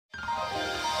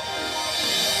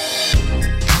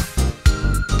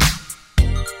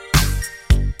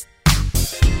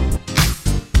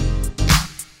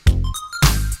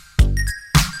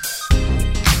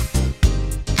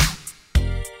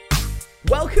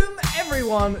Welcome,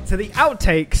 everyone, to the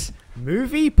Outtakes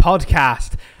movie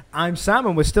podcast. I'm Sam,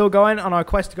 and we're still going on our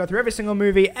quest to go through every single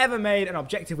movie ever made and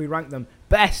objectively rank them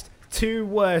best to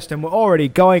worst. And we're already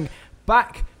going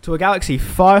back to a galaxy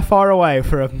far, far away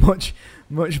for a much,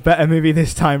 much better movie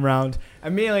this time round.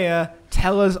 Amelia,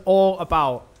 tell us all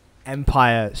about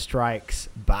Empire Strikes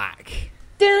Back.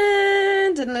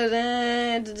 Dun, dun, dun,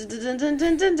 dun, dun, dun, dun,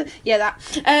 dun, dun, dun. Yeah, that.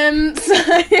 So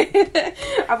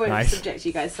I won't subject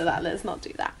you guys to that. Let's not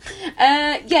do that.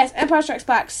 Yes, Empire Strikes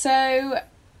Back. So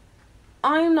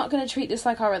I'm not going to treat this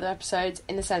like our other episodes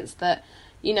in the sense that,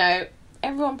 you know,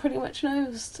 everyone pretty much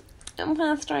knows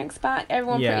Empire Strikes Back.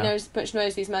 Everyone pretty much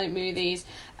knows these movies.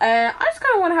 I just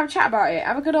kind of want to have a chat about it.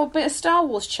 Have a good old bit of Star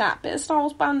Wars chat, bit of Star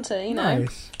Wars banter, you know.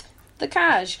 Nice. The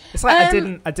cash. It's like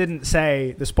I didn't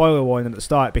say the spoiler warning at the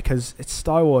start because it's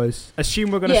Star Wars. Assume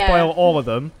we're going to spoil all of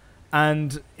them,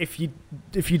 and if you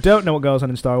don't know what goes on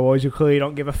in Star Wars, you clearly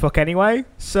don't give a fuck anyway.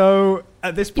 So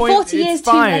at this point, it's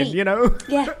fine, you know.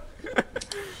 Yeah.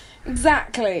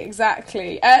 Exactly.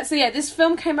 So yeah, this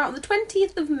film came out on the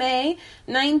 20th of May,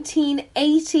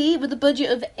 1980, with a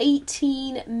budget of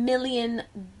 $18 million.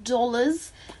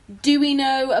 Do we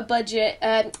know a budget?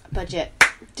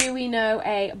 Do we know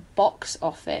a box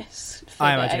office figure?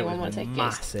 I imagine it was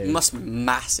massive. It must be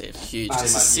massive, huge. It's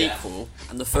a sequel,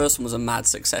 and the first one was a mad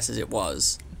success as it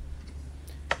was.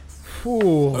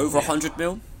 Ooh. Over 100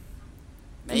 mil,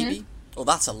 maybe. Mm-hmm. Well,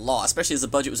 that's a lot, especially as the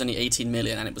budget was only 18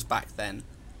 million, and it was back then.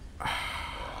 Do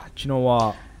you know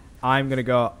what? I'm gonna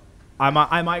go. I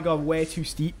might go way too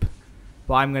steep,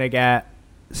 but I'm gonna get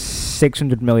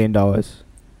 $600 million.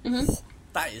 Mm-hmm.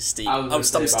 That is steep. I'll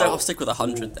stick with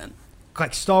 100 then.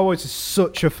 Like, Star Wars is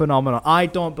such a phenomenon. I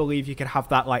don't believe you can have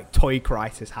that, like, toy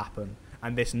crisis happen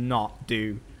and this not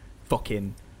do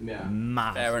fucking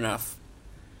mad. Fair enough.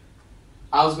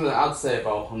 I'd say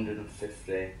about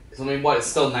 150. Because, I mean, it's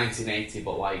still 1980,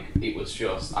 but, like, it was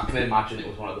just... I can imagine it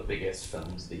was one of the biggest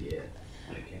films of the year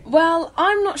when it came. Well,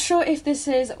 I'm not sure if this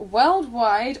is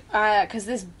worldwide, because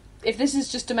if this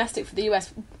is just domestic for the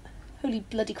US, holy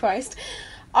bloody Christ...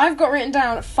 I've got written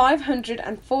down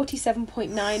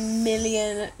 $547.9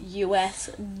 million US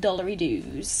dollary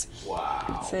dues.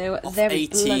 Wow. So there we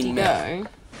bloody go.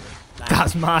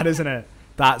 That's mad, isn't it?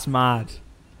 That's mad.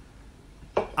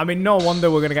 I mean, no wonder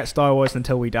we're going to get Star Wars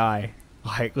until we die.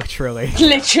 Like, literally.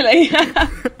 Literally. Do you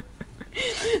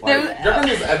reckon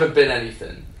there's ever been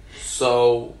anything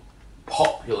so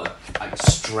popular, like,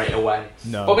 straight away?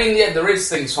 No. Well, I mean, yeah, there is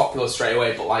things popular straight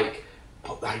away, but, like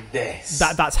this.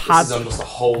 That's had this is on just a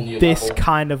whole new this level.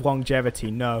 kind of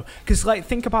longevity, no. Because, like,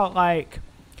 think about, like,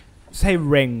 say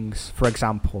Rings, for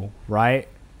example, right?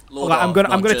 Lord, I'm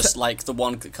gonna just like the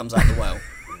one that comes out the well.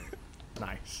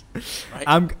 Nice. Right?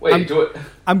 I'm going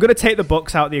to take the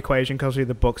books out of the equation because the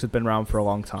books have been around for a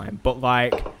long time. But,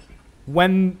 like,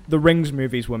 when the Rings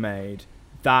movies were made,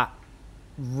 that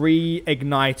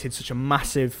reignited such a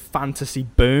massive fantasy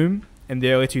boom in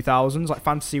the early 2000s. Like,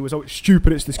 fantasy was, oh, it's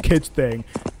stupid, it's this kid's thing.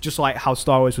 Just like how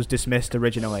Star Wars was dismissed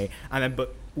originally. And then,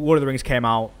 but Lord of the Rings came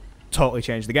out, totally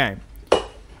changed the game.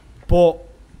 But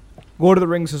Lord of the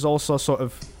Rings has also sort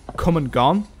of come and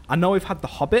gone. I know we've had The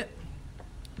Hobbit,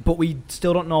 but we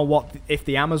still don't know if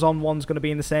the Amazon one's going to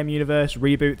be in the same universe,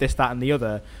 reboot, this, that, and the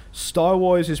other. Star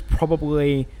Wars is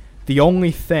probably the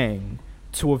only thing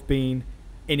to have been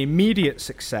an immediate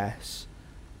success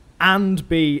and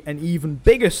be an even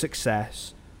bigger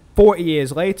success 40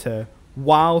 years later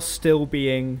while still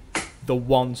being the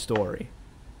one story.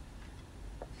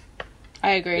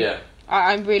 I agree. Yeah.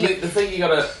 I'm really... The thing you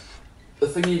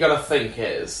gotta think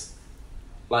is,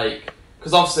 like,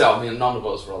 because obviously, I mean, none of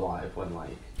us were alive when,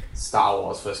 like, Star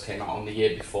Wars first came out on the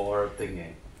year before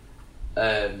thingy.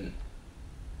 But,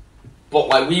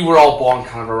 like, we were all born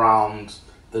kind of around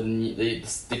the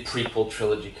prequel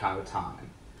trilogy kind of time.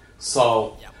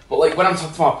 So... Yep. But, like, when I'm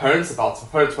talking to my parents about it, my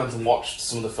parents went and watched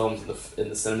some of the films in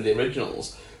the cinema, the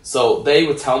originals. So they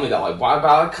would tell me that, like,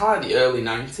 by kind of the early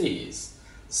 90s,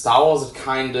 Star Wars had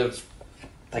kind of,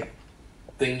 like,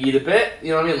 thingied a bit.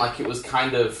 You know what I mean? Like, it was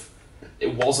kind of...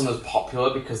 It wasn't as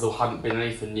popular because there hadn't been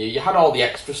anything new. You had all the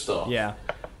extra stuff. Yeah.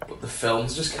 But the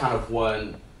films just kind of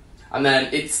weren't... And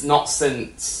then it's not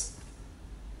since...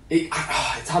 and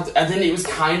then it was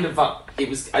kind of that...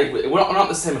 not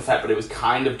the same effect, but it was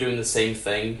kind of doing the same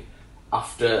thing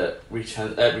after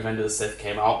Revenge of the Sith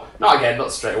came out.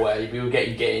 Not straight away. We were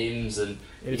getting games and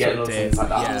getting other things like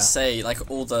that. I was going to say,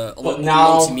 like, all the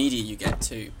now, multimedia you get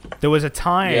too. There was a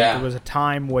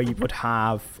time where you would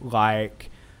have, like,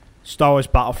 Star Wars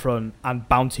Battlefront and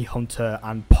Bounty Hunter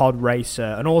and Pod Racer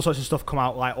and all sorts of stuff come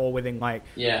out, like, all within, like,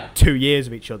 2 years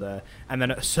of each other. And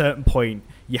then at a certain point,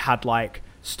 you had, like,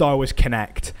 Star Wars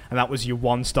Connect, and that was your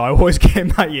one Star Wars game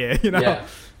that year, you know? Yeah.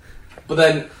 But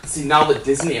then, see, now that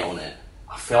Disney own it,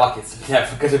 I feel like it's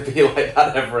never going to be like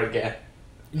that ever again.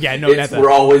 Yeah, no, never.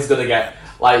 We're always going to get,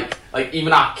 like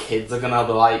even our kids are going to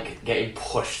be, like, getting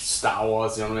pushed Star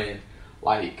Wars, you know what I mean?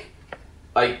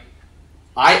 Like,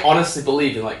 I honestly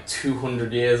believe in, like,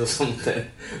 200 years or something,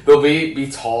 they'll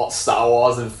be taught Star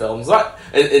Wars in films, like,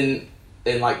 in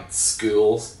like,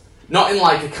 schools. Not in,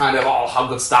 like, a kind of, oh, how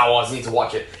good Star Wars, you need to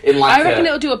watch it. In, like, I reckon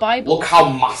it'll do a Bible. Look how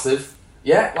massive.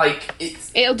 Yeah, like,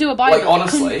 it'll do a Bible, like,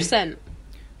 honestly. 100%.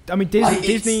 I mean,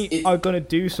 Disney are going to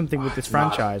do something with this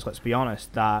franchise, let's be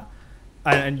honest, that...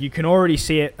 And you can already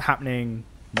see it happening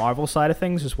Marvel side of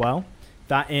things as well,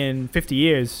 that in 50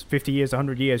 years,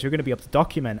 100 years, you're going to be able to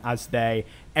document as they,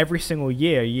 every single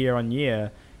year on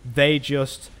year, they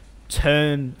just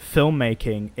turn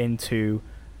filmmaking into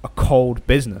a cold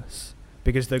business,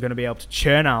 because they're going to be able to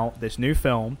churn out this new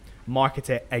film, market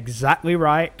it exactly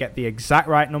right, get the exact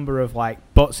right number of like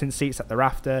butts in seats that they're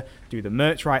after, do the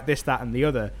merch right, this, that, and the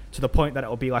other, to the point that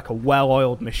it'll be like a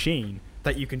well-oiled machine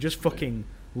that you can just fucking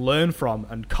learn from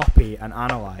and copy and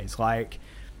analyze. Like,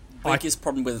 the biggest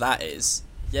problem with that is,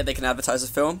 yeah, they can advertise a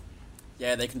film,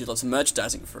 yeah, they can do lots of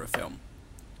merchandising for a film.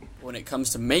 But when it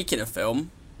comes to making a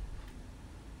film,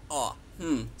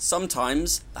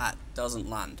 sometimes that doesn't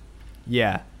land.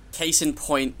 Yeah. Case in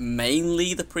point,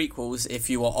 mainly the prequels. If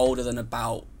you are older than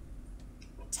about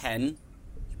 10,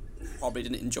 you probably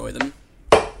didn't enjoy them.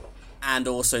 And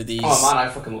also these... Oh man, I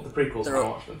fucking love the prequels when I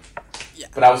watched them. Yeah,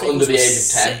 but I was under the age of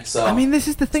 10, so... I mean, this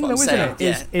is the thing though, isn't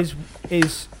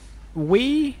it?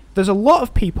 There's a lot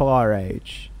of people our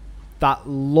age that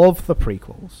love the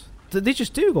prequels. They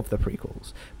just do love the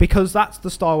prequels, because that's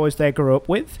the Star Wars they grew up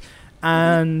with.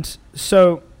 And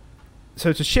so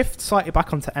to shift slightly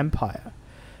back onto Empire...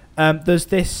 there's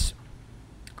this,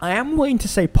 I am willing to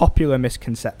say, popular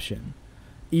misconception,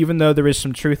 even though there is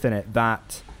some truth in it,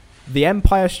 that The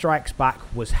Empire Strikes Back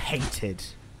was hated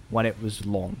when it was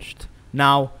launched.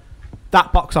 Now,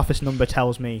 that box office number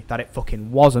tells me that it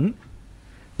fucking wasn't,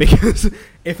 because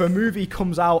if a movie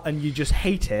comes out and you just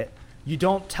hate it, you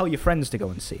don't tell your friends to go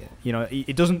and see it. You know,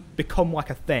 it doesn't become like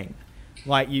a thing.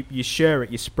 Like, you share it,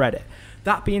 you spread it.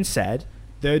 That being said,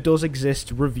 there does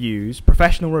exist reviews,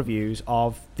 professional reviews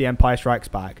of The Empire Strikes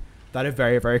Back that are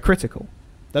very, very critical.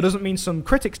 That doesn't mean some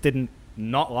critics didn't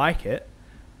not like it,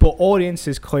 but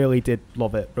audiences clearly did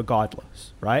love it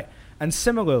regardless, right? And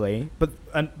similarly,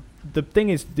 and the thing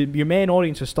is, your main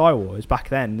audience of Star Wars back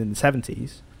then in the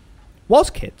 70s was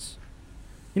kids.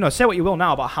 You know, say what you will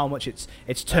now about how much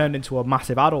it's turned into a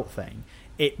massive adult thing.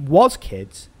 It was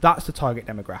kids. That's the target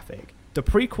demographic. The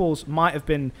prequels might have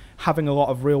been having a lot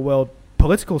of real-world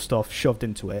political stuff shoved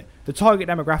into it. The target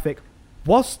demographic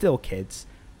was still kids,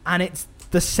 and it's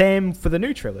the same for the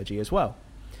new trilogy as well.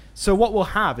 So what we'll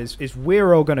have is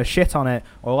we're all going to shit on it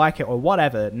or like it or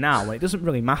whatever now, and it doesn't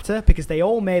really matter, because they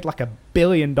all made like $1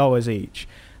 billion each.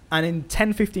 And in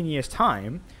 10, 15 years'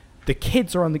 time, the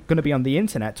kids are going to be on the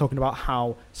internet talking about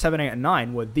how 7, 8, and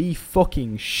 9 were the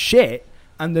fucking shit,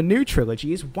 and the new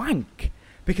trilogy is wank.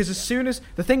 Because as soon as...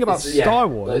 The thing about Star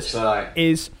Wars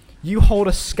is... You hold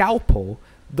a scalpel.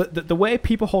 The way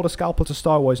people hold a scalpel to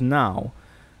Star Wars now,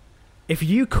 if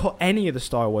you cut any of the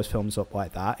Star Wars films up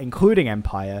like that, including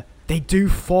Empire, they do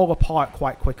fall apart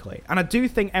quite quickly. And I do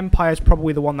think Empire is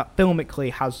probably the one that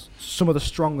filmically has some of the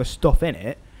strongest stuff in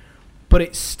it. But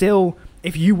it's still...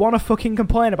 If you want to fucking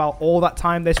complain about all that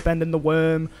time they spend in the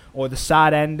worm, or the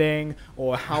sad ending,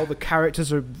 or how the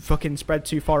characters are fucking spread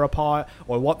too far apart,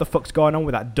 or what the fuck's going on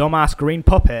with that dumbass green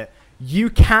puppet, you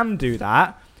can do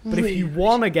that. But if you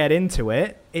want to get into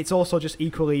it, it's also just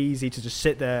equally easy to just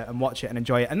sit there and watch it and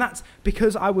enjoy it. And that's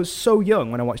because I was so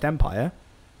young when I watched Empire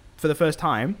for the first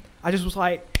time. I just was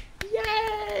like,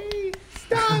 yay,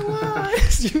 Star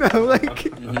Wars! You know, like...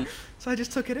 Mm-hmm. So I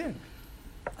just took it in.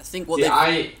 I think what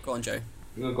Go on, Joe.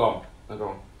 No, go on.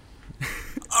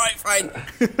 Alright, fine.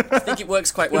 I think it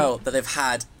works quite well that they've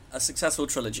had a successful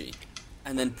trilogy,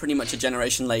 and then pretty much a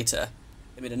generation later,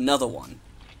 they made another one.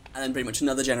 And then pretty much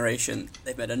another generation,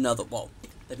 they've made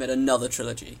another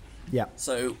trilogy. Yeah.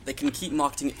 So they can keep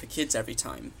marketing it for kids every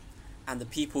time. And the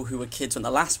people who were kids when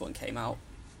the last one came out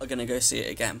are going to go see it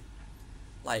again.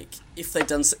 Like, if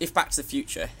Back to the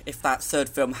Future, if that third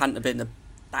film hadn't have been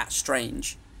that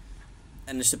strange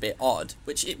and just a bit odd,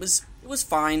 which it was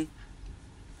fine,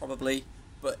 probably,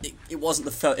 but it wasn't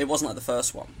like the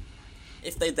first one.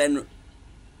 If they then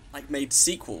like made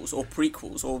sequels or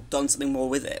prequels or done something more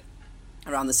with it,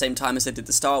 around the same time as they did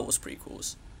the Star Wars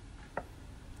prequels,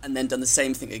 and then done the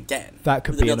same thing again. That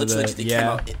could be another trilogy that came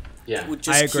out. It would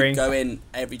just keep going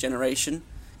every generation.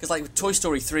 Because like with Toy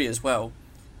Story 3 as well,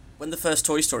 when the first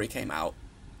Toy Story came out,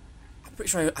 I'm pretty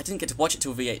sure I didn't get to watch it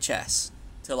till VHS,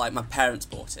 till like my parents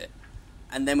bought it.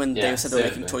 And then when they said they were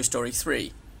making Toy Story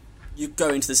 3, you go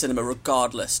into the cinema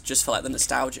regardless, just for like the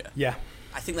nostalgia. Yeah.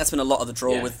 I think that's been a lot of the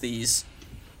draw with these.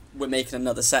 We're making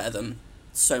another set of them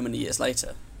so many years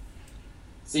later.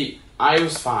 See, I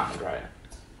always find, right,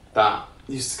 that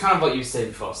it's kind of what you said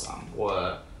before, Sam,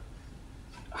 where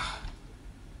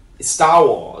Star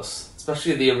Wars,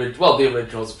 especially the originals,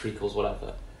 originals, prequels,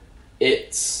 whatever,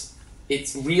 it's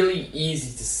really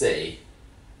easy to see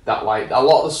that like a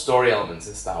lot of the story elements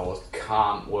in Star Wars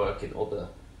can't work in other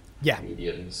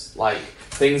mediums. Like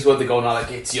things where they go now,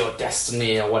 like it's your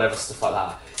destiny or whatever, stuff like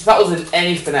that. If that was in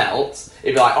anything else,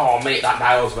 it'd be like, oh mate, that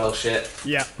dial's well shit.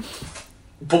 Yeah.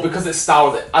 But because it's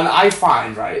Star Wars, and I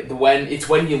find, right, when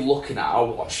you're looking at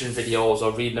or watching videos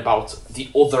or reading about the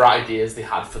other ideas they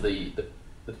had for the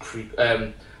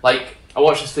like, I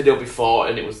watched this video before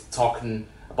and it was talking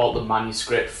about the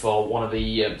manuscript for one of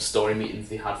the story meetings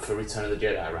they had for Return of the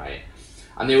Jedi, right?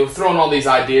 And they were throwing all these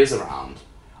ideas around,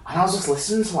 and I was just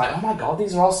listening to like, oh my god,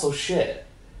 these are all so shit.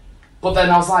 But then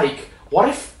I was like, what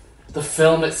if the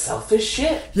film itself is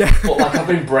shit? Yeah. But like, I've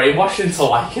been brainwashed into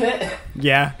liking it.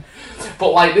 Yeah.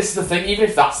 But like, this is the thing, even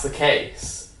if that's the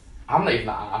case, I'm not even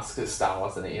that asked because it's Star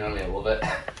Wars, isn't it? You know what I mean? I love it.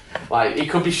 Like, it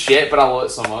could be shit, but I love it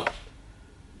so much.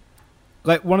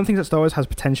 Like, one of the things that Star Wars has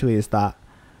potentially is that...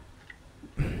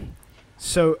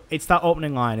 So, it's that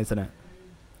opening line, isn't it?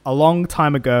 A long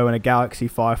time ago in a galaxy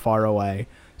far, far away,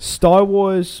 Star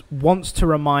Wars wants to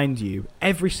remind you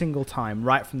every single time,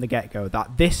 right from the get-go,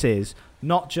 that this is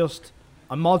not just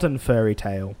a modern fairy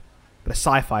tale, but a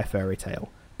sci-fi fairy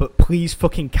tale. But please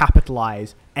fucking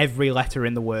capitalize every letter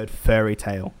in the word fairy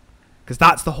tale. Because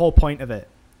that's the whole point of it.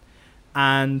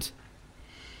 And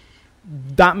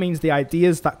that means the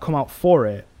ideas that come out for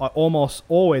it are almost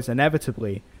always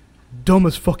inevitably dumb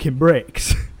as fucking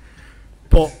bricks.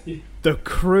 But the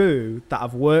crew that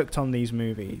have worked on these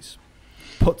movies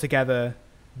put together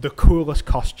the coolest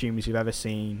costumes you've ever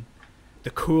seen, the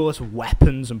coolest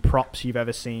weapons and props you've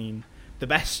ever seen, the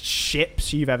best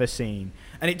ships you've ever seen.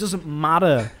 And it doesn't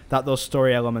matter that those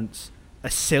story elements are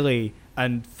silly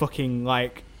and fucking,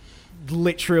 like,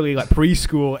 literally, like,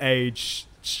 preschool age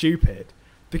stupid.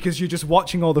 Because you're just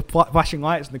watching all the flashing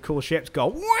lights and the cool ships go,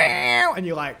 wow! And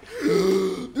you're like,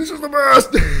 this is the best!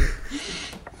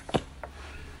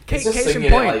 Case in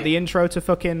point, like, the intro to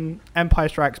fucking Empire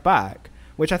Strikes Back,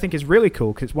 which I think is really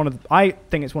cool, because I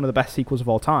think it's one of the best sequels of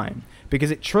all time.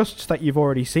 Because it trusts that you've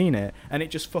already seen it, and it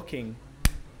just fucking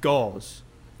goes.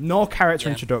 No character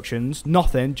introductions,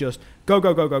 nothing, just go,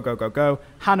 go, go, go, go, go, go.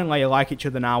 Han and Leia like each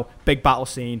other now, big battle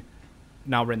scene,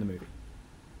 now we're in the movie.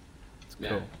 It's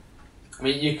cool. I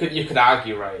mean, you could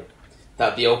argue, right,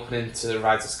 that the opening to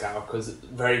Rise of Skywalker is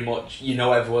very much, you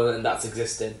know everyone and that's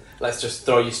existing, let's just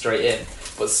throw you straight in.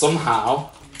 But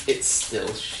somehow, it's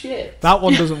still shit. That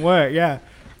one doesn't work, yeah.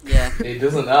 Yeah. It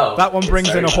doesn't know. That one brings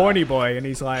in a horny boy, and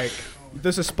he's like,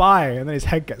 there's a spy, and then his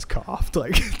head gets cut off,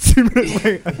 like, 2 minutes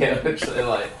later. Yeah, literally,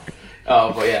 like,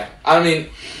 oh, but yeah. I mean,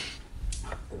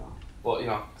 I don't know. But, you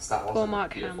know, Star Wars. Poor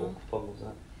Mark Hamill.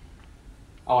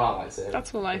 Oh, I like it.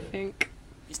 That's all I think.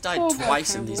 He's died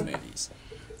twice in these movies.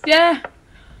 Yeah.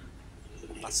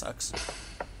 That sucks.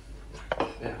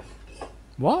 Yeah.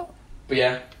 What? But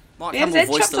yeah. Mark Yeah, Hamill they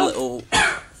voiced the chopped little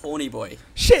horny boy.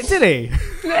 Shit, did he?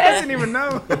 I didn't even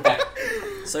know.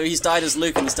 So he's died as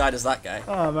Luke and he's died as that guy.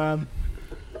 Oh, man.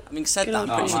 I mean, said Good that, old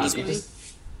I'm pretty sure Mark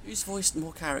there's who's voiced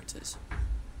more characters?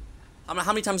 How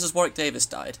many times has Warwick Davis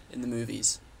died in the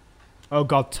movies? Oh,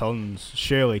 God, tons.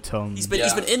 Surely tons. He's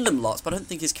been in them lots, but I don't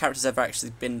think his character's ever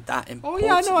actually been that Oh, important.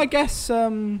 yeah, no, I guess,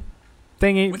 thingy...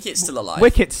 Wicket's still alive.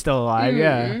 Wicket's still alive,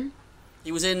 yeah.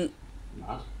 He was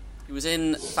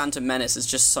in Phantom Menace as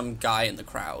just some guy in the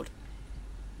crowd.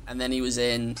 And then he was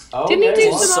in... Oh, Didn't he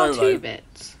do Solo. some R2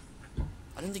 bits?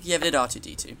 I don't think he ever did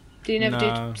R2-D2. Did he never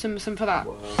No. do some for that?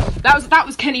 Whoa. That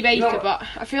was Kenny Baker, No. but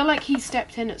I feel like he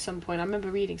stepped in at some point. I remember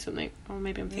reading something. Or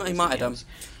maybe I'm thinking He might have something done. else.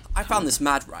 I found this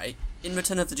mad, right? In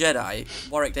Return of the Jedi,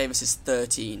 Warwick Davis is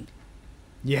 13.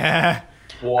 Yeah.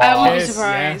 Wow. I won't be Yes,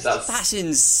 surprised. That's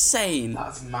insane.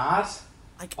 That's mad.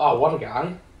 Like, Oh, what a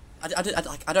guy.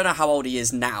 I don't know how old he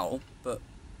is now, but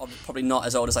probably not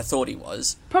as old as I thought he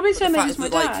was. Probably But same the age fact as my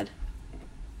that, like- dad.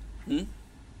 Hmm?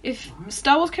 If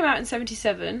Star Wars came out in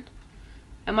 1977,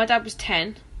 and my dad was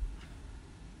 10,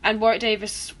 and Warwick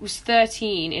Davis was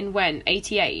 13 in when?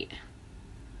 88?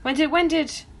 When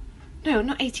did... No,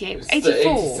 not 88. It's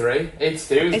 84. 83.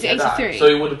 83 was Is it his dad. 83? So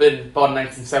he would have been born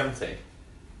 1970.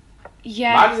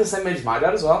 Yeah. Mine is the same age as my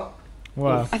dad as well.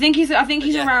 Well, I think he's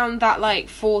Yeah. around that like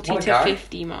 40 What a to guy.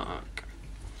 50 mark.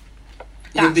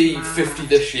 He'll be mad. 50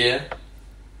 this year.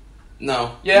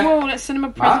 No. Yeah. Whoa, let's send him a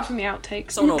present from the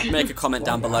outtakes. Someone will make a comment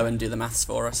down below and do the maths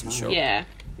for us, I'm sure. Yeah.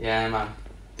 Yeah, man.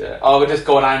 Yeah. Oh, we'll just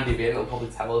go on IMDb and it'll probably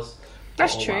tell us.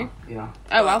 That's Oh, true. wow, you know.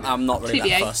 Oh well. I'm not really TBA.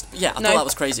 that fussed. Yeah, I No. thought that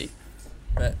was crazy.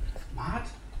 But Mad?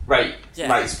 Right, Yeah.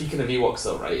 right, speaking of Ewoks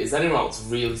though, right, is anyone else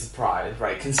really surprised,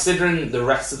 right, considering the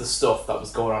rest of the stuff that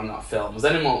was going on in that film, was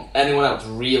anyone else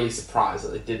really surprised that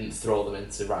they didn't throw them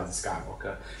into Rise of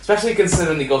Skywalker? Especially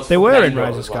considering they go to They were in Endor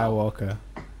Rise of as well. Skywalker.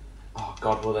 Oh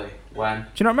god, were they? When? Do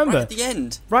you not remember? right at the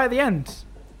end, Right at the end.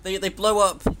 they blow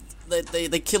up,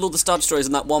 they kill all the Star Destroyers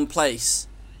in that one place,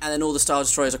 and then all the Star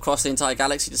Destroyers across the entire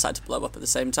galaxy decide to blow up at the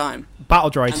same time. Battle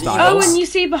droid And the style. Oh, Ewoks- and you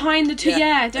see behind the two,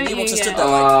 yeah, don't and the you? Ewoks are stood Yeah. there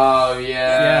like, Oh, yeah.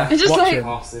 Yeah. It's just watch like- it. Of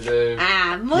course they do.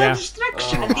 More Yeah.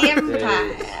 destruction Oh, of the my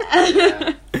Empire.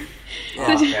 Yeah.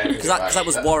 Oh, okay, because that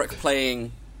was Warwick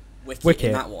playing Wicket in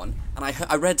Wicket. that one, and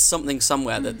I read something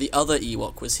somewhere that the other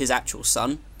Ewok was his actual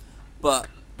son, but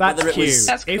That's whether it cute. was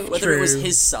That's If cool. whether it was true,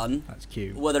 his son, That's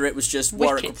cute. whether it was just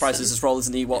Warwick Wicket's reprises son. his role as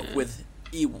an Ewok with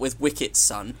Wicket's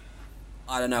son,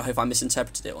 I don't know if I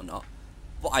misinterpreted it or not,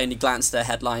 but I only glanced at their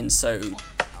headlines, so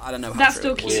I don't know how That's true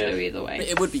still it was. cute Yeah. though, either But way.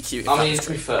 it would be cute if I that mean, was to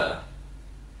be true. fair,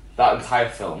 that entire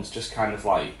film's just kind of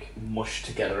like mushed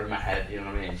together in my head, you know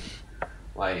what I mean?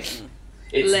 Like,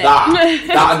 it's Lit. that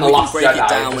and The We can Last break it Jedi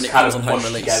down when just it kind comes of on home mushed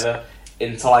release. together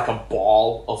into like a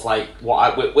ball of like,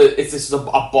 it's just a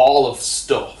ball of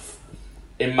stuff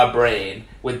in my brain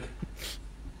with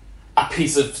a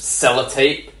piece of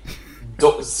sellotape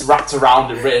wrapped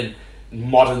around it written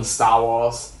modern Star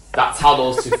Wars. That's how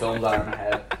those two films are in my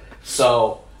head.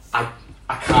 So I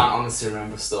can't honestly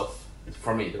remember stuff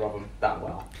from either of them that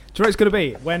well. Do you know what it's going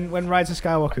to be? When Rise of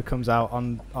Skywalker comes out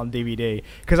on DVD,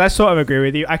 because I sort of agree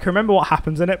with you. I can remember what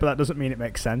happens in it, but that doesn't mean it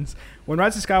makes sense. When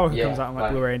Rise of Skywalker Yeah, comes out on like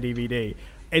right. Blu-ray and DVD,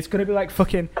 it's going to be like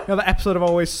fucking, you know, that episode of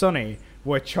Always Sunny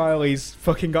where Charlie's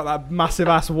fucking got that massive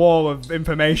ass wall of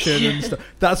information and stuff.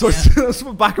 That's what that's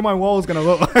what the back of my wall is going to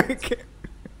look like.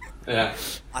 Yeah.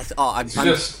 I'm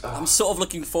Just, I'm sort of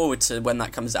looking forward to when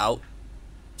that comes out,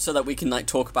 so that we can like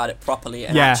talk about it properly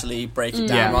and Yeah. actually break it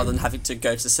down, Yeah. rather than having to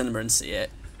go to the cinema and see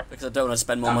it, because I don't want to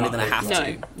spend more money than I have No,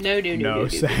 to. no.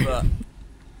 same. But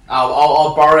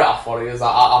I'll borrow it off for you.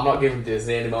 I'm not giving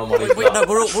Disney any more money. wait, no,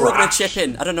 we're all going to Trash. chip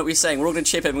in. I don't know what you're saying. We're all going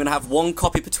to chip in. We're going to have one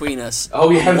copy between us.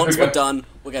 Oh, yeah, And once we're we're done,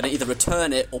 we're going to either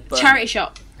return it or burn Charity it.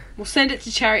 shop. We'll send it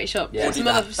to charity shop. Yeah. So some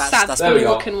We'll do other that. That's sad There we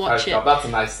people go. can watch it. That's a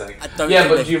nice thing. I don't Yeah,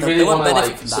 think but do you they really won't want to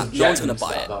benefit like from that. No subject one's them going to to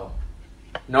buy that it. though?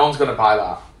 No one's going to buy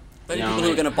that. The only You know people what who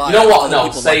I are going to mean? buy You know it what? are No, the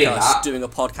people saying like us that- doing a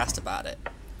podcast about it.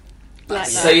 Like that.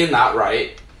 Saying that,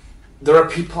 right? There are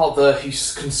people out there who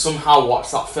can somehow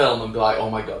watch that film and be like, "Oh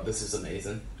my god, this is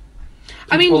amazing."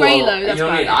 I mean, People Raylo, are- that's you know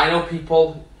what I mean? about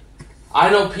I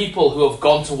know people who have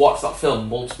gone to watch that film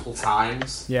multiple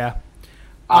times. Yeah.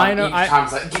 And I know- Each time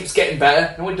it's like, it keeps getting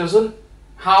better. No, it doesn't.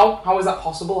 How is that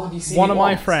possible? Have you seen One it of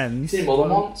my once? friends- Seen it more than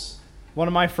once? One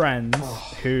of my friends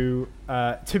who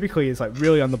typically is like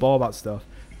really on the ball about stuff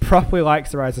properly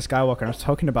likes The Rise of Skywalker, and I was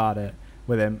talking about it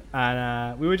with him,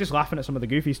 and we were just laughing at some of the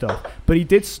goofy stuff, but he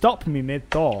did stop me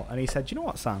mid-thought and he said, "You know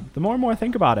what, Sam, the more and more I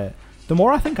think about it, the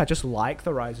more I think I just like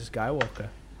The Rise of Skywalker.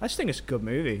 I just think it's a good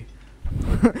movie."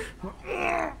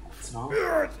 It's not.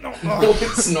 No,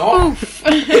 it's not.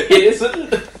 It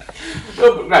isn't.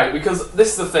 No, but, right, because this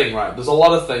is the thing, right? There's a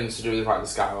lot of things to do with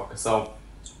Rise of Skywalker. So,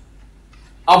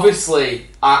 obviously,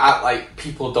 I like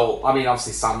people don't. I mean,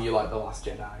 obviously, Sam, you like The Last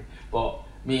Jedi, but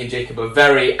me and Jacob are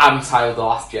very anti The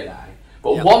Last Jedi.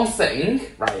 But Yep. one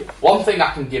thing I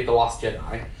can give The Last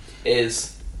Jedi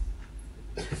is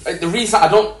the reason I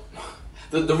don't.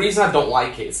 The reason I don't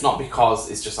like it, it's not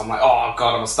because it's just I'm like, oh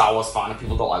god, I'm a Star Wars fan and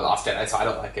people don't like The Last Jedi, so I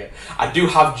don't like it. I do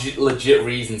have legit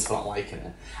reasons for not liking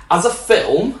it. As a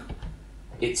film,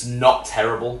 it's not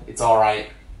terrible. It's alright.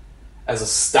 As a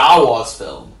Star Wars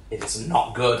film, it is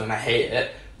not good and I hate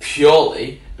it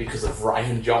purely because of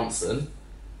Rian Johnson.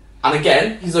 And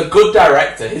again, he's a good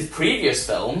director. His previous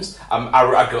films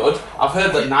are good. I've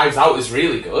heard that Knives Out is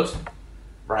really good,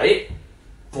 right?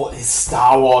 But his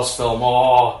Star Wars film,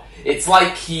 it's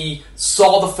like he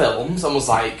saw the films and was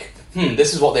like,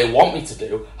 this is what they want me to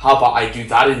do. How about I do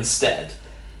that instead?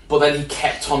 But then he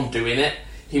kept on doing it.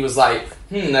 He was like,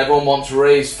 everyone wants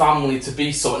Rey's family to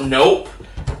be so. Nope.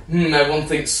 Everyone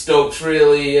thinks Stokes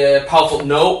really powerful.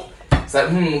 Nope. It's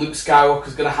like, Luke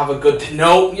Skywalker's gonna have a good.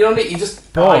 No, you know what I mean? He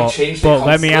just changed it But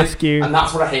let me constantly, ask you. and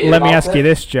that's what I hate. Let me ask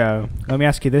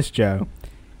you this, Joe.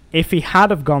 If he had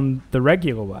have gone the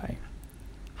regular way,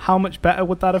 how much better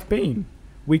would that have been?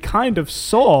 We kind of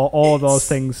saw all those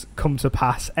things come to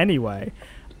pass anyway,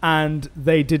 and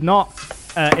they did not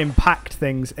impact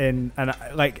things in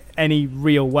like any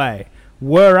real way.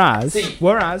 Whereas, See-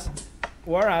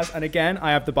 and again,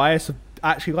 I have the bias of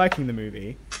actually liking the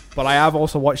movie, but I have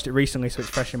also watched it recently, so it's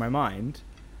fresh in my mind.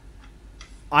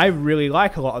 I really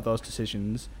like a lot of those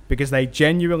decisions because they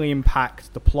genuinely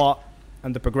impact the plot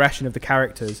and the progression of the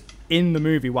characters in the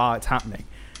movie while it's happening.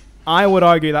 I would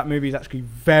argue that movie is actually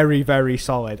very, very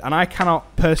solid, and I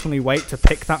cannot personally wait to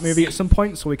pick that movie at some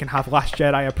point so we can have Last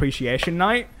Jedi Appreciation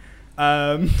Night.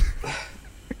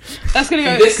 That's gonna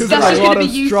go. This That's is just like- gonna be lot of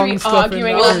you strong three stuff in arguing, that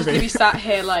and I'm just movie. gonna be sat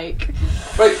here like.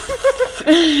 But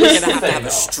We're going to have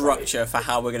a structure for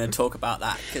how we're going to talk about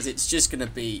that, because it's just going to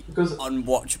be Because-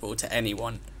 unwatchable to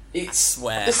anyone. I it's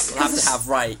swear. this- We'll have this- to have,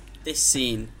 right, this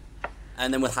scene,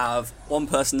 and then we'll have one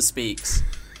person speaks.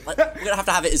 Like, we're going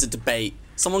to have it as a debate.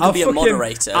 Someone could be a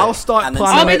moderator. I'll start and then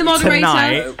planning I'll be it the moderator.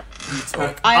 tonight. You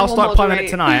talk. I'll will start planning it moderate.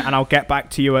 tonight, and I'll get back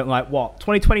to you at, like, what,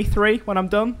 2023 when I'm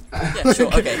done? Yeah, sure,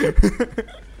 okay.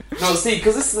 No, see,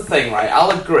 because this is the thing, right?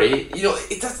 I'll agree. You know,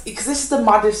 because this is the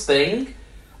maddest thing.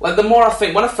 Like, the more I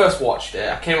think, when I first watched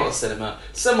it, I came out of the cinema,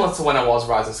 similar to when I was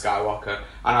Rise of Skywalker,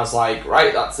 and I was like,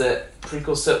 right, that's it.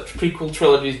 Prequel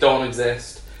trilogies don't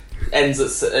exist. Ends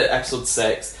at episode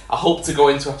 6. I hope to go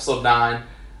into episode 9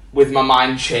 with my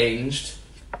mind changed.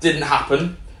 Didn't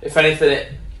happen. If anything,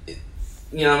 it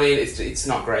you know what I mean? It's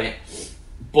not great.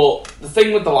 But the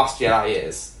thing with The Last Jedi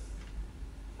is,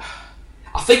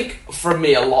 I think for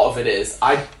me a lot of it is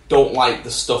I don't like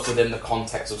the stuff within the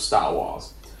context of Star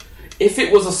Wars. If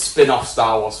it was a spin-off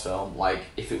Star Wars film, like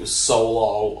if it was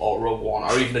Solo or Rogue One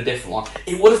or even a different one,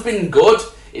 it would have been good.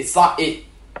 It's that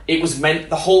it was meant,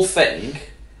 the whole thing,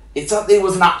 it's that it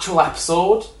was an actual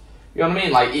episode. You know what I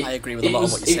mean? Like I agree with a lot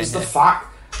of what you're saying. It was here.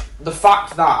 the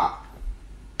fact that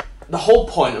the whole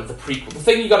point of the prequel, the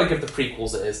thing you got to give the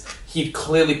prequels is he'd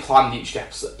clearly planned each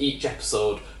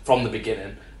episode from the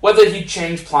beginning. Whether he'd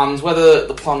changed plans, whether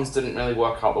the plans didn't really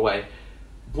work out the way.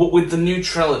 But with the new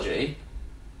trilogy,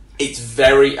 it's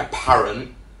very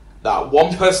apparent that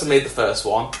one person made the first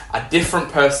one, a different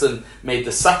person made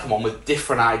the second one with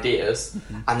different ideas,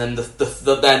 and then the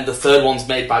third one's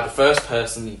made by the first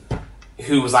person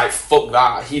who was like, fuck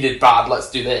that, he did bad, let's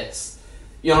do this.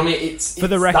 You know what I mean? For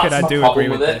the record, that's I my do problem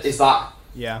agree with it, this. is that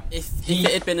Yeah. If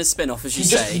it had been a spin-off, as you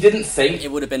say, he didn't think.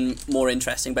 it would have been more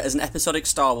interesting. But as an episodic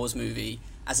Star Wars movie,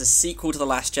 as a sequel to The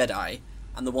Last Jedi,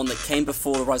 and the one that came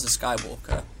before The Rise of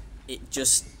Skywalker, it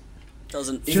just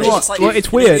doesn't. Do you know what? It's like, Well,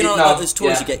 it's weird. You know, No, like those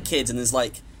toys yeah. you get kids, and there's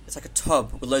like it's like a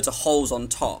tub with loads of holes on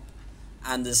top,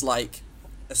 and there's like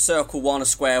a circle one, a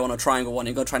square one, a triangle one. And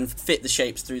you've got to try and fit the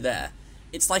shapes through there.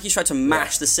 It's like you tried to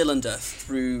mash the cylinder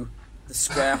through the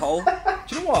square hole.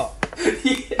 Do you know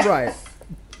what? Right.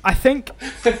 I think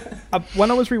when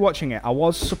I was rewatching it, I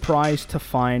was surprised to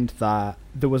find that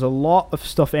there was a lot of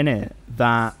stuff in it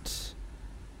that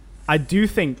I do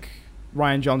think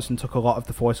Rian Johnson took a lot of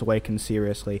The Force Awakens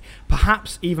seriously.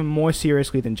 Perhaps even more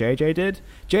seriously than JJ did.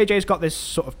 JJ's got this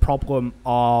sort of problem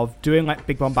of doing like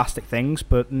big bombastic things,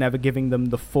 but never giving them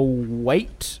the full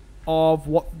weight of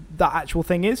what that actual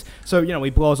thing is. So, you know, he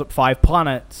blows up 5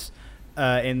 planets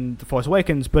in The Force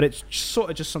Awakens, but it's sort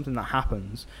of just something that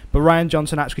happens. But Rian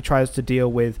Johnson actually tries to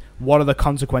deal with what are the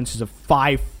consequences of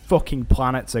 5 fucking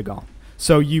planets are gone.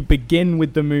 So you begin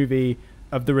with the movie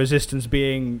of the Resistance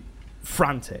being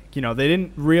frantic. You know, they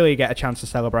didn't really get a chance to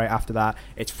celebrate after that.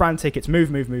 It's frantic, it's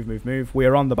move.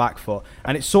 We're on the back foot.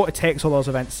 And it sort of takes all those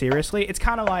events seriously. It's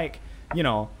kind of like, you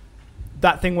know,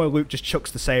 that thing where Luke just chucks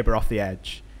the saber off the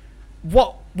edge.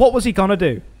 What was he gonna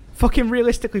do? Fucking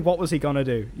realistically, what was he gonna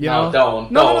do? You know?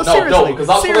 Don't, seriously, because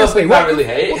that's seriously, one of the things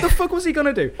I really hate. What the fuck was he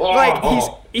gonna do? Like,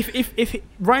 if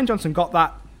Rian Johnson got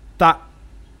that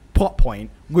plot point,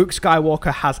 Luke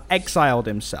Skywalker has exiled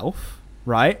himself,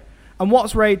 right? And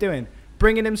what's Rey doing?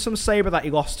 Bringing him some saber that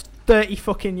he lost 30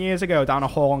 fucking years ago down a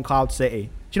hole on Cloud City.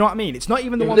 Do you know what I mean? It's not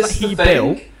even the one that he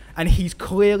built. And he's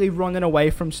clearly running away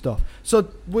from stuff. So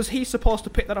was he supposed to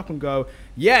pick that up and go,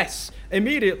 yes,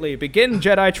 immediately begin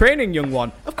Jedi training, young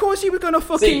one? Of course he was going to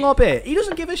fucking lob it. He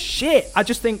doesn't give a shit. I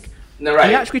just think he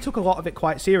actually took a lot of it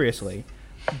quite seriously.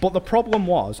 But the problem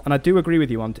was, and I do agree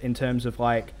with you in terms of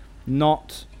like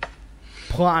not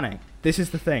planning. This is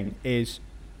the thing, is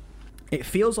it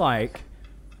feels like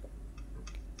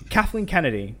Kathleen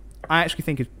Kennedy, I actually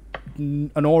think is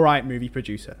an alright movie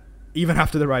producer. Even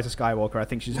after The Rise of Skywalker, I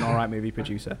think she's an alright movie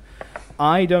producer.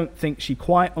 I don't think she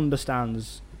quite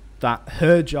understands that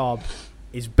her job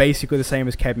is basically the same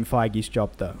as Kevin Feige's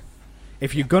job, though.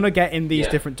 If you're going to get in these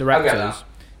different directors,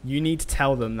 you need to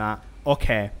tell them that,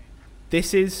 okay,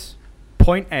 this is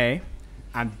point A,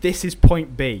 and this is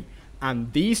point B,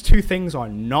 and these two things are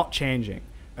not changing.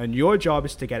 And your job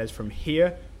is to get us from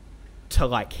here to,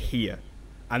 like, here.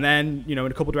 And then, in a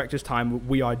couple of directors' time,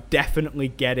 we are definitely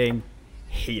getting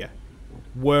here.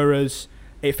 Whereas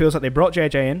it feels like they brought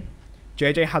JJ in.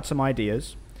 JJ had some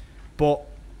ideas, but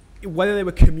whether they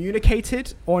were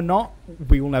communicated or not,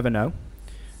 we will never know.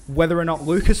 Whether or not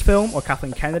Lucasfilm or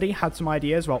Kathleen Kennedy had some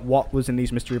ideas about what was in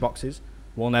these mystery boxes,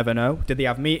 we'll never know. Did they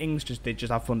have meetings? Did they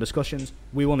just have fun discussions?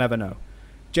 We will never know.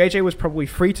 JJ was probably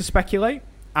free to speculate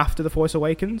after The Force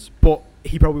Awakens, but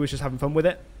he probably was just having fun with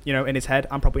it, in his head.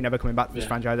 I'm probably never coming back to this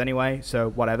franchise anyway, so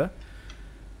whatever.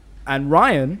 And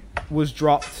Ryan was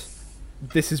dropped,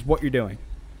 this is what you're doing.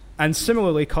 And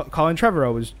similarly, Colin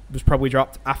Trevorrow was probably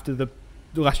dropped after The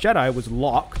Last Jedi was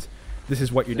locked, this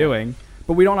is what you're doing,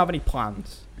 but we don't have any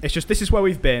plans. It's just, this is where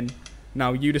we've been,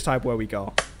 now you decide where we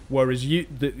go. Whereas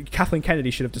Kathleen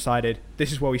Kennedy should have decided,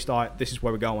 this is where we start, this is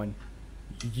where we're going.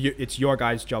 It's your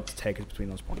guys' job to take us between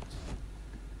those points.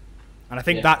 And I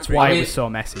think that's why it was so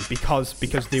messy,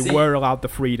 because they were allowed the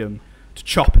freedom to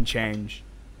chop and change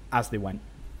as they went.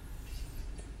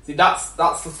 See, that's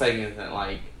the thing, isn't it?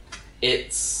 Like,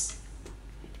 it's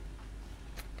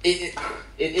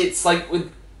like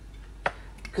with,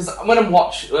 because when I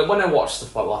watch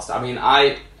stuff like Last, I mean,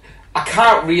 I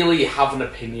can't really have an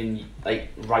opinion like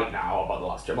right now about The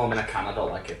Last Jedi. Well, I mean, I can. I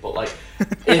don't like it, but like,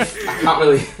 if I can't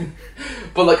really,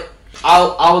 but like.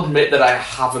 I'll admit that I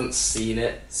haven't seen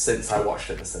it since I watched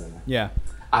it in the cinema. Yeah.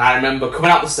 And I remember coming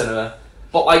out the cinema,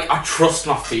 but like I trust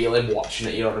my feeling watching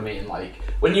it, you know what I mean? Like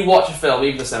when you watch a film,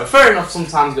 even the cinema, fair enough,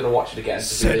 sometimes you're gonna watch it again.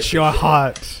 Set your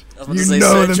heart. You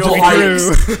know them to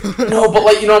be true. No, but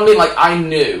like, you know what I mean? Like I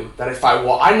knew that if I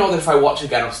know that if I watch it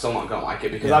again, I'm still not gonna like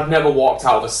it, because I've never walked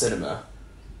out of a cinema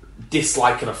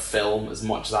disliking a film as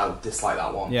much as I dislike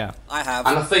that one. Yeah. I have.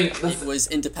 And I think it was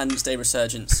Independence Day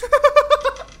Resurgence.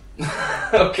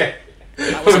 Okay.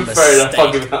 That was a fair enough, I'll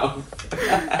mistake. give that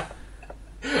up.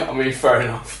 I mean, fair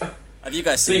enough. Have you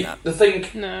guys seen that? The thing...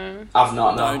 No. I've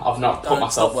not, no. I've not put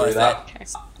myself through that. Okay.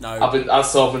 No. I've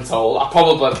sort of been told.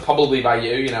 Probably by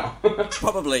you,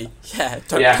 Probably. Yeah,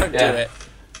 don't do it.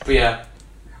 But yeah.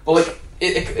 But like,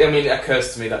 it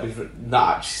occurs to me that we've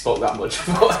not actually spoke that much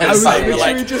about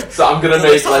it. So I'm going to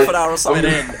make half an hour or something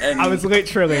in. And I was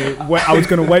literally... I was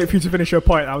going to wait for you to finish your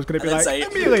point. I was going to be like, say,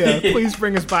 Amelia, please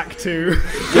bring us back to...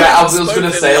 Yeah, I was going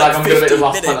to say, like, I'm going to make the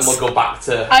last point and minutes. we'll go back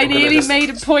to... I nearly made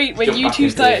a point when you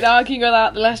two started arguing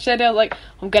about The Last Jedi. I was like,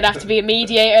 I'm going to have to be a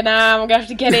mediator now. I'm going to have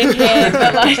to get in here.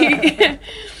 But like...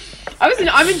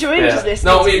 I'm enjoying just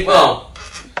listening. No, I mean, well...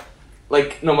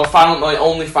 Like, no, my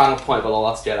only final point about The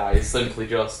Last Jedi is simply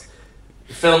just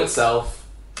the film itself.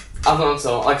 Like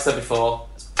I said before,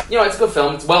 it's a good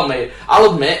film. It's well made.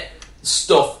 I'll admit,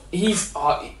 because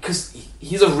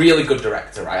he's a really good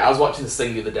director, right? I was watching this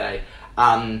thing the other day,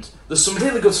 and there's some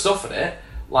really good stuff in it.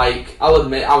 Like, I'll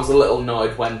admit, I was a little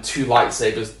annoyed when two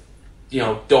lightsabers,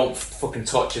 don't fucking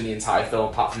touch in the entire film,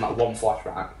 apart from that one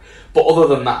flashback. But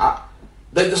other than that,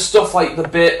 the stuff like the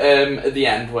bit at the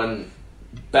end when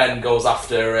Ben goes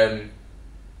after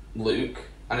Luke,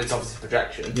 and it's obviously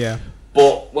projection. Yeah.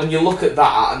 But when you look at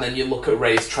that, and then you look at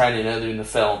Rey's training earlier in the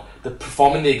film, they're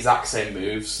performing the exact same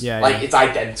moves. Yeah, it's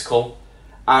identical.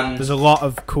 And there's a lot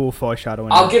of cool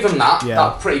foreshadowing. I'll give him that. Yeah.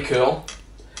 That's pretty cool.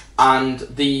 And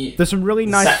there's some really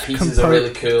nice set pieces are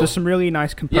really cool. There's some really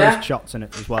nice composed shots in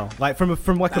it as well. Like from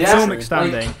like a filmic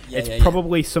standing, it's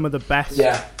probably some of the best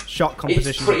shot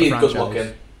compositions. It's pretty of the good franchise.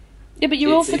 looking. Yeah, but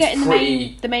you're all forgetting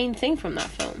the main thing from that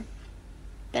film.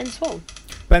 Ben Swall.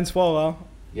 Ben Swallow.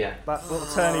 Yeah. That little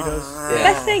turn he does. Yeah.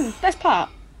 Best thing, best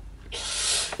part.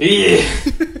 Yeah.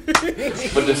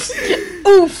 But just...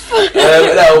 Oof.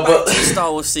 No, but...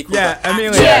 Star Wars sequel. Yeah,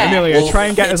 Amelia, Yeah. Try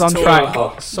and get us on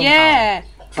track somehow. Yeah.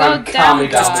 Try and God calm damn,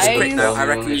 me down. Just a quick guys. note, I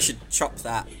reckon you should chop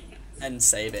that and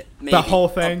save it. Maybe. The whole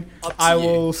thing. Up to I you.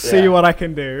 will see what I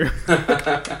can do.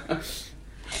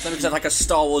 So we like a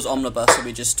Star Wars omnibus where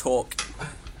we just talk.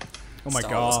 Oh my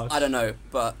Star Wars. god. I don't know,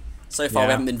 but so far Yeah.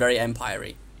 we haven't been very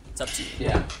Empire-y. It's up to you.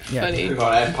 Yeah. Funny. We've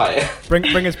got Empire.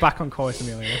 Bring us back on course,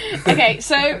 Amelia. Okay,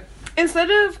 so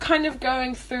instead of kind of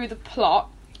going through the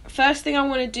plot, first thing I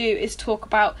want to do is talk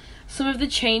about some of the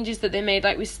changes that they made.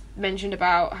 Like we mentioned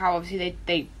about how obviously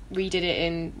they redid it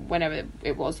in whenever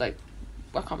it was, like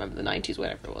I can't remember, the 90s,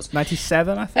 whatever it was.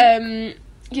 97, I think.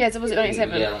 Yeah, so was it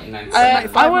 97? Yeah, like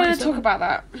 97. I wanted to talk about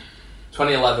that.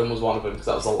 2011 was one of them because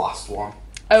that was the last one.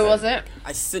 Oh, was it?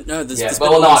 I think no. There's Yeah, been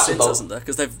well, no, one actually, since, the- hasn't there?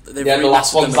 Because they've Yeah, the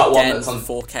last remastered one's them that one again that's on-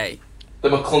 4K. The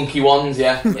McClunky ones,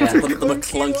 yeah. The Yeah.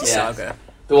 McClunky Yeah. saga.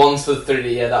 The ones for the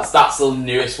 3D, yeah, that's the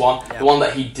newest one. Yeah. The one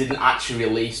that he didn't actually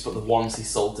release, but the ones he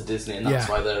sold to Disney, and that's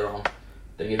Yeah. why they're on.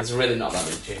 There's really not that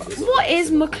many changes. What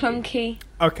is McClunky?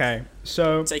 Okay,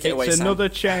 so Take it away, it's Sam. another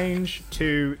change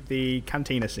to the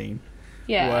cantina scene.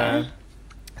 Yeah. Where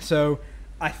So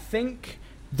I think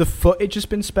the footage has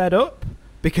been sped up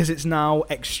because it's now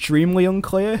extremely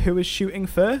unclear who is shooting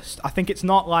first. I think it's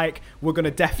not like we're going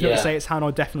to definitely say it's Han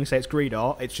or definitely say it's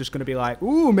Greedo. It's just going to be like,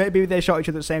 ooh, maybe they shot each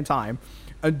other at the same time.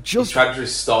 And just He's tried to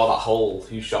restore that whole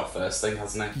who shot first thing,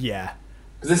 hasn't he? Yeah.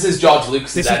 Because this is George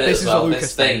Lucas's edit This as is well, a Lucas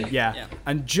this thing. Yeah.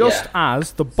 And just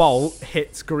as the bolt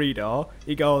hits Greedo,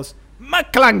 he goes,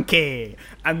 McClunky!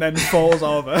 And then falls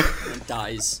over. And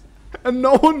dies. And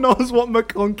no one knows what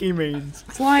McClunky means.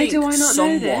 Why do I not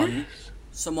know this?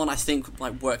 Someone I think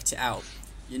like worked it out.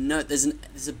 You know, there's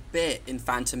a bit in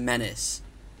Phantom Menace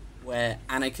where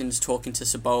Anakin's talking to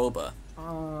Sebulba,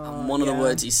 and one of the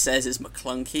words he says is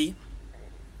McClunky.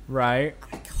 Right.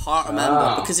 I can't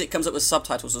remember because it comes up with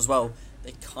subtitles as well.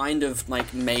 They kind of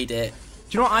like made it.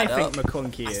 Do you know what I think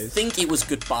McClunky is? I think it was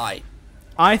goodbye.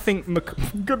 I think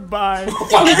goodbye. Oh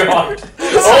my god.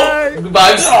 Oh,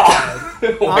 goodbye.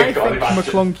 Oh my I god, think imagine.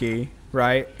 McClunky,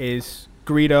 right, is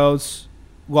Greedo's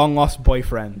long lost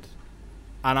boyfriend.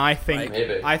 And I think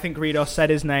Maybe. I think Greedo said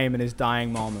his name in his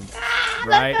dying moment.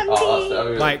 Right?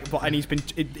 And he's been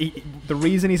the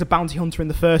reason he's a bounty hunter in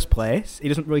the first place, he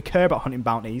doesn't really care about hunting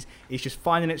bounties, he's just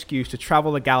finding an excuse to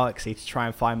travel the galaxy to try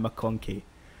and find McClunky.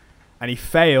 And he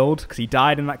failed because he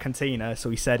died in that cantina, so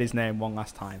he said his name one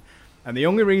last time. And the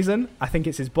only reason I think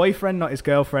it's his boyfriend, not his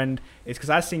girlfriend, is because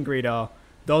I've seen Greedo.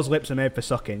 Those lips are made for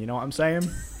sucking. You know what I'm saying?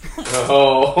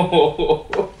 Oh.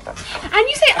 And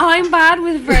you say I'm bad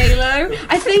with Raylo.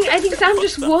 I think Sam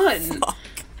just won.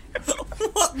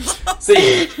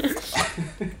 See,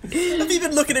 Have you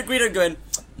been looking at Greedo and going,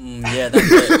 yeah, that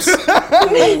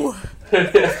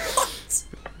lips.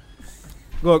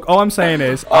 Look, all I'm saying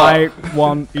is I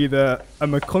want either a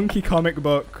McClunky comic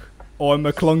book or a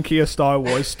McClunky a Star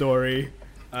Wars story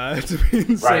to be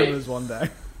in cinemas one day.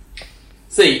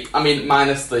 See, I mean,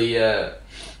 minus the,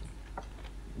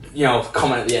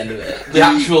 comment at the end of it. The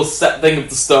actual set thing of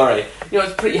the story.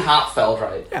 It's pretty heartfelt,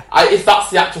 right? Yeah. If that's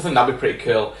the actual thing, that'd be pretty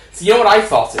cool. So you know what I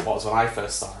thought it was when I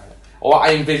first saw it? Or what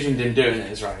I envisioned him doing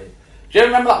is, right? Do you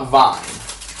remember that Vine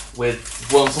with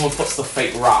when someone puts the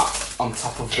fake rat on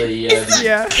top of the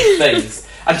things?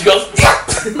 And she goes,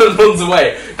 and runs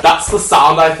away. That's the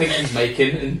sound I think he's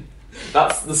making. And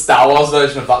that's the Star Wars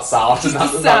version of that sound. And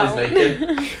that's the sound he's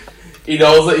making. He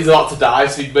knows that he's about to die,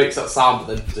 so he makes that sound,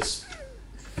 but then just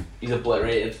he's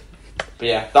obliterated. But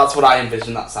yeah, that's what I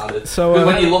envisioned that sounded. So because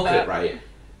when you look at it, right,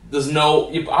 there's no.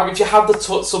 If you have the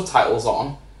subtitles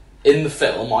on in the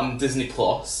film on Disney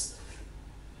Plus,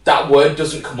 that word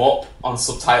doesn't come up on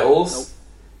subtitles. Nope.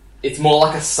 It's more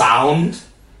like a sound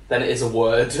than it is a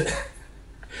word.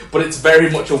 But it's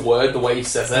very much a word the way he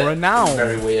says it. Or a noun. It's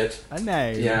very weird. A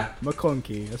name. Yeah.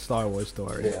 McClunky, a Star Wars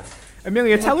story. Yeah.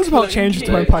 Amelia, tell us about changes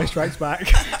to Empire Strikes Back.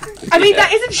 I mean,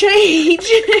 that is a change.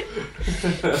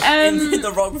 In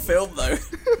the wrong film, though.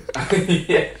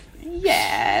 Yeah.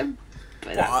 Yeah,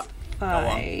 but that's What?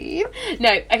 fine.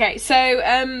 No, okay,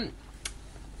 so,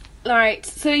 alright,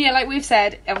 so yeah, like we've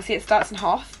said, obviously it starts in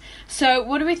Hoth. So,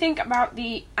 what do we think about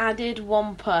the added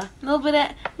Wampa? A little bit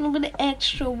of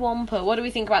extra Wampa. What do we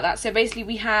think about that? So, basically,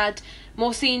 we had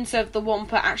more scenes of the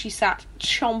Wampa actually sat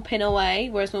chomping away,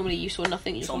 whereas normally you saw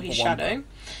nothing, you saw his shadow.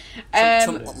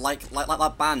 Like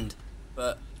that band,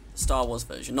 but Star Wars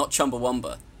version, not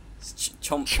Chumbawamba.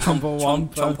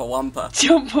 Chumbawamba. Chompawampa.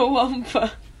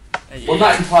 Chumbawamba. Wouldn't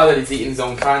that imply that he's eating his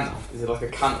own kind now? Is it like a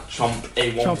can of Chomp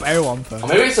A1? Chomp A1. Or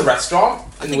maybe it's a restaurant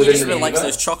I think he within just the really likes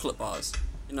universe. those chocolate bars.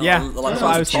 Yeah, like that's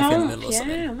what I was toffee in the thinking. middle or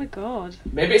something. Yeah, oh my god.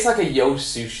 Maybe it's like a Yo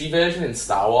Sushi version in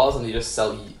Star Wars and they just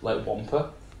sell like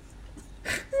Wampa.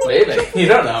 Maybe. You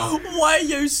don't know. Why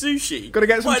Yo Sushi? Gotta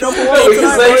get some Why not Chumbawamba, make a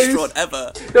guys. restaurant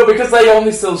ever? No, because they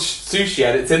only sell sushi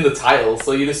and it's in the title,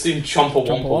 so you'd assume Chompa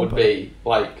Wampa would Chumbawamba. be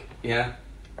like, yeah.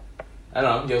 I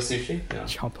don't know, Yo Sushi? Yeah.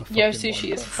 Chomp a Yo, fucking sushi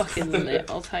Wampa. is fucking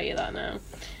lit, I'll tell you that now.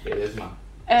 It is, man.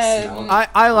 Smell it.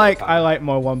 I like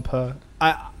more Wampa.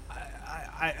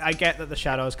 I get that the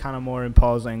shadow is kind of more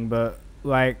imposing, but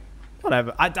like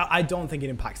whatever. I don't think it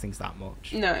impacts things that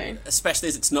much. No. Especially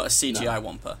as it's not a CGI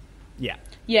Wampa. Yeah.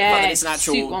 Yeah, Like, it's an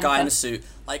suit actual Wampa. guy in a suit.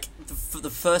 Like, for the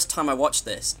first time I watched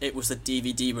this, it was the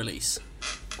DVD release.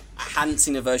 I hadn't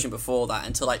seen a version before that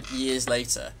until, like, years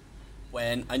later,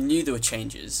 when I knew there were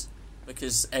changes,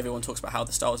 because everyone talks about how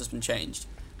the Star Wars has been changed.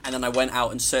 And then I went out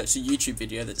and searched a YouTube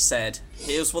video that said,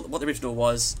 here's what the original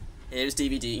was, here's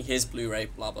DVD, here's Blu-ray,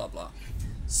 blah, blah, blah.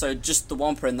 So just the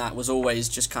Wampa in that was always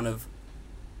just kind of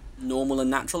normal and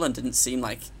natural and didn't seem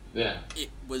like Yeah. it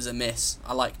was a miss.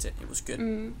 I liked it. It was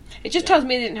good. It just tells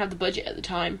me they didn't have the budget at the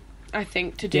time. I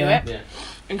think, to do Yeah. it. Yeah.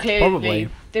 And clearly, Probably.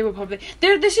 they were probably...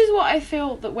 This is what I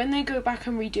feel, that when they go back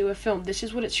and redo a film, this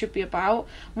is what it should be about.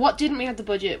 What didn't we have the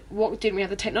budget? What didn't we have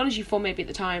the technology for, maybe, at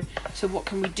the time? So what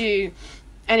can we do?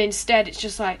 And instead, it's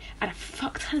just like, and a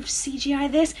fuck ton of CGI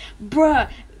this? Bruh,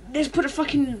 let's put a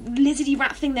fucking lizardy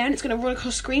rat thing there and it's going to run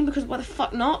across screen, because why the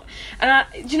fuck not? And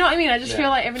do you know what I mean? I just feel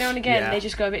like every now and again, they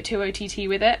just go a bit too OTT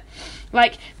with it.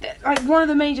 Like one of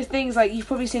the major things, like, you've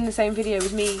probably seen the same video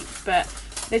as me, but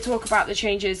they talk about the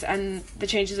changes and the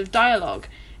changes of dialogue,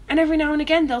 and every now and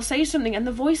again they'll say something and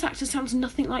the voice actor sounds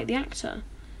nothing like the actor,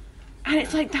 and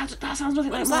it's like that sounds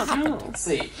nothing like Mark Hamill.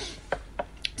 See,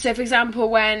 So for example,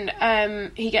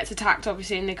 when he gets attacked,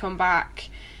 obviously, and they come back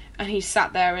and he's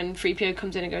sat there and 3PO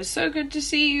comes in and goes, "So good to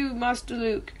see you, Master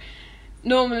Luke."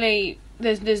 Normally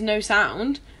there's no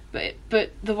sound, but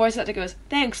the voice actor goes,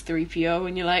 "Thanks, 3PO,"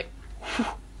 and you're like,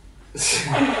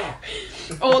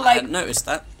 or I like, hadn't noticed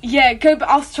that. yeah, go. But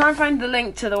I'll try and find the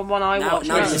link to the one I watched.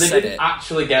 now so you they said didn't it.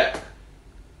 actually get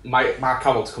Mark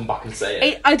Hamill to come back and say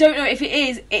it. I don't know if it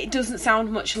is. It doesn't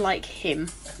sound much like him.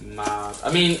 Mad.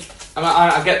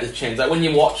 I get the change. Like when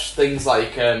you watch things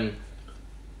like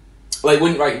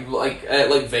when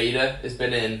like Vader has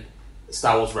been in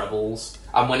Star Wars Rebels,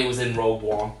 and when he was in Rogue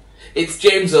One, it's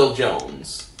James Earl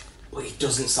Jones, but he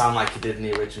doesn't sound like he did in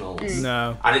the originals.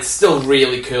 No. And it's still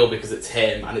really cool because it's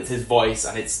him and it's his voice,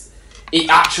 and it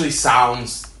actually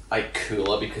sounds like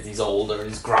cooler because he's older and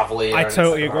he's gravelier. I and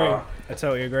totally it's agree. like, I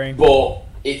totally agree. But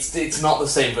it's not the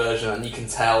same version, and you can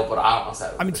tell. But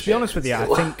I mean, to be honest with you, I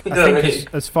Still. think You know what I mean?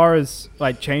 as far as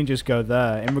like changes go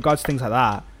there, in regards to things like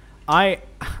that,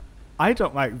 I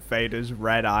don't like Vader's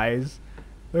red eyes.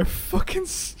 They're fucking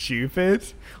stupid.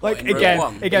 Like in Rogue again,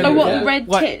 One? Oh, what, Yeah. red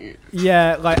Like- tint?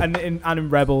 yeah, like and in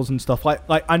Rebels and stuff. Like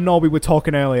I know we were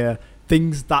talking earlier.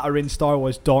 Things that are in Star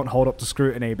Wars don't hold up to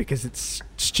scrutiny because it's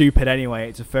stupid anyway.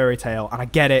 It's a fairy tale, and I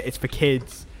get it. It's for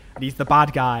kids, and he's the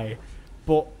bad guy.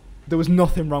 But there was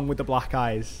nothing wrong with the black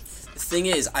eyes. The thing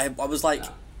is, I was like,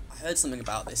 I heard something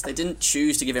about this. They didn't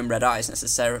choose to give him red eyes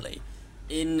necessarily.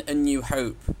 In A New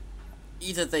Hope,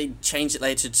 either they changed it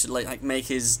later to like make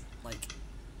his like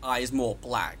eyes more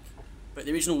black, but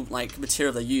the original like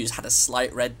material they used had a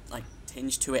slight red like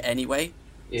tinge to it anyway.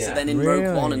 Yeah. So then in Rogue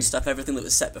One Really? and stuff, everything that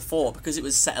was set before, because it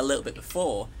was set a little bit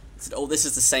before, said, "Oh, this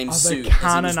is the same they're suit as he was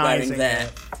wearing canonising there."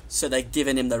 it. So they're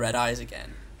giving him the red eyes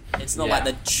again. It's not like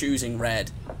they're choosing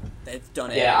red. They've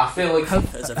done it. Yeah, I feel like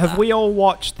because of Have that. we all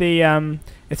watched the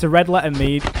it's a Red Letter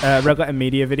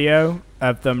Media video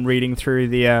of them reading through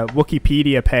the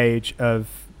Wikipedia page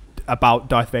about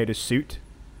Darth Vader's suit?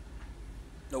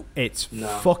 Nope. It's No.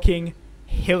 fucking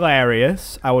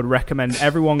hilarious. I would recommend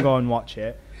everyone go and watch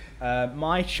it.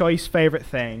 My choice favorite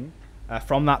thing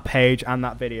from that page and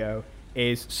that video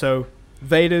is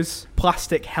Vader's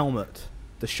plastic helmet,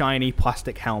 the shiny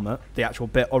plastic helmet, the actual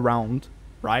bit around,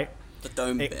 right? The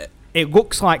dome bit. It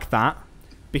looks like that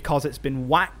because it's been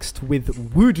waxed with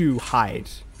voodoo hide,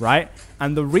 right?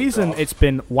 And the reason it's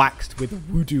been waxed with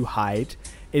voodoo hide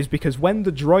is because when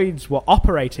the droids were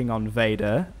operating on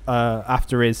Vader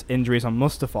after his injuries on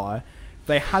Mustafar,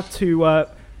 they had to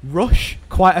rush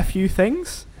quite a few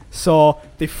things. So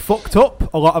they fucked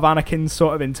up a lot of Anakin's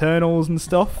sort of internals and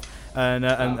stuff,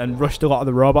 and rushed a lot of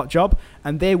the robot job.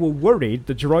 And they were worried,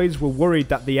 the droids were worried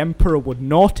that the Emperor would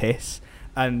notice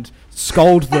and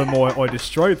scold them or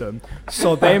destroy them.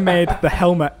 So they made the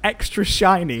helmet extra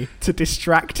shiny to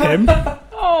distract him.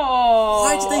 Oh.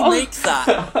 Why did they make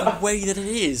that the way that it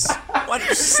is? Why don't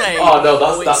you say? Oh no,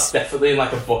 that's it's definitely in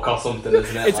like a book or something,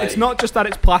 isn't it? It's not just that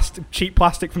it's cheap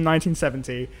plastic from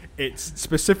 1970. It's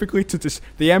specifically to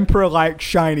the Emperor likes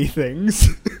shiny things,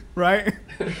 right?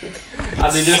 And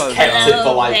they just So kept it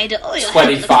for like Vader, oh, your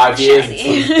 25 head years looks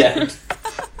until he's dead.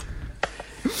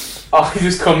 Oh, he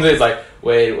just comes in, he's like,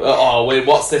 wait,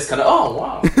 what's this kind of? Oh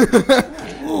wow,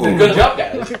 good job,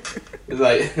 guys. It's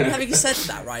like, Having said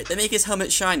that, right, they make his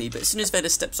helmet shiny, but as soon as Vader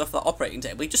steps off that operating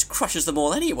table, he just crushes them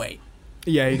all anyway.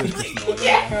 Yeah, he does. Just know,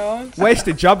 God.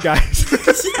 wasted job, guys.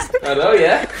 I know,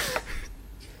 yeah.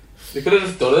 They could have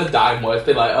just done a dime worth,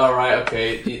 been like, all right,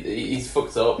 okay, he's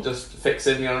fucked up, just fix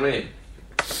him. You know what I mean?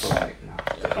 But like,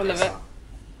 no, I love it.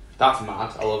 That's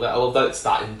mad. I love it. I love that it's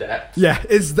that in depth. Yeah,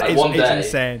 it's one day-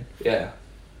 insane. Yeah.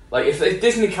 Like, if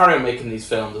Disney carry on making these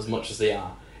films as much as they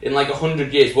are, in like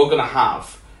 100 years, we're going to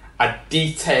have a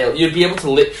detail. You'd be able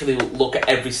to literally look at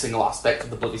every single aspect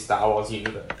of the bloody Star Wars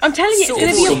universe. I'm telling you, it's So going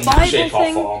to be a some Bible shape or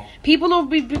thing. form. People will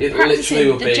be It practicing literally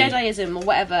will the be- Jediism or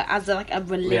whatever as like a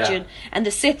religion, Yeah. and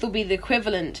the Sith will be the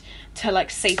equivalent to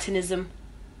like Satanism.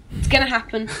 It's going to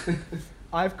happen.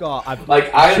 I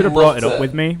I'd should have brought love it up to-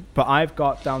 with me, but I've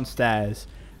got downstairs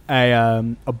a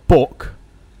book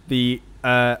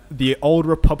the Old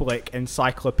Republic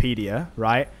Encyclopedia,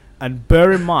 right? And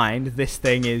bear in mind, this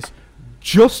thing is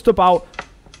just about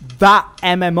that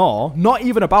MMO, not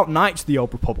even about Knights of the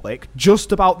Old Republic,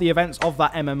 just about the events of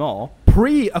that MMO,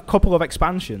 pre a couple of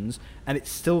expansions, and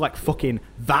it's still like fucking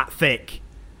that thick.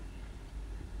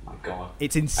 My God.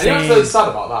 It's I insane. know what's really sad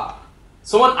about that?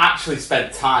 Someone actually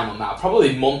spent time on that,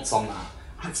 probably months on that,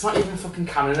 and it's not even fucking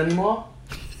canon anymore.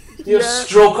 You just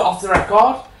stroke it off the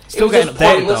record. Still it's getting just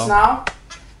updated, pointless though. now.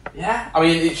 Yeah, I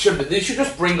mean, it should be. They should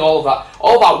just bring all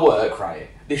that work, right?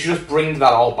 They should just bring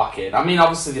that all back in. I mean,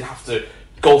 obviously they'd have to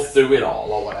go through it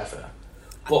all or whatever,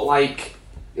 but like,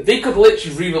 if they could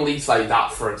literally re-release like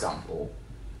that, for example,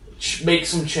 make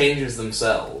some changes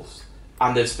themselves,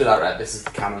 and they'd just be like, right, this is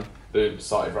the canon. Boom,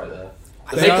 started right there.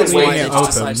 They They are could leaving wait it to open.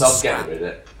 just themselves get rid of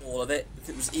it. All of it. If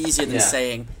it was easier than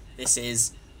saying this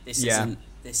is, this Yeah. isn't,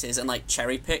 this is, and like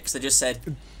cherry picks, they just said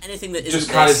anything that isn't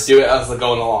Just kind of this, do it as they're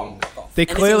going along. They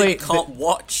anything clearly- that you can't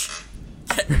watch.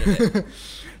 Get rid of it.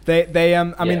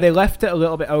 I mean, they left it a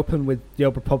little bit open with the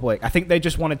Old Republic. I think they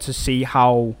just wanted to see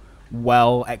how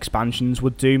well expansions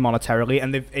would do monetarily,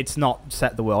 and it's not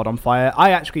set the world on fire.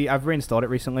 I've reinstalled it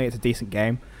recently. It's a decent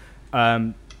game.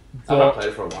 I've not played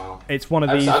it for a while. It's one of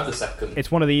I've these. had the second. It's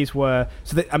one of these where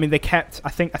they kept. I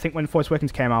think when Force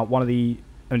Awakens came out,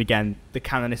 and again, the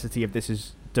canonicity of this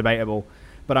is debatable,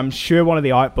 but I'm sure one of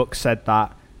the art books said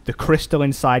that the crystal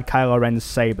inside Kylo Ren's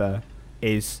saber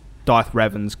is Darth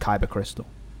Revan's Kyber crystal.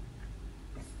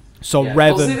 So Yeah.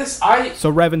 Revan, Well, see,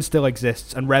 so Revan still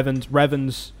exists, and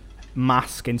Revan's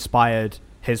mask inspired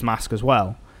his mask as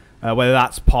well. Whether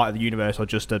that's part of the universe or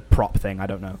just a prop thing, I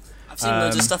don't know. I've seen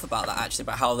loads of stuff about that actually,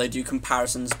 about how they do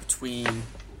comparisons between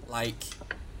like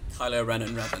Kylo Ren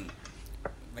and Revan.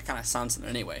 They kind of sound similar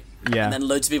anyway. Yeah. And then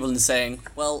loads of people are saying,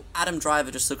 well, Adam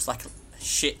Driver just looks like a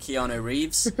shit Keanu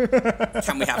Reeves.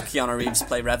 Can we have Keanu Reeves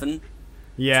play Revan? It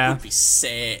Yeah. would be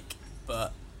sick,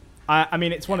 but I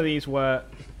mean, it's one of these where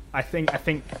I think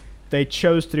they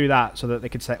chose to do that so that they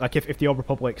could say, like, if the Old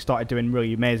Republic started doing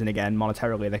really amazing again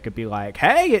monetarily, they could be like,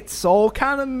 hey, it's all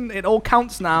canon, it all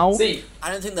counts now. See,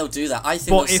 I don't think they'll do that. I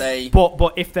think they'll say...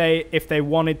 But if they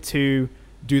wanted to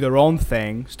do their own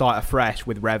thing, start afresh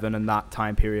with Revan and that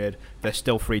time period, they're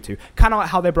still free to. Kind of like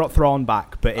how they brought Thrawn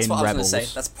back, but That's in what I was Rebels. going to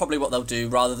say. That's probably what they'll do,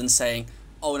 rather than saying,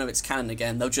 oh no, it's canon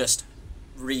again. They'll just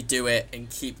redo it and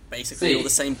keep basically all the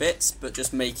same bits, but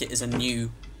just make it as a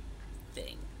new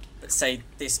thing. But say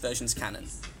this version's canon.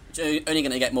 Which is only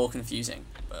going to get more confusing,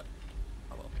 but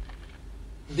oh well.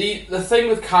 the thing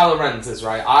with Kylo Ren's is,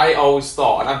 right, I always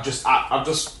thought, and I've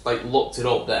just like looked it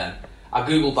up then. I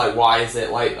googled like why is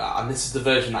it like that, and this is the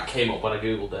version that came up when I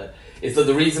googled it. Is that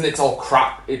the reason it's all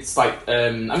crap? It's like I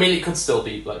mean, it could still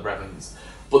be like Revan's,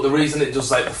 but the reason it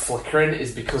does like the flickering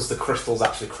is because the crystal's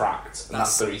actually cracked, and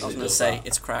that's the reason. I was it going to does say that.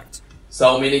 it's cracked.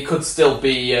 So I mean, it could still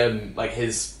be like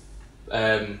his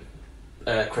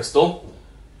crystal,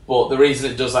 but the reason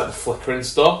it does like the flickering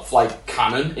stuff, like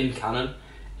in canon,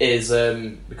 is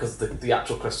because the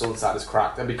actual crystal inside is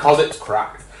cracked, and because it's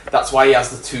cracked, that's why he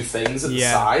has the two things at the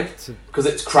side. Because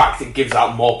it's cracked, it gives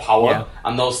out more power,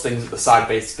 and those things at the side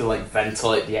basically like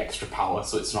ventilate the extra power,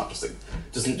 so it's not just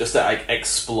doesn't just like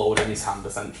explode in his hand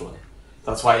essentially.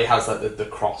 That's why he has like the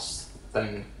cross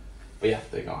thing. But yeah,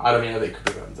 there you go. I don't mean it could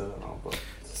be Revan's, I don't know, but.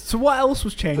 So what else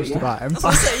was changed about him? I was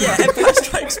going to say, yeah, Empire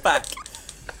Strikes Back.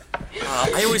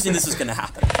 I always knew this was going to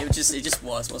happen. It just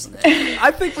was, wasn't it?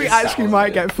 I think we actually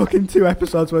might get fucking 2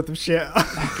 episodes worth of shit.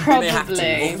 We may have to.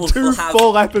 Probably. We'll Two have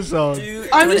full episodes.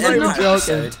 I'm an just Empire not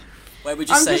episode where we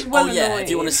just I'm say, just well oh yeah, if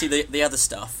you annoyed. want to see the other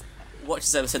stuff, watch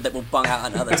this episode that we'll bung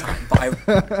out another time.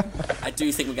 But I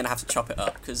do think we're going to have to chop it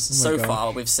up, because so God.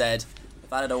 far we've said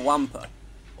we've added a Wampa,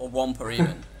 or Wampa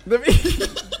even.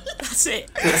 That's it.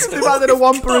 That's They've all added a we've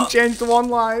Wampa and got. changed the one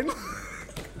line.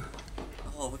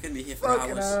 Oh, we're going to be here for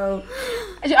Fucking hours. hell.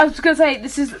 I was gonna say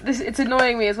this. It's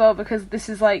annoying me as well, because this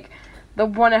is like the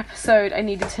one episode I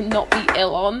needed to not be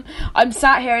ill on. I'm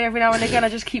sat here and every now and again I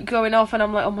just keep going off and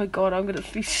I'm like, oh my god, I'm gonna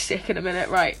be sick in a minute.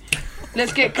 Right,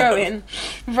 let's get going.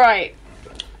 Right.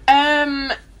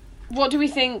 What do we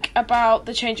think about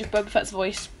the change of Boba Fett's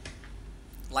voice?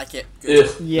 Like it. Good.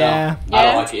 Ugh, Yeah. no, I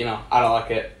Yeah? don't like it. I don't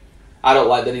like it. I don't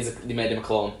like that they made him a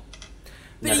clone.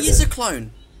 But Never he is did. a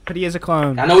clone. But he is a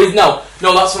clone. I know he's no.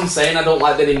 That's what I'm saying. I don't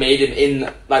like that he made him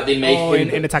in like they make him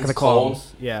in Attack of the his clone.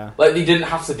 Clones. Yeah. Like they didn't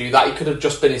have to do that. He could have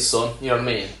just been his son. You know what I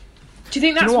mean? Do you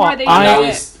think that's know why what? they I- did Now it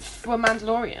he's- for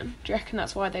Mandalorian? Do you reckon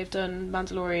that's why they've done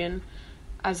Mandalorian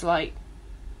as like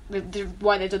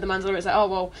why they've done the Mandalorian? It's like, oh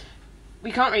well,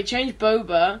 we can't really change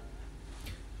Boba.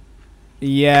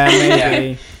 Yeah,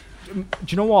 maybe. Do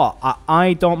you know what?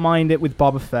 I don't mind it with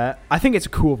Boba Fett. I think it's a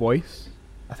cool voice.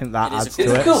 I think that It is a adds cool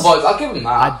to It's it. a cool voice. I'll give him that.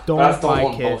 I don't but I just like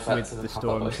want Boba it Fett with to the have that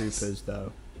voice. stormtroopers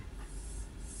though,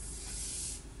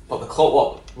 But the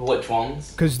clone, which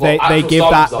ones? because Well, they actual give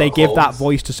stormtroopers they are give that clones.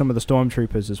 voice to some of the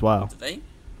stormtroopers as well. Do they?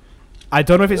 I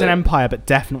don't know if it's an Really? Empire, but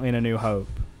definitely in A New Hope.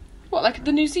 What, like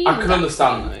the New Zealand? I can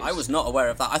understand. I was not aware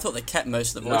of that. I thought they kept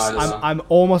most of the No, I voices. don't know. I'm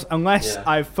almost, unless Yeah.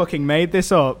 I've fucking made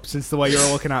this up since the way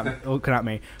you're looking at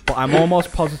me, but I'm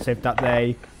almost positive that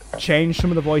they changed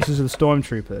some of the voices of the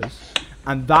stormtroopers,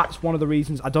 and that's one of the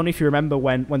reasons. I don't know if you remember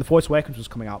when The Force Awakens was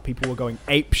coming out, people were going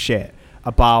ape shit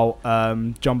about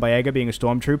John Boyega being a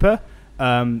stormtrooper.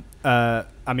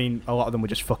 I mean, a lot of them were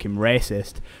just fucking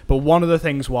racist, but one of the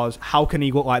things was, how can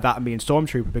he look like that and be a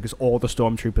stormtrooper, because all the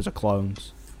stormtroopers are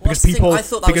clones. Well, Because that's the thing, people, I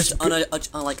thought that because was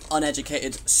just like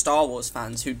uneducated Star Wars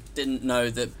fans who didn't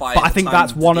know that by But I the think time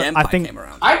that's that one the of- I Empire think- came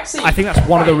around. I think that's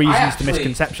one of the reasons actually- the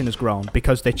misconception has grown,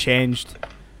 because they changed.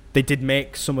 They did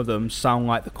make some of them sound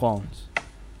like the clones.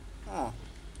 Oh.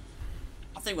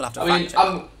 I think we'll have to I mean, fact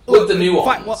check. with the new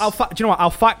ones. Well, do you know what? I'll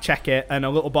fact check it, and a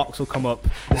little box will come up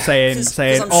saying, 'Cause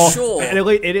I'm oh, sure-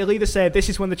 it'll either say this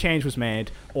is when the change was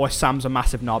made, or Sam's a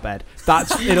massive knobhead.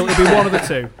 It'll be one of the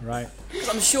two, right? 'Cause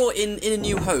I'm sure in A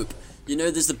New Hope, you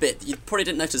know, there's the bit that you probably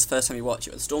didn't notice the first time you watch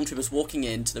it, where the stormtroopers walking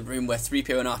into the room where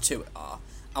 3PO and R2 are,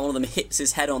 and one of them hits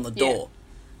his head on the door,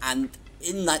 and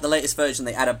in like the latest version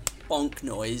they add a bonk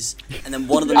noise, and then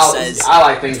one of them says, I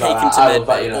like things take like him that. to I love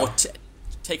that, med you know. or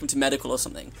take him to medical or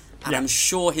something, and Yeah. I'm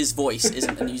sure his voice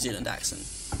isn't a New Zealand accent.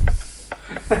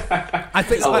 I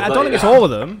think Oh, I don't think it's yeah. all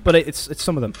of them, but it's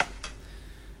some of them.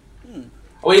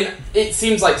 I mean, it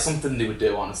seems like something they would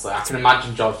do, honestly. I can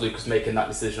imagine George Lucas making that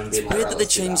decision and being like, Weird right, that they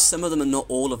let's do changed that. some of them and not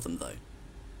all of them though.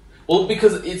 Well,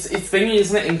 because it's thingy,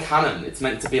 isn't it, in canon? It's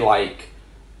meant to be like,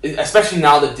 especially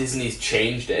now that Disney's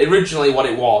changed it. Originally, what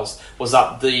it was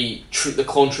that the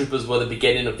clone troopers were the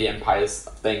beginning of the Empire's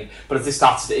thing, but as they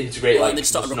started to integrate, Well, like, they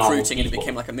started just normal recruiting and it people-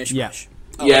 became like a mishmash. Yeah.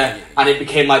 Oh, yeah, okay. and it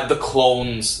became like the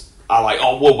clones are like,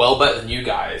 oh, we're well better than you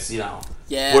guys, you know.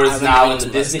 Yeah, I Whereas remember now in reading the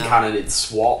about Disney this now. canon, it's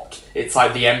swapped. It's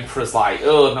like the Emperor's like,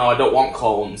 oh no, I don't want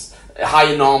clones.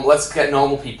 Hire normal. Let's get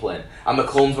normal people in, and the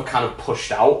clones were kind of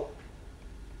pushed out.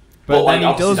 But like, then he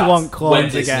obviously does that's want when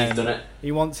clones Disney's again. done it.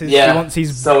 He wants his Yeah,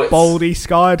 so it's- baldy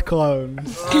scarred clones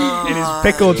in his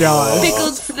pickle jars.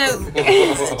 Pickled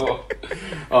Snoke.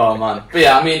 Oh man, but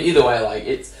yeah, I mean, either way, like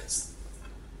it's.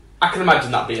 I can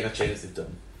imagine that being a change they've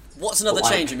done. What's another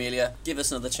Like- change, Amelia? Give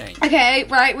us another change. Okay,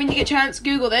 right, when you get a chance,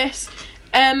 Google this.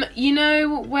 You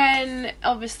know when,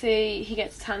 obviously, he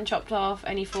gets his hand chopped off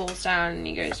and he falls down and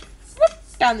he goes whoop,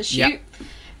 down the chute? Yeah.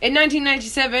 In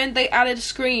 1997, they added a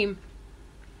scream.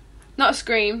 Not a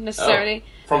scream, necessarily.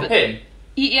 From But- him.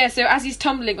 Yeah, so as he's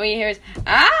tumbling, all you hear is,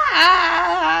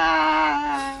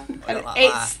 ah! I And don't like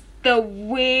it's the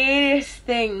weirdest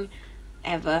thing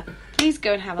ever. Please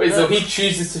go and have a Wait, so look. he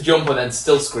chooses to jump and then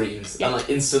still screams Yeah. and like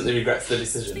instantly regrets the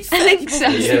decision. I think so.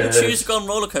 Yeah. People choose to go on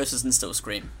roller coasters and still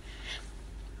scream.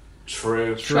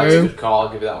 True. True. That's a good call. I'll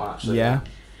give you that one actually. Yeah.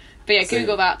 But yeah, See.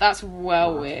 Google that. That's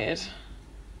well weird.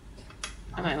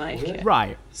 And I like it.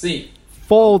 Right. See,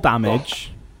 Fall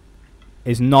damage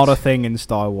is not a thing in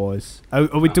Star Wars.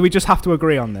 Do we just have to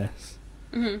agree on this?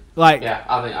 Mm-hmm. Like, yeah,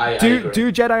 I think I agree.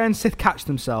 do Jedi and Sith catch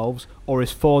themselves, or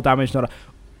is fall damage not a...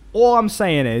 All I'm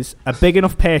saying is, a big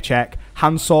enough paycheck,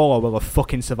 Han Solo will have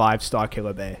fucking survived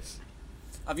Starkiller Base.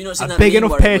 Have you not seen A that big meme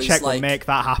enough where it was paycheck like, will make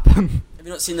that happen. Have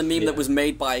you not seen the meme Yeah. that was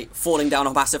made by falling down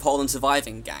a massive hole and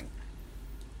surviving gang?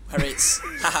 Where it's,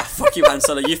 haha, fuck you, Han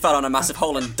Solo, you fell on a massive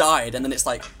hole and died, and then it's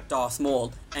like Darth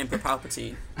Maul, Emperor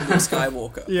Palpatine, Luke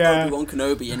Skywalker, Yeah. Obi-Wan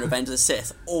Kenobi in Revenge of the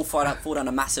Sith, all fall down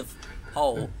a massive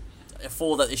hole, a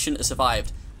fall that they shouldn't have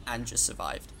survived, and just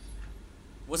survived.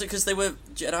 Was it because they were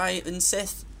Jedi and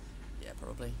Sith? Yeah,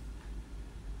 probably.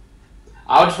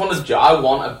 I just I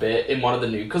want a bit in one of the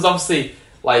new, because obviously,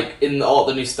 like in all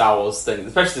the new Star Wars things,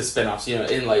 especially the spin-offs, you know,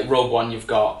 in like Rogue One, you've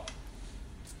got.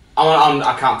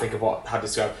 I can't think of how to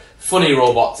describe. Funny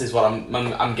robots is what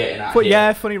I'm getting at. But here.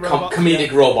 yeah, funny robots.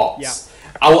 Comedic yeah. robots.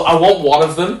 I want one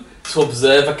of them to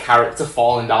observe a character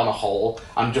falling down a hole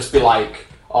and just be like,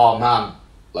 "Oh man,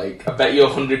 like I bet you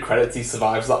 100 credits he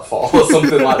survives that fall," or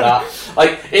something like that.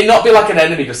 Like it not be like an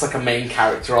enemy, just like a main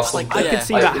character or something. I Yeah. could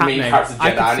see Like that the main happening. character's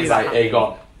I Jedi could and see he's that like, "Hey, happening.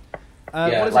 God."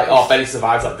 Yeah, What is like, it? oh, I bet he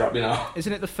survives that drop, you know.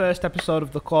 Isn't it the first episode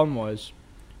of the Clone Wars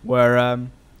where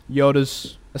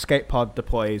Yoda's escape pod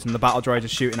deploys and the battle droids are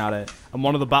shooting at it, and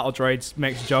one of the battle droids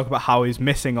makes a joke about how he's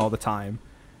missing all the time,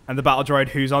 and the battle droid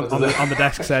who's on the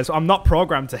desk says, "I'm not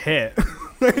programmed to hit."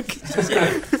 Like,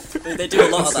 Yeah. They do a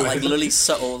lot of that, like really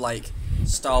subtle, like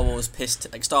Star Wars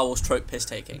trope piss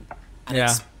taking, and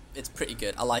Yeah. it's pretty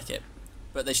good. I like it,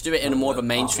 but they should do it in a more of a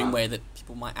mainstream man. way that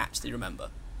people might actually remember.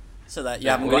 So that you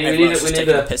Yeah, haven't we got need- everyone we else just need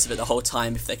taking a- the piss of it the whole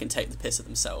time if they can take the piss of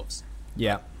themselves.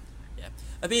 Yeah. Yeah.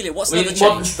 Amelia, what's We another need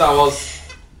more change? Star Wars.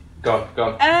 Go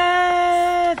on.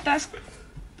 That's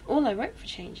all I wrote for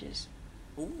changes.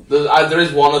 There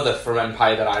is one other from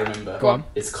Empire that I remember. Go on.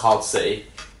 It's Cloud City.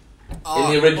 Oh,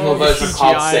 In the original version of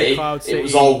CGI Cloud City, it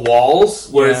was all walls,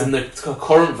 whereas in the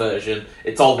current version,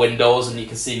 it's all windows and you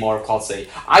can see more of Cloud City.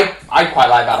 I quite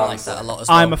like that. I like honestly. that a lot as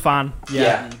well. I'm a fan. Yeah.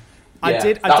 Yeah. I That's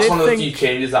did one of the think- few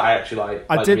changes that I actually like.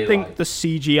 I did really think like. the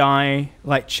CGI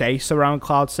like chase around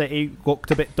Cloud City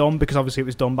looked a bit dumb because obviously it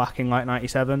was done back in like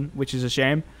 '97, which is a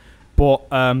shame. But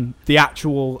the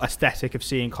actual aesthetic of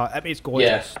seeing Cloud, I mean, it's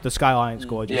gorgeous. Yeah. The skyline's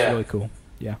gorgeous, Yeah. really cool.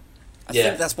 Yeah. I Yeah.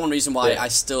 think that's one reason why Yeah. I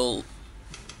still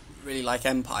really like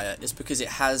Empire, is because it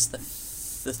has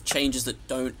the changes that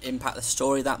don't impact the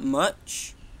story that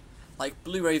much. Like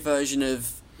Blu-ray version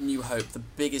of New Hope, the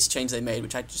biggest change they made,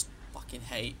 which I just fucking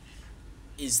hate,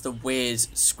 is the weird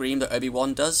scream that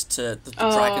Obi-Wan does to the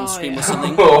dragon scream or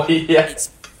something. Oh yeah, It's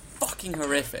fucking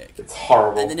horrific. it's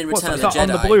horrible. And then in What's Return that of the on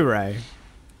the Jedi, Blu-ray?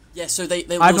 yeah. So they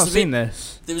I've not seen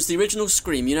this. There was the original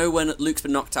scream. You know when Luke's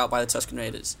been knocked out by the Tusken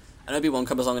Raiders, and Obi-Wan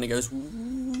comes along and he goes.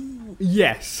 Woo.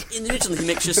 Yes. In the original, he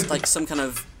makes just like some kind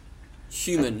of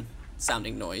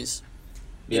human-sounding noise.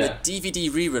 In yeah. the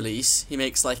DVD re-release, he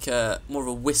makes like a more of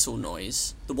a whistle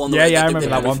noise. The one Yeah, that I they remember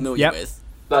that were one. familiar Yep. with.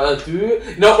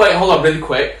 No, wait, hold on, really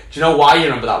quick. Do you know why you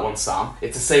remember that one, Sam?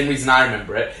 It's the same reason I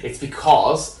remember it. It's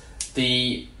because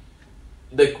the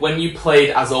when you played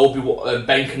as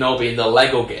Ben Kenobi in the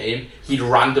Lego game, he'd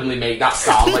randomly make that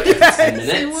sound like every 10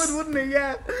 minutes. He would, wouldn't he?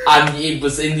 Yeah. And it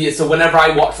was in the so whenever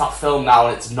I watch that film now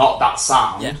and it's not that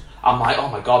sound, Yeah. I'm like, oh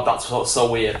my god, that's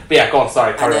so weird. But yeah, go on,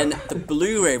 sorry, carry And on. then the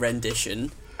Blu-ray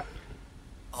rendition.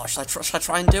 Oh, should I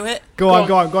try and do it? Go on.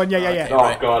 Yeah. Okay. Oh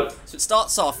right. god. So it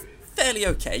starts off fairly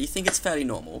okay. You think it's fairly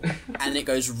normal, and it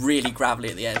goes really gravelly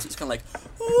at the end. So it's kind of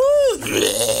like.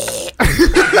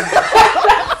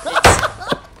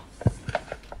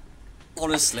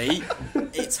 Honestly,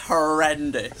 it's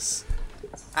horrendous.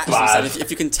 Actually, Bad. so if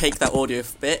you can take that audio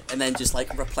bit and then just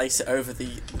like replace it over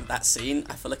that scene,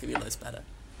 I feel like it'd be loads better.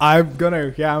 I'm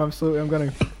gonna. Yeah, I'm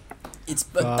gonna. It's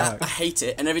but I hate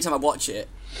it, and every time I watch it,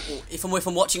 if I'm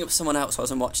watching it with someone else, or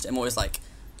as I'm watching it, I'm always like,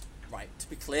 right, to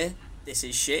be clear, this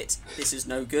is shit. This is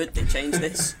no good. They changed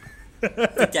this.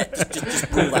 Forget,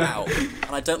 just rule that out.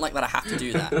 And I don't like that I have to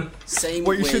do that. Same.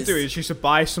 What you with, should do is you should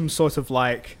buy some sort of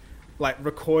like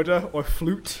recorder or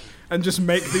flute and just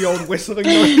make the old whistling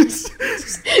noise.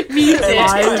 Music.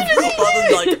 rather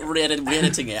than like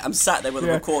re-editing it, I'm sat there with a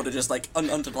Yeah. recorder just like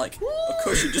under like a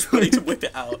cushion, just ready to whip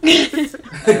it out.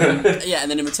 Yeah, and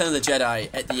then in Return of the Jedi,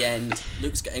 at the end,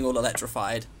 Luke's getting all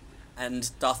electrified, and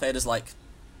Darth Vader's like,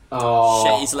 Oh,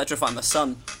 "Shit, he's electrifying my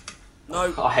son."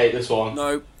 No, I hate this one.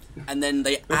 no. And then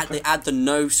they add the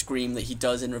no scream that he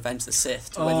does in Revenge of the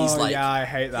Sith to when he's like yeah, I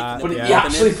hate that. But But Yeah. he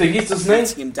actually thinks, doesn't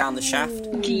hitting he? him down the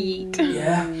shaft. Geek.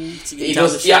 Yeah. Hitting him He down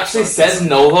does. the He shaft, actually sorry. says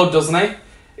no though, doesn't he?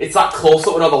 It's that close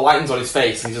up with all the lightings on his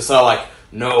face, and he's just sort of like,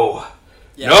 no,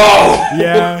 Yeah. no. Yeah.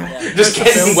 Yeah. Just The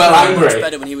getting film well was much angry.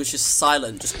 better when he was just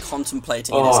silent, just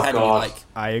contemplating in his Oh, head, and you're God. like,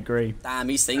 I agree. damn,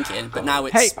 he's thinking. But now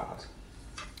it's Hey. Bad.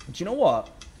 Do you know what?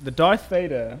 The Darth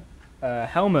Vader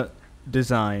helmet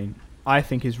design, I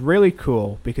think, is really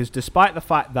cool because despite the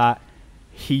fact that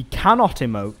he cannot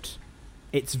emote,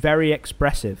 it's very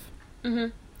expressive.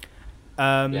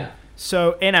 Mm-hmm. Yeah.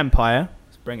 So in Empire,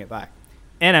 let's bring it back.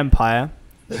 In Empire,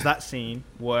 there's that scene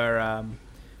where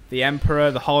the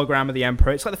Emperor, the hologram of the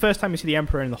Emperor, it's like the first time you see the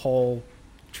Emperor in the whole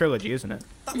trilogy, isn't it?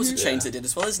 that was a change they did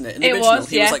as well, isn't it? In the It original, was,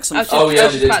 he was yeah. like some. I was Oh yeah,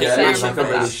 just they did. about to Yeah, say, I it was like a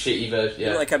remember really that. shitty version.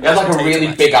 Yeah, Like a he had like a potato really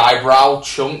actually. big eyebrow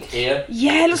chunk here.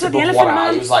 Yeah, it looks like the Above Elephant one eye.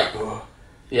 It Man. was like, ugh.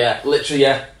 Yeah, literally,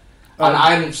 yeah. And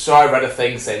I'm sure I read a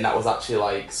thing saying that was actually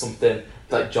like something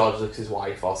like George Lucas's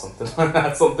wife or something like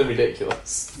that, something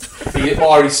ridiculous.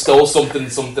 Or he stole something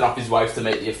off his wife to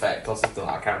make the effect or something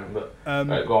like that. I can't remember.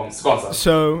 Right, go on, Sam.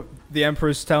 So the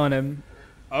Emperor's telling him,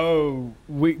 "Oh,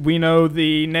 we know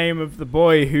the name of the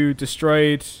boy who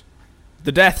destroyed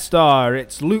the Death Star.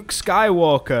 It's Luke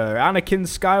Skywalker. Anakin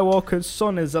Skywalker's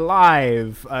son is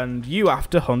alive, and you have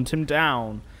to hunt him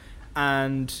down."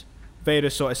 And Vader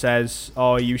sort of says,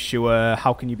 "Oh, are you sure?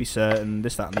 How can you be certain?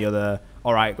 This, that, and the other.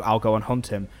 All right, I'll go and hunt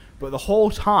him." But the whole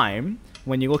time,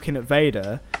 when you're looking at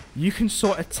Vader, you can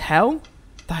sort of tell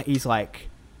that he's like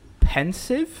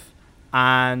pensive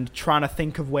and trying to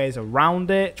think of ways around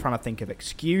it, trying to think of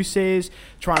excuses,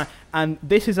 and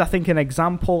this is, I think, an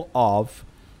example of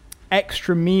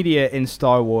extra media in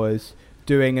Star Wars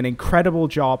doing an incredible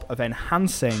job of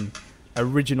enhancing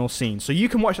original scenes. So you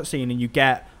can watch that scene and you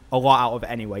get a lot out of it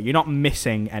anyway. You're not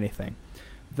missing anything.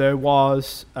 there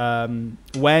was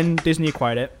when Disney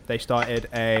acquired it, they started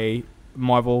a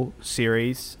Marvel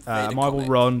series, Marvel comic.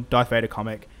 run Darth Vader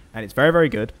comic, and it's very, very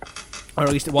good. Or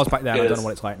at least it was back then. I don't know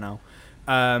what it's like now.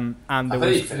 And there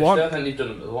was one. I think they've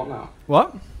done another one now.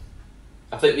 What?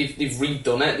 I think they've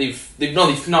redone it. They've not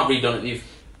redone it.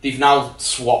 They've now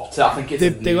swapped it. I think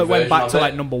it's They went back to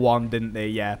like number 1, didn't they?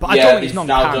 Yeah, but I don't think it's not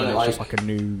canon. It's just like a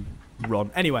new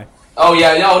run. Anyway. Oh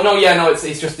yeah, no.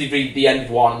 It's just the end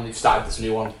of 1 and they've started this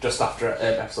new one just after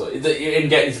episode. In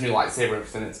getting this new lightsaber and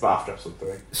everything, it's about after episode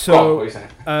 3. So, what are you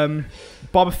saying?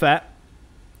 Boba Fett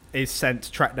is sent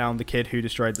to track down the kid who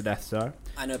destroyed the Death Star.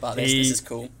 I know about this. This is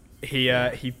cool.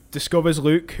 He discovers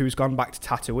Luke, who's gone back to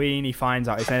Tatooine. He finds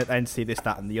out his entity, this,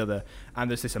 that, and the other. And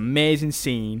there's this amazing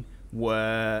scene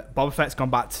where Boba Fett's gone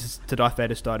back to Darth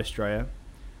Vader's Star Destroyer,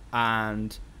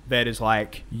 and Vader's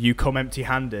like, "You come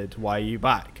empty-handed. Why are you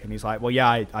back?" And he's like, "Well,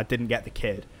 yeah, I didn't get the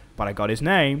kid, but I got his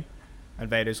name." And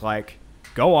Vader's like,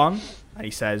 "Go on." And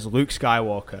he says, "Luke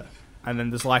Skywalker." And then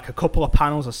there's like a couple of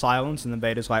panels of silence, and then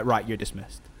Vader's like, "Right, you're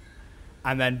dismissed."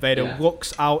 And then Vader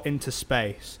looks out into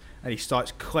space, and he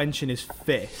starts clenching his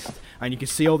fist, and you can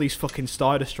see all these fucking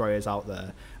Star Destroyers out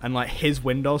there, and like his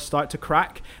windows start to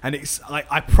crack, and it's like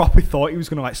I probably thought he was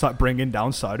gonna like start bringing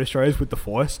down Star Destroyers with the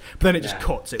Force, but then it just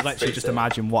cuts. It lets you just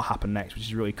imagine what happened next, which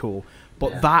is really cool.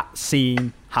 But that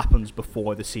scene happens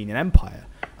before the scene in Empire,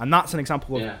 and that's an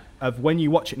example of when you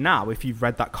watch it now. If you've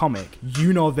read that comic,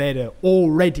 you know Vader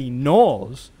already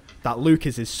knows that Luke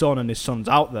is his son and his son's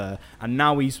out there, and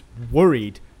now he's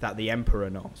worried that the Emperor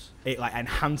knows. It like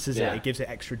enhances it, it gives it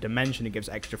extra dimension, it gives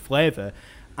it extra flavour.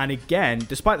 And again,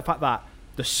 despite the fact that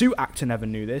the suit actor never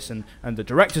knew this, and the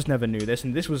directors never knew this,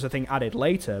 and this was a thing added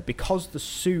later, because the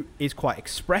suit is quite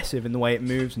expressive in the way it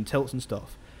moves and tilts and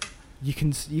stuff, you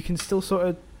can still sort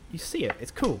of, you see it.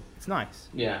 It's cool. It's nice.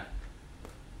 Yeah.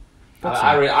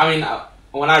 I mean,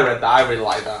 when I read that, I really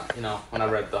liked that. You know, when I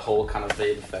read the whole kind of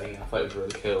Vader thing, I thought it was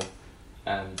really cool.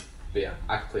 But yeah,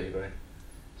 I completely agree.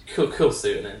 Cool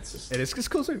suit, and it is a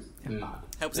cool suit. Mad.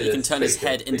 Helps that he can turn his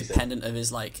head independent of his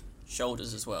like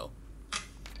shoulders as well.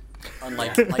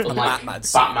 Unlike a Batman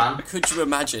suit. Could you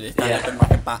imagine if that had been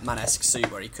like a Batman-esque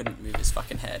suit where he couldn't move his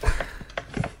fucking head?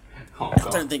 I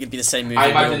don't think it'd be the same movie. I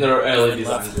imagine there are early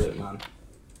designs of it, man.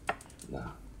 No.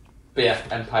 But yeah,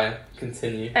 Empire.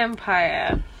 Continue.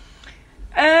 Empire.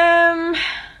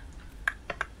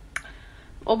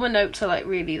 All my notes are like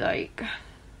really like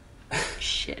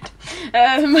shit.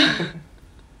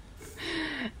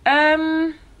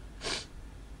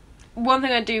 One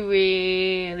thing I do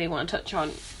really want to touch on,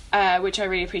 which I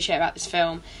really appreciate about this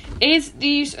film, is the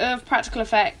use of practical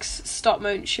effects, stop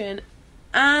motion,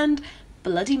 and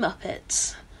bloody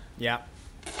Muppets. Yeah.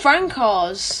 Frank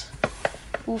Oz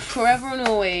will forever and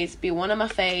always be one of my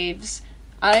faves.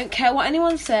 I don't care what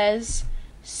anyone says.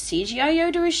 CGI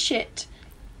Yoda is shit.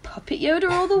 Puppet Yoda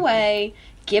all the way.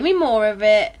 Give me more of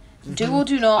it. Do or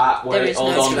do not. There is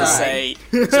no try.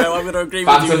 Joe, I'm going to agree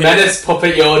with you. Phantom Menace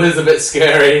Puppet Yoda's a bit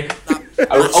scary.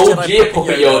 OG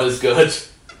Puppet Yoda's good.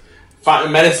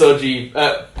 Phantom Menace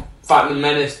Phantom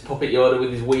Menace Puppet Yoda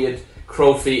with his weird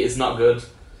crow feet is not good.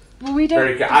 Well, we don't.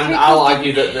 Very good. And I'll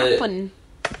argue that the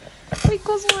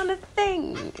prequels weren't a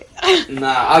thing.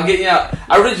 I'll get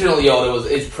original Yoda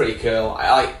is pretty cool.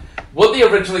 Were they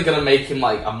originally going to make him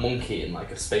like a monkey in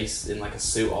like a space in like a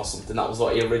suit or something? That was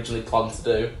what he originally planned to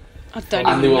do. I don't.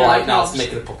 And they were like, "Now let's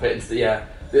make it a puppet instead." Yeah.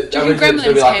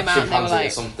 Gremlins be like came out and they were like or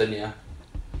something. Yeah.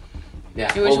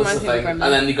 Yeah. It was All this thing. And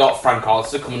then they got Frank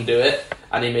Oz to come and do it,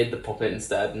 and he made the puppet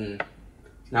instead. And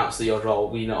now it's the Yoda role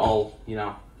we know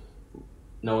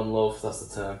and love. That's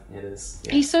the term. It is.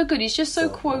 Yeah. He's so good. He's just so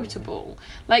quotable.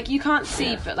 Like you can't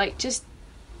see, but like just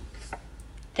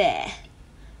there.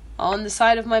 On the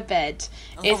side of my bed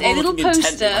is a little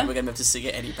poster. Like we're going to be able to see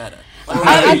it any better.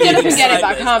 I'm going to forget it,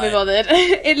 but I can't be bothered.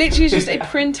 It literally is just a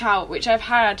printout which I've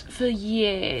had for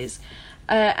years.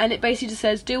 And it basically just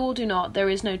says, do or do not, there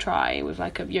is no try, with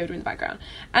like a Yoda in the background.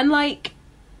 And like,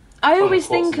 I always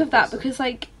think of that because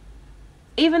like,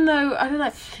 even though, I don't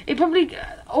know, it probably,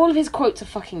 all of his quotes are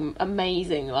fucking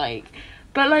amazing, like,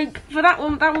 but like, for that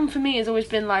one for me has always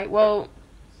been like, well,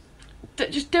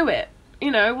 just do it. You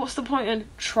know, what's the point in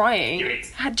trying?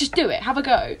 Just do it. Have a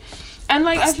go. And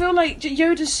like, I feel like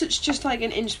Yoda's such just like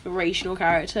an inspirational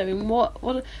character. I mean, what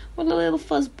a little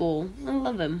fuzzball. I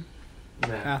love him.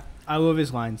 Yeah, I love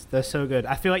his lines. They're so good.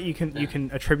 I feel like you can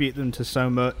attribute them to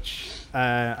so much,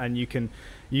 and you can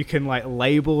like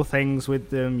label things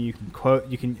with them. You can quote.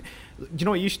 You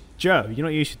know what you should, Joe? You know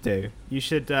what you should do? You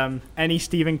should any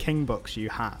Stephen King books you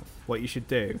have. What you should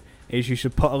do is you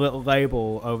should put a little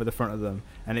label over the front of them,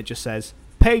 and it just says,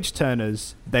 "Page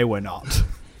turners, they were not."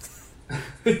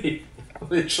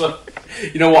 Literally.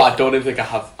 You know what? I don't even think I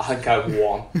have. I think I have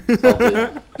one. So I'll do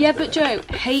that. Yeah, but Joe,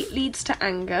 hate leads to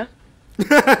anger.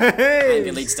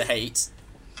 Anger leads to hate.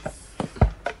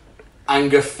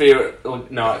 Anger, fear. Oh,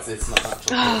 no, it's not that.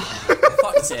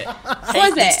 Fucked it.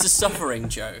 Hate leads to suffering,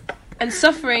 Joe. And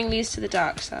suffering leads to the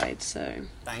dark side, so...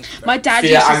 Thank you. My dad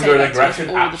Fear, used to anger, say and that to us aggression,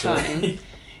 all actually. the time.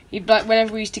 He'd like,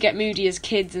 whenever we used to get moody as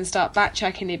kids and start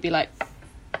backtracking, he'd be like,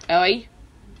 Oi,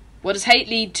 what does hate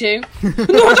lead to? No, I don't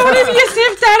want to be a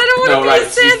Sith, Dad, I don't want to be a to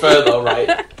Sith. be fair though,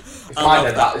 right?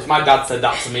 If my dad said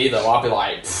that to me though, I'd be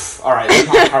like, alright, let's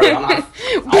not carry on. I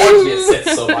want to be a Sith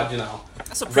so bad, you know.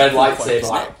 That's a Red pretty cool lightsaber,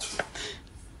 point,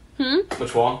 like...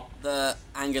 Which one? The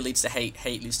anger leads to hate,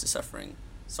 hate leads to suffering.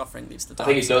 Suffering leads to I dark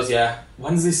think it side. does, yeah.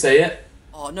 When does he say it?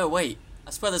 Oh, no, wait.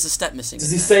 I swear there's a step missing.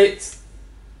 Does he say it?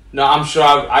 No, I'm sure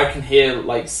I can hear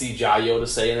like CGI Yoda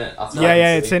saying it. That's what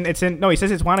I can see. it's in. No, he says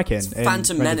it's Anakin. It's in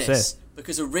Phantom Revenge of the Menace. Sith.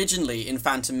 Because originally in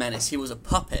Phantom Menace he was a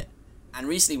puppet. And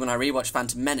recently when I rewatched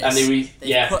Phantom Menace, And they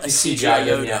put a he's CGI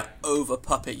Yoda yeah. over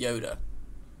puppet Yoda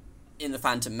in the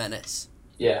Phantom Menace.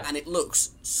 Yeah. And it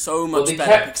looks so much they better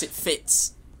kept- because it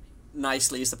fits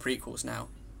nicely as the prequels now.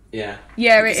 Yeah.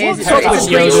 Yeah, it is. What's It's up a with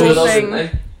prequel Yoda,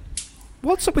 thing.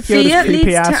 What's up with Fear Yoda's leads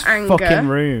creepy to ass anger. fucking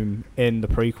room in the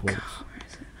prequels?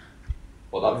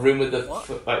 Well, that room with the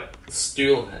What? like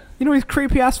stool in it. You know his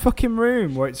creepy ass fucking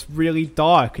room where it's really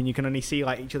dark and you can only see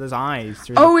like each other's eyes.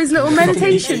 Through Oh, his little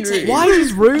meditation Meditating. room. Why is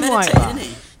his room like Meditating, that?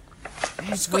 isn't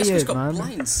he? It's He's weird, got man.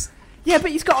 blinds. Yeah,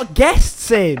 but he's got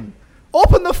guests in.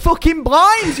 Open the fucking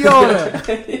blinds,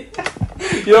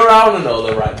 Yoda. You're around and all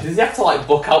though, right? Does he have to like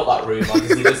book out that room, or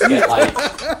does he just get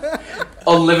like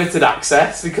unlimited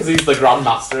access because he's the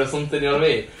Grandmaster or something? You know what I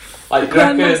mean? Like, you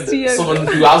reckon Grandmaster Yoda. someone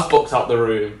who has booked out the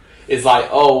room is like,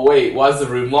 oh wait, why is the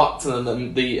room locked? And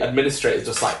then the administrator's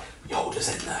just like,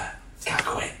 Yoda's in there, can't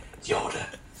go in, it's Yoda.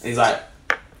 And he's like,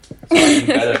 you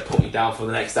better put me down for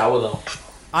the next hour though.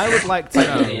 I would like It's to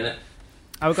like me, know. innit?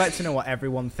 I would like to know what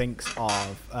everyone thinks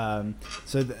of.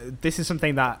 This is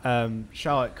something that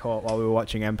Charlotte caught while we were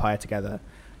watching Empire together.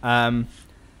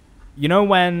 You know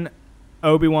when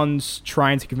Obi-Wan's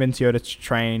trying to convince Yoda to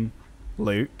train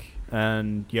Luke,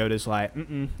 and Yoda's like,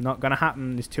 not gonna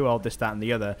happen, he's too old, this, that, and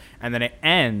the other. And then it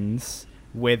ends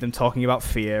with them talking about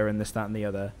fear and this, that, and the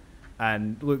other.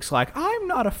 And Luke's like, I'm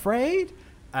not afraid.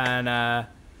 And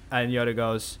Yoda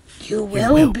goes, You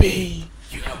will be.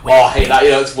 Oh, I hate that.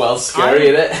 You know, it's well scary,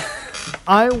 isn't it?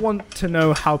 I want to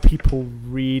know how people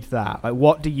read that. Like,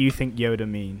 what do you think Yoda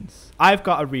means? I've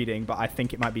got a reading, but I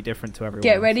think it might be different to everyone.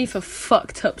 Get else. ready for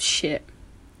fucked up shit.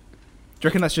 Do you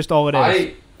reckon that's just all it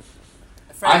is?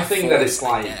 Afraid I of think that Force, it's I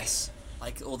like- guess.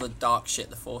 Like all the dark shit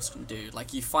the Force can do.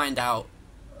 Like you find out.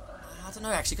 I don't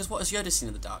know actually, because what has Yoda seen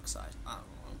of the dark side? I don't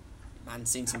know. Man's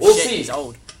seen some Well, shit. see- He's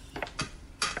old.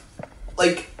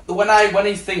 Like when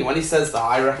he says that,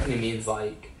 I reckon he means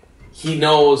like he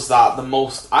knows that the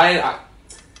most. I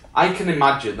can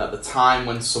imagine that the time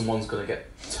when someone's gonna get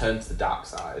turned to the dark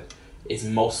side is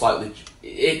most likely.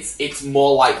 It's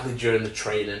more likely during the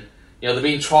training. You know, they're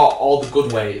being taught all the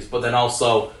good ways, but then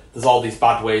also there's all these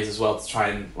bad ways as well to try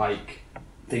and like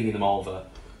thinking them over.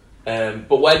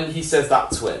 But when he says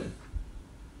that to him,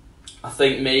 I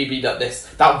think maybe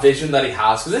that vision that he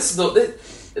has, because this is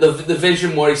the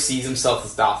vision where he sees himself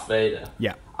as Darth Vader.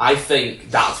 Yeah. I think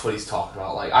that's what he's talking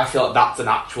about. Like, I feel like that's an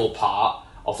actual part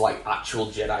of like actual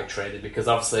Jedi training, because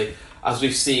obviously, as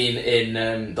we've seen in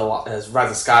Rise of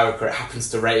Skywalker, it happens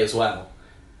to Rey as well.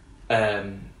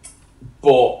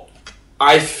 But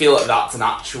I feel like that's an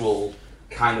actual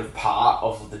kind of part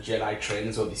of the Jedi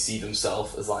training, where they see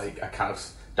themselves as like a kind of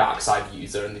dark side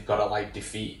user, and they've got to like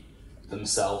defeat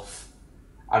themselves.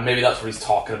 And maybe that's what he's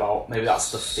talking about. Maybe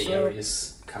that's the fear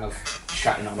he's kind of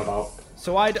chatting on about.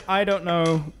 So I don't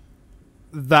know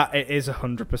that it is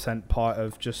 100% part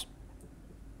of just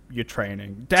your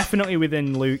training. Definitely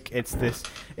within Luke, it's this.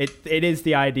 It is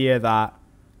the idea that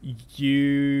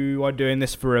you are doing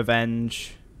this for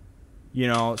revenge. You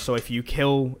know, so if you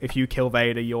kill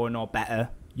Vader, you're not better.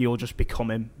 You'll just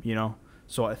become him. You know,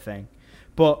 sort of thing.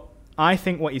 But I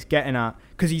think what he's getting at,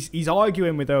 because he's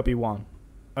arguing with Obi-Wan.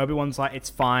 Obi-Wan's like, it's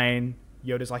fine.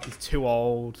 Yoda's like, he's too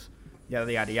old.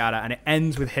 Yada, yada, yada. And it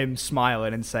ends with him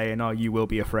smiling and saying, oh, you will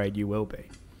be afraid, you will be.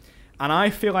 And I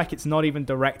feel like it's not even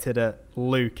directed at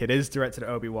Luke. It is directed at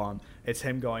Obi-Wan. It's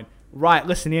him going, right,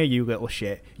 listen here, you little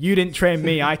shit. You didn't train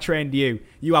me, I trained you.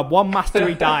 You had one master,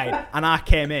 he died, and I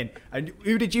came in. And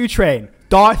who did you train?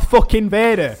 Darth fucking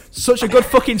Vader. Such a good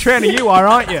fucking trainer you are,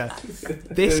 aren't you?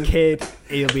 This kid,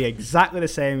 he'll be exactly the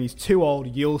same. He's too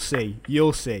old. You'll see.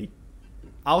 You'll see.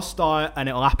 I'll start and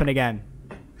it'll happen again.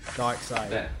 Dark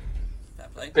side. Yeah.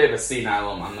 bit of a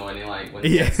senile man though, when he like when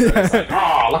Yeah. gets there, it's like,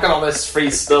 oh, look at all this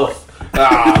free stuff.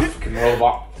 Ah, fucking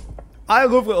robot. I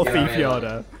love little You know thief what I mean?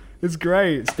 Yoda. It's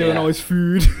great. Stealing all his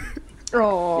food.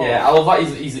 Oh. Yeah, I love that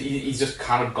he's just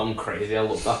kind of gone crazy. I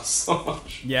love that so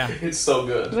much. Yeah. It's so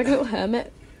good. Like a little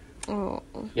hermit. Oh.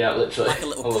 Yeah, literally. Like a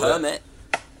little I love it.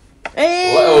 permit.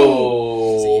 Hey!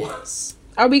 Whoa. Yes.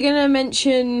 Are we gonna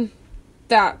mention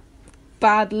that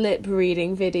bad lip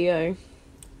reading video?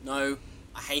 No,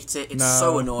 I hate it. It's No.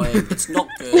 so annoying. It's not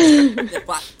good. They're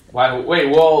black. Wait,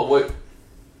 whoa, wait.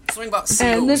 Something about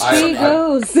And the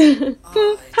seagulls. seagulls.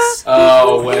 Oh, it's-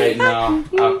 Oh, wait, no.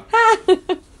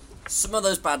 Some of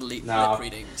those bad lip No.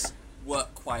 readings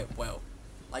work quite well.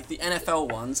 Like the NFL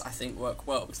ones, I think work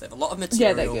well because they have a lot of Yeah,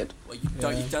 material they're good.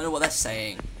 where you don't know what they're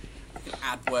saying. You can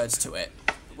add words to it.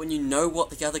 But when you know what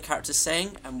the other character's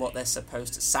saying and what they're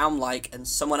supposed to sound like, and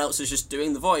someone else is just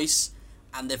doing the voice,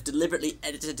 and they've deliberately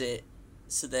edited it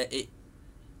so that it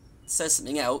says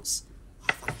something else,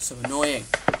 I find it so annoying.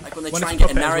 Like when they When try it's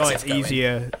and get a puppet as well, narrative it's going.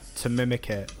 easier to mimic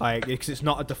it, like because it's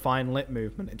not a defined lip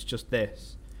movement. It's just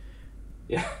this.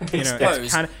 Yeah, You know, suppose.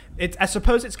 it's kind of. I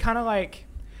suppose it's kind of like.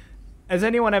 Has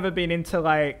anyone ever been into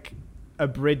like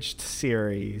abridged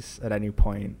series at any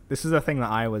point? This is a thing that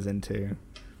I was into.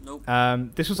 Nope.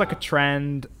 This was like a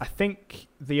trend. I think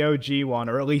the OG one,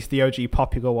 or at least the OG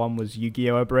popular one, was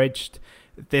Yu-Gi-Oh! Abridged.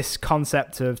 This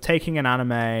concept of taking an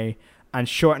anime and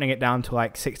shortening it down to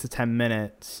like 6 to 10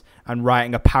 minutes and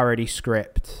writing a parody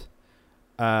script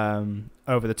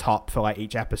over the top for like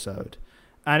each episode.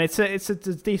 And it's a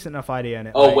decent enough idea in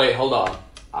it. Oh, like- wait, hold on.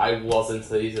 I was into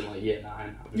these in like year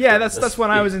 9. Yeah, that's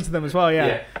when I was into them as well.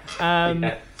 Yeah.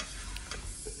 Yeah.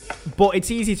 But it's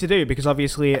easy to do because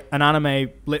obviously an anime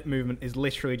lip movement is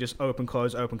literally just open,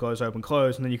 close, open, close, open,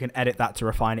 close, and then you can edit that to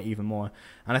refine it even more.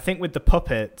 And I think with the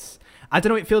puppets, I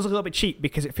don't know, it feels a little bit cheap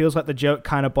because it feels like the joke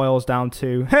kind of boils down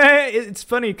to, hey, it's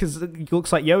funny because it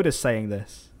looks like Yoda's saying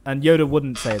this, and Yoda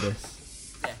wouldn't say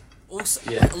this. Yeah.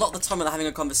 Also, Yeah. a lot of the time when they're having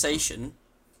a conversation,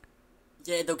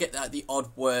 yeah, they'll get the odd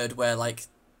word where like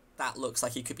that looks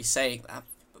like he could be saying that.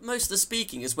 But most of the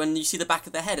speaking is when you see the back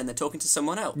of their head and they're talking to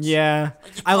someone else. Yeah,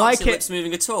 Like, you I can't like see it. lips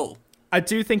moving at all. I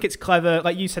do think it's clever,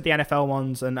 like you said, the NFL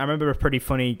ones, and I remember a pretty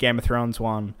funny Game of Thrones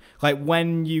one. Like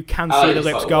when you can see the it's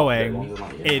lips like going, ones,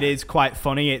 like, yeah. it is quite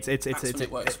funny. It's That's when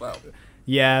it works well.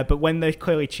 yeah, but when they're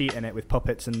clearly cheating it with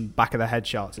puppets and back of the head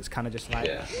shots, it's kind of just like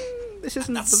Yeah. this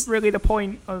isn't That's- really the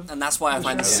point of. And that's why I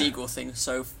find the Yeah. seagull thing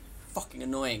so fucking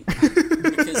annoying.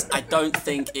 Because I don't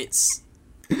think it's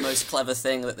the most clever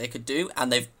thing that they could do, and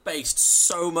they've based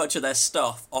so much of their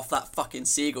stuff off that fucking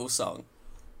seagull song.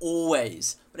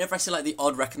 Always. Whenever I see like the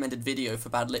odd recommended video for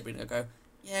bad lip reading, I go,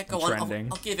 yeah, go on, Trending.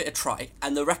 I'll give it a try.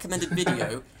 And the recommended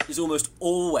video is almost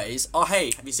always, oh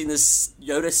hey, have you seen this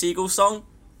Yoda seagull song?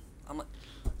 I'm like,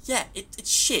 yeah, it's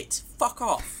shit. Fuck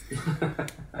off.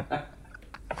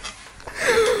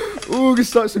 Ooh, we can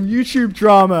start some YouTube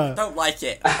drama. Don't like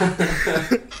it.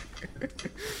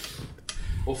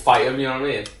 We'll fight him, you know what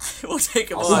I mean? We'll take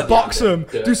him Also, on. yeah, Box them.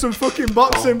 do it. Do some fucking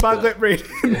boxing, Oh, bad do it. lip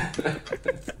reading.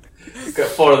 Got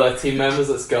 4 of their team members,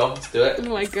 let's go. Let's do it. Oh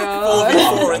my 4v4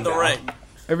 god. in the ring.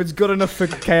 If it's good enough for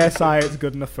KSI, it's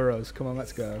good enough for us. Come on,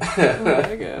 let's go. Oh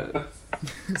my god.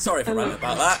 Sorry for ranting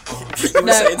about that. You were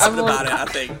No, saying something I'm about it, I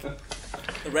think.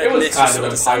 The red It was list kind sort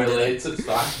of of Empire sounded it. related, so it's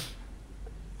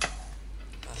fine.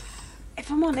 If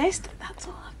I'm honest, that's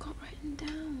all I've got written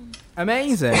down.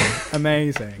 Amazing,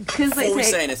 amazing. Because Before we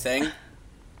say anything,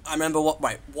 I remember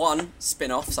one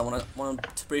spin-offs. I want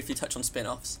to briefly touch on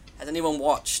spin-offs. Has anyone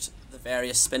watched the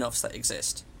various spin-offs that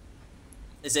exist?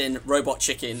 As in Robot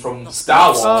Chicken. From not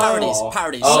Star spin-offs, Wars.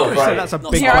 Parodies. Oh, sorry. So right. that's a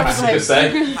Not big Yeah, I was question. I was gonna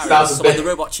say, Parodies. that's a So like big. the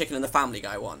Robot Chicken and the Family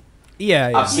Guy one. Yeah,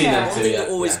 yeah. I've seen Yeah. them One too. thing Yeah, that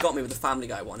always yeah. got me with the Family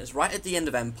Guy one is right at the end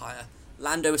of Empire,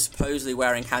 Lando is supposedly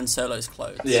wearing Han Solo's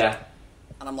clothes. Yeah.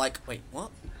 And I'm like, wait,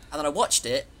 what? And then I watched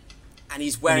it, and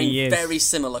he's wearing he is. very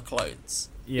similar clothes.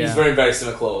 Yeah. He's wearing very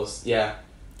similar clothes. Yeah.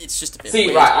 It's just a bit See,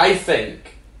 weird. right,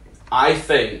 I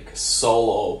think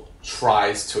Solo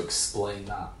tries to explain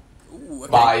that Ooh,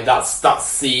 okay. by that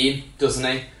scene, doesn't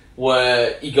he?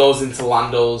 Where he goes into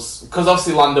Lando's, because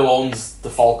obviously Lando owns the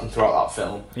Falcon throughout that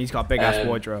film. He's got a big ass Um,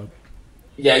 wardrobe.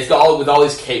 Yeah, he's got with all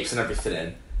his capes and everything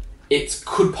in. It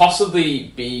could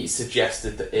possibly be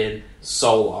suggested that in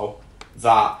Solo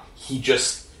that he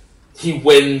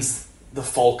wins the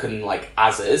Falcon like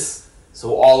as is,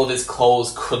 so all of his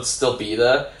clothes could still be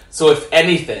there. So if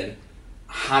anything,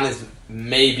 Han is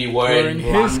maybe wearing Wearing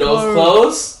his Lando's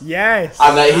clothes, Yes.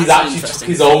 and that he's That's actually took interesting.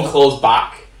 his own clothes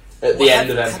back at the Well, end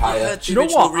of have you Empire. heard Do you know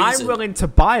original what? reason? I'm willing to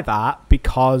buy that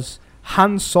because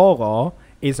Han Solo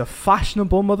is a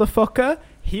fashionable motherfucker.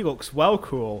 He looks well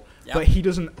cool. Yep. but he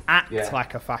doesn't act Yeah.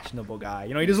 like a fashionable guy.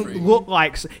 You know, he doesn't True. look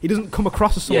like, he doesn't come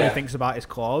across as someone Yeah. who thinks about his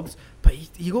clothes, but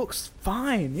he looks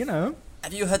fine, you know.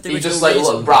 Have you heard the He original just, like,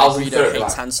 reason look, browsing why through Greedo it, hates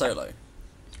like- Han Solo?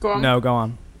 Go on. No, go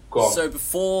on. Go on. So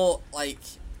before, like,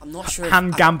 I'm not sure.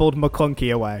 Han gambled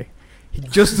McClunky away. He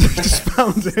just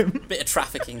found him. Bit of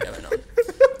trafficking going on.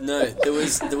 No, there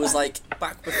was like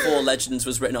back before Legends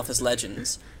was written off as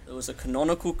Legends. There was a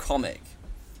canonical comic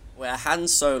where Han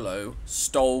Solo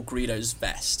stole Greedo's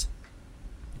vest.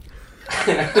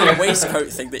 The waistcoat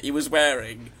thing that he was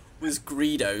wearing was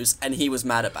Greedo's, and he was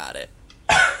mad about it.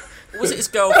 Or was it his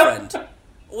girlfriend?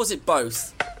 Or was it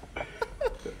both?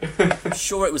 I'm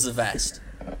sure it was the vest.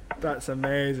 That's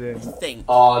amazing. I think.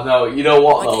 Oh no, you know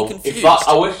what Am I getting though? If confused?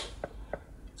 that,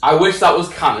 I wish that was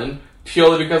canon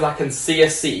purely because I can see a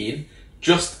scene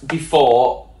just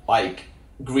before like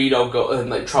Greedo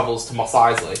like travels to Mos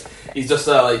Eisley. He's just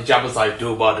like Jabba's like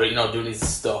doing his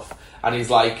stuff, and he's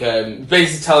like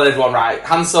basically telling everyone, right,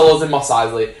 Han Solo's in Mos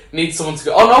Eisley, needs someone to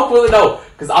go. Oh no, really no,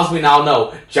 because as we now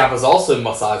know, Jabba's also in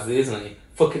Mos Eisley, isn't he?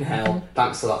 Fucking hell!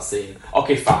 Thanks for that scene.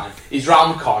 Okay, fine. He's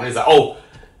round the corner. He's like, oh.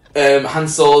 Han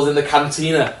Solo's in the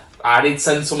cantina. I need to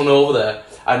send someone over there.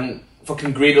 And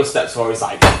fucking Greedo steps forward. He's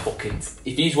like, fucking, if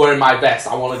he's wearing my vest,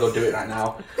 I want to go do it right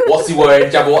now. What's he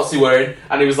wearing? Jabba, what's he wearing?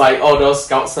 And he was like, oh no,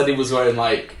 Scout said he was wearing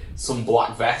like some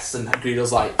black vest. And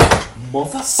Greedo's like,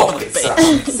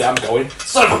 motherfucker, I'm going,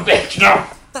 son of a bitch, no!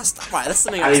 That's right. That's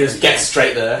something. And he just gets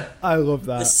straight there. I love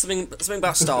that. There's something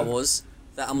about Star Wars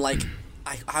that I'm like,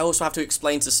 I also have to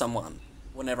explain to someone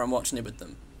whenever I'm watching it with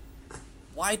them.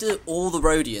 Why do all the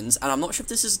Rhodians, and I'm not sure if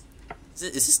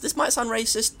this might sound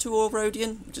racist to all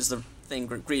Rhodian, which is the thing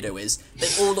Greedo is, they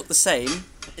all look the same,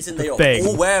 isn't they all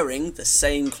wearing the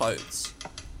same clothes.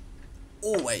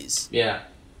 Always. Yeah.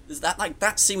 There's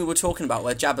that scene we were talking about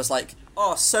where Jabba's like,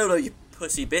 oh, Solo, you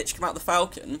pussy bitch, come out the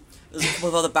Falcon. There's a couple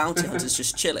of other bounty hunters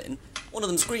just chilling. One of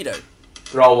them's Greedo.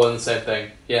 They're all wearing the same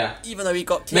thing, yeah. Even though he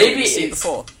got killed in the scene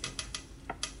before.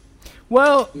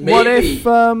 Well, Maybe. what if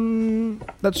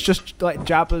that's just like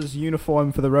Jabba's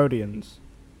uniform for the Rhodians?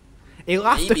 He'll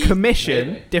have to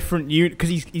commission different because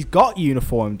he's got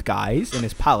uniformed guys in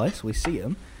his palace. We see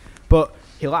them, but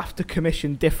he'll have to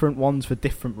commission different ones for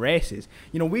different races.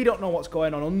 You know, we don't know what's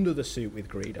going on under the suit with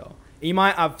Greedo. He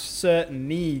might have certain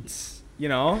needs. You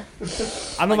know,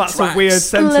 I know that's Drax. a weird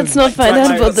sentence. Let's not find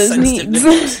out about those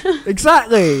needs.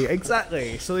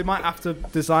 Exactly. So they might have to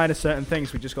design a certain thing.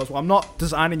 So he just goes, well, I'm not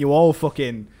designing you all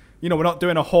fucking, you know, we're not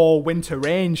doing a whole winter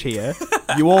range here.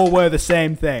 You all wear the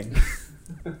same thing.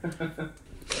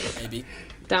 Maybe.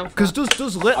 Down. Because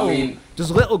does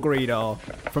little Greedo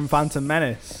from Phantom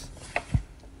Menace?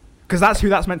 Because that's who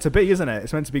that's meant to be, isn't it?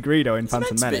 It's meant to be Greedo in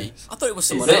Phantom Menace. I thought it was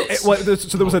someone Is it?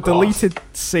 else. So there was a deleted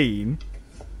scene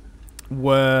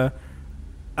where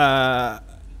I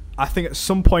think at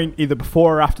some point, either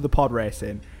before or after the pod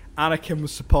racing, Anakin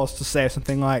was supposed to say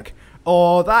something like,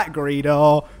 oh, that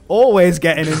Greedo, always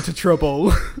getting into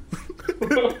trouble.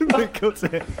 They cut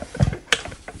it.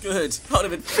 Good. That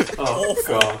would have been Oh,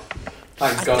 awful. God.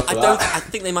 Thank God for that. I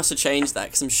think they must have changed that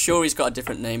because I'm sure he's got a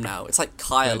different name now. It's like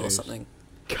Kyle or something.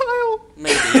 Kyle.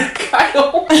 Maybe.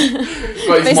 Kyle. Got his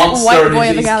Basic monster white and boy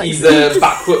of the he's galaxy.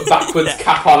 backwards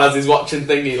cap on as he's watching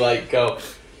thingy, like, go.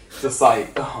 Just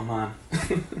like, oh man.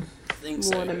 I think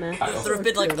so. What a mess. There have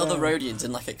been like other Rhodians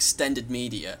in like extended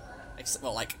media,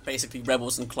 well, like basically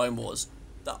Rebels and Clone Wars,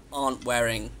 that aren't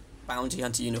wearing bounty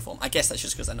hunter uniform. I guess that's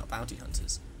just because they're not bounty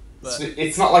hunters. But So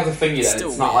it's not like a thingy then. still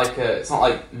It's not weird. like it's not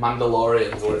like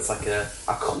Mandalorians where it's like a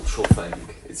cultural thing.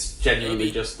 It's genuinely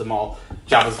Maybe. just the more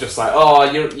Jabba's just like,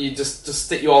 oh, you just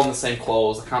stick you all in the same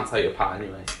clothes. I can't tell you apart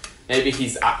anyway. Maybe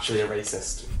he's actually a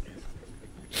racist.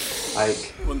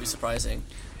 Like, wouldn't be surprising.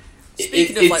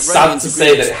 it's sad to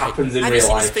say that it happens in have you real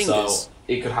seen his life, fingers? so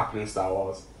it could happen in Star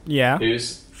Wars. Yeah.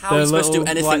 Who's How are you supposed to do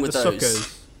little, anything like, with the those?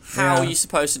 suckers. How Yeah. are you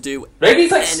supposed to do maybe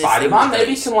he's like anything Spider-Man. with Maybe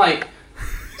he those? can like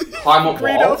climb up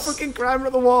Greedo walls. fucking climbing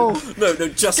up the wall. No,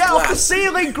 just Get off the glass.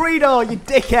 ceiling, Greedo, you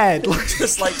dickhead.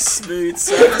 Just like smooth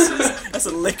surfaces. That's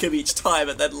a lick of each time,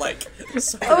 and then like.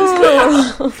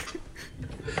 Oh.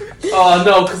 Oh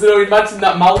no, because imagine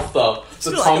that mouth though.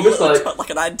 The Like, tongue is like. like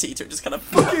an anteater, it just kind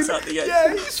of pops out the end.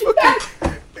 Yeah, he's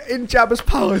fucking in Jabba's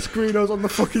palace. Greedo's on the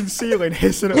fucking ceiling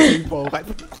hissing at people. Like,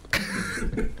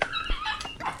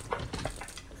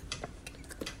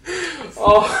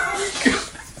 Oh.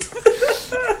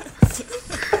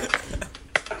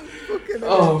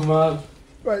 Oh man.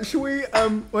 right, should we?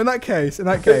 Well, in that case,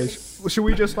 should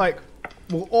we just like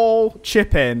we'll all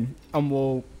chip in and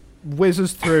we'll whiz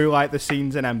us through like the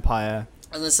scenes in Empire.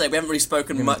 I was gonna say we haven't really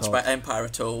spoken Give me much thoughts. about Empire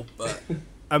at all, but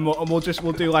And we'll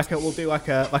do like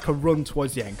a run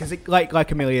towards the end because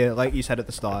like Amelia, like you said at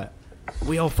the start,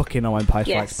 we all fucking know Empire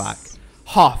Strikes Back.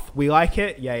 Hoth, we like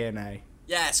it, yay or nay?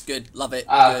 Yes, good, love it.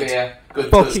 Okay, yeah, good.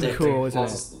 Fucking cool, isn't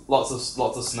it? Lots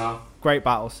of snow. Great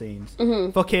battle scenes.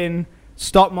 Fucking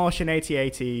stop motion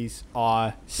AT-ATs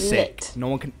are sick. Lit. No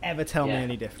one can ever tell me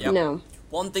any different. Yep. No.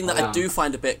 One thing that I do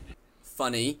find a bit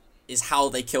funny is how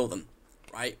they kill them,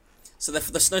 right? So the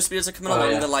snowspeeders are coming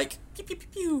along and they're like, pew, pew, pew,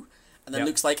 pew. And then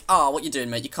Luke's like, what you doing,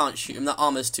 mate? You can't shoot him, that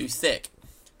armor's too thick.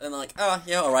 And they're like,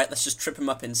 yeah, alright, let's just trip him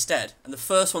up instead. And the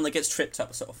first one that gets tripped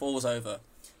up sort of falls over.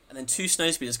 And then 2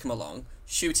 snowspeeders come along,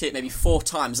 shoot it maybe 4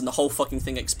 times, and the whole fucking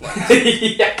thing explodes.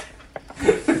 Yeah.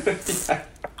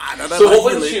 I don't know. So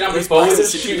what were they shooting at before? They were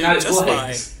shooting at its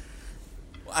legs.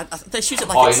 They shoot it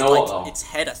like it's its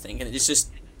head, I think, and it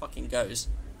just fucking goes.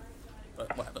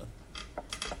 But whatever.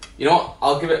 You know what?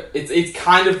 I'll give it. It's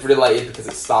kind of related because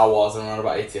it's Star Wars and we're on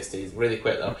about ATSTs. Really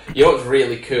quick though. You know what's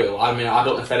really cool? I mean, I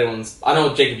don't know if anyone's. I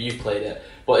know Jacob, you played it,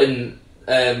 but in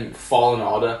Fallen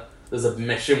Order, there's a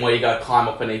mission where you gotta climb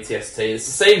up an ATST. It's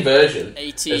the same version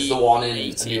as the one in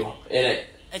it.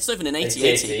 It's not even an AT-AT.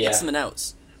 It's something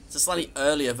else. It's a slightly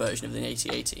earlier version of the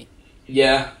AT-AT.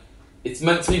 Yeah. It's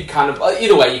meant to be kind of...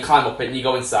 Either way, you climb up it and you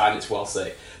go inside and it's well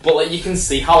safe. But like, you can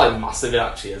see how like massive it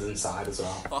actually is inside as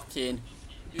well. Fucking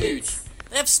huge.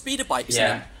 They have speeder bikes in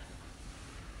them.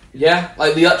 Yeah,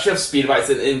 like they actually have speeder bikes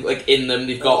in them.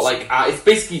 They've got like... it's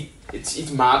basically...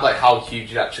 It's mad like how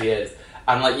huge it actually is.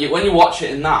 And like when you watch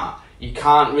it in that, you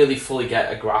can't really fully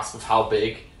get a grasp of how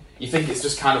big. You think it's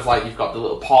just kind of like you've got the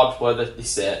little pod where they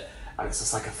sit, and it's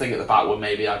just like a thing at the back where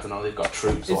maybe, I don't know, they've got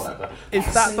troops or whatever.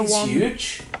 Is that the one?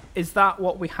 Huge? Is that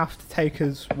what we have to take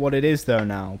as what it is though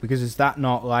now? Because is that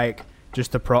not like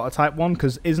just a prototype one?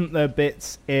 Because isn't there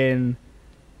bits in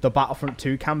the Battlefront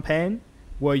 2 campaign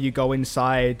where you go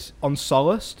inside on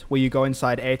Solast, where you go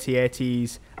inside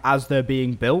AT-ATs as they're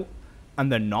being built,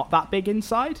 and they're not that big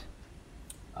inside?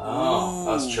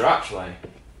 Oh, that's true actually.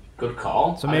 Good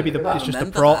call. So maybe it's just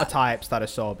the prototypes that are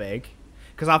so big.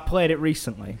 Because I've played it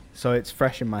recently, so it's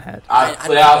fresh in my head. I've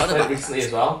played it recently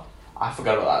as well. I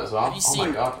forgot about that as well. Have you seen,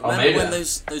 my god. Remember when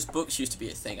those books used to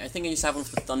be a thing? I think I used to have one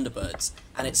for the Thunderbirds,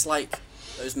 and it's like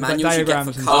those manuals you get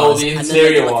for cars, the and interior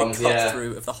then they do like ones, a cut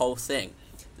through of the whole thing.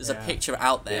 There's a picture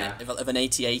out there of an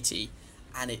AT-AT,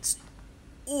 and it's...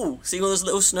 Ooh, see all those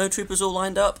little snow troopers all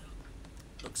lined up?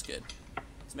 Looks good.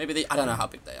 So maybe I don't know how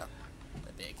big they are.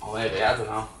 They're big. Oh, maybe, I don't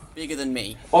know. Bigger than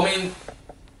me. Well,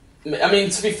 I mean,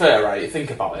 to be fair, right,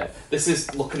 think about it. This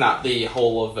is looking at the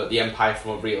whole of the Empire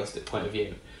from a realistic point of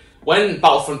view. When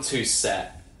Battlefront 2's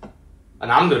set, and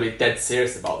I'm going to be dead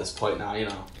serious about this point now, you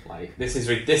know, like, this is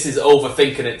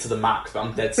overthinking it to the max, but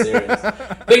I'm dead serious.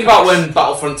 Think about when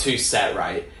Battlefront 2's set,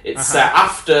 right? It's set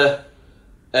after,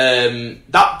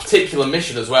 that particular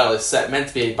mission as well is set, meant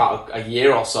to be about a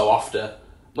year or so after,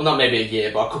 well, not maybe a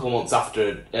year, but a couple of months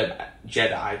after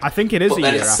Jedi. I think it is a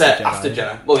year it's set after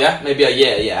Jedi. Well, yeah, maybe a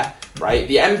year, yeah. Right?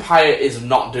 The Empire is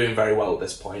not doing very well at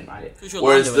this point, right?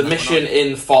 Whereas the mission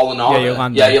in Fallen Order...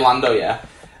 Yolando, yeah.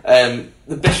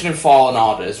 The mission in Fallen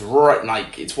Order is right,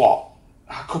 like, it's what?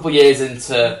 A couple of years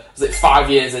into... Is it 5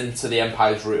 years into the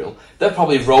Empire's rule? They're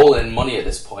probably rolling money at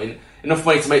this point. Enough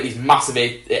money to make these massive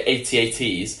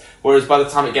AT-ATs. Whereas by the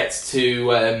time it gets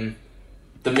to...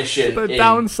 the mission in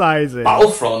downsizing.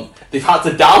 Battlefront, they've had to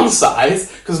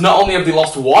downsize because not only have they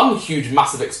lost one huge,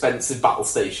 massive, expensive battle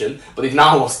station, but they've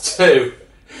now lost 2.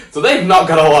 So they've not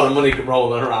got a lot of money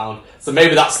rolling around. So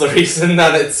maybe that's the reason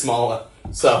that it's smaller.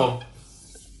 So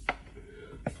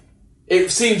it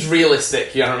seems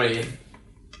realistic, you know what I mean?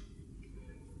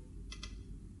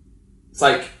 It's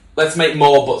like, let's make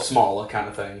more but smaller kind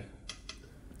of thing.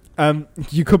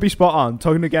 You could be spot on.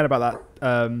 Talking again about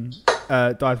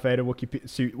that Darth Vader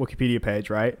Wikipedia page,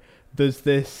 right? There's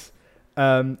this...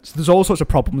 so there's all sorts of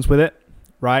problems with it,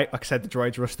 right? Like I said, the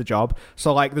droids rush the job.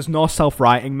 So, like, there's no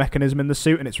self-righting mechanism in the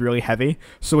suit, and it's really heavy.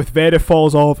 So if Vader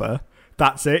falls over,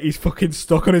 that's it. He's fucking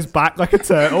stuck on his back like a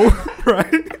turtle,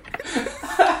 right?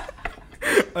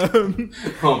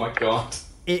 Oh my god.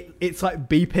 It's like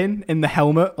beeping in the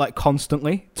helmet, like,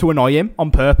 constantly to annoy him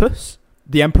on purpose.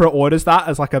 The Emperor orders that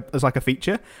as like a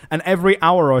feature, and every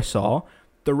hour or so,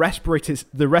 the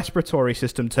respiratory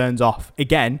system turns off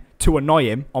again to annoy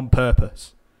him on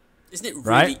purpose. Isn't it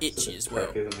really itchy as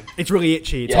well? It's really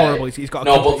itchy. It's horrible. He's got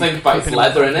but think about his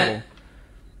leather in it.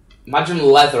 Imagine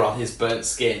leather on his burnt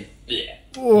skin. Yeah.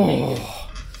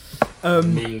 Oh.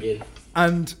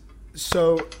 And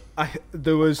so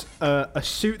there was a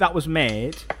suit that was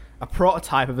made, a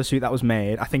prototype of a suit that was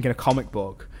made, I think in a comic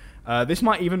book. This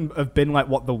might even have been like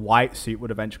what the white suit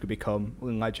would eventually become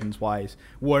in Legends-wise,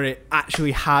 where it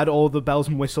actually had all the bells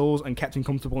and whistles and kept him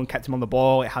comfortable and kept him on the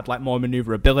ball. It had like more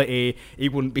maneuverability. He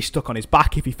wouldn't be stuck on his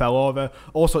back if he fell over.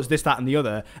 All sorts of this, that, and the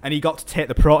other. And he got to take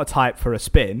the prototype for a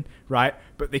spin, right?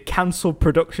 But they cancelled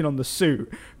production on the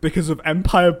suit because of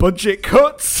Empire budget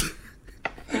cuts.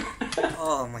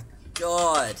 Oh my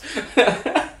god.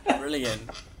 Brilliant.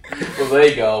 Well, there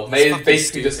you go. It's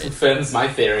Basically fucking just stupid. confirms my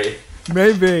theory.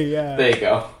 Maybe, yeah. There you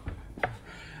go.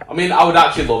 I mean, I would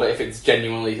actually love it if it's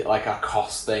genuinely like a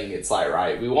cost thing. It's like,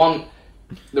 right,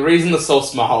 the reason they're so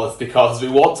small is because we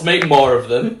want to make more of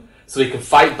them so we can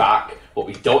fight back, but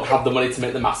we don't have the money to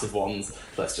make the massive ones.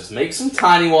 Let's just make some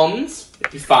tiny ones,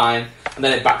 it'll be fine, and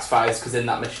then it backfires because in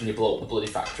that mission you blow up the bloody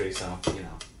factory, so,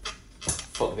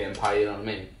 fuck the Empire, you know what I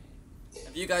mean?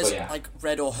 Have you guys like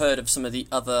read or heard of some of the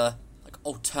other like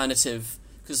alternative?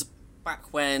 Because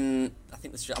back when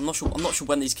I'm not sure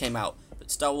when these came out,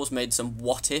 but Star Wars made some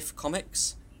What If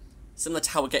comics, similar to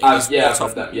how we're getting these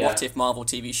What If Marvel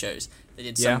TV shows. They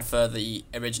did some for the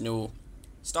original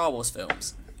Star Wars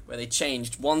films, where they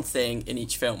changed one thing in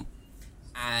each film.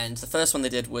 And the first one they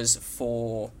did was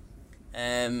for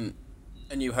A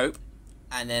New Hope,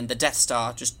 and then the Death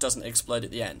Star just doesn't explode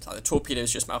at the end. Like the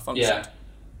torpedoes just malfunctioned. Yeah.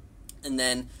 And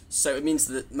then, so it means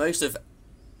that most of,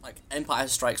 like, Empire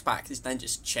Strikes Back is then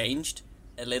just changed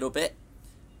a little bit.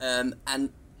 And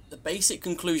the basic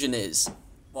conclusion is,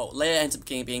 well, Leia ends up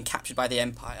being captured by the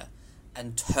Empire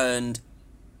and turned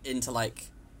into,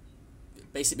 like,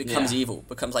 basically becomes evil,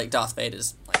 becomes, like, Darth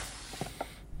Vader's,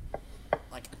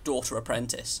 like a daughter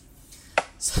apprentice.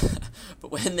 So,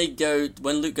 but when Luke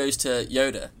goes to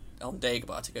Yoda on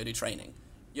Dagobah to go do training,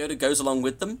 Yoda goes along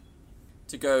with them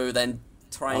to go then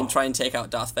try and take out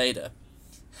Darth Vader.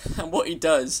 And what he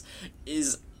does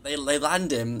is they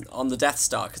land him on the Death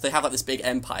Star, because they have like this big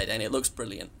empire and it looks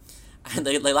brilliant. And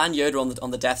they land Yoda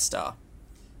on the Death Star.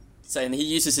 Saying he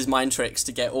uses his mind tricks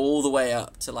to get all the way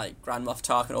up to like Grand Moff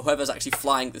Tarkin or whoever's actually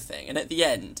flying the thing. And at the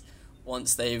end,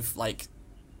 once they've like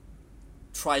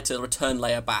tried to return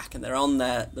Leia back and they're on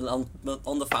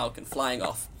the Falcon flying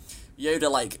off, Yoda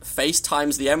like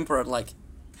FaceTimes the Emperor and like,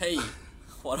 hey,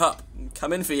 what up? I'm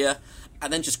coming for you.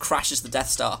 And then just crashes the Death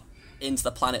Star into the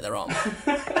planet they're on.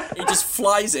 He just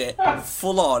flies it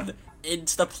full on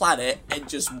into the planet and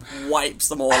just wipes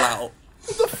them all out.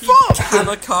 What the fuck? He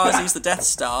kamikazes the Death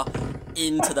Star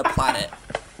into the planet.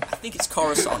 I think it's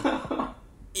Coruscant.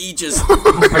 He just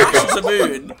crashes a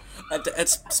moon, a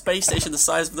space station the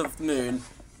size of the moon,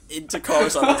 into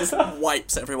Coruscant and just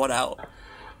wipes everyone out.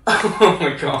 Oh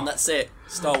my god. And that's it.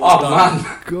 Star Wars done.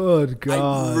 Man. Good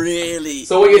God. I really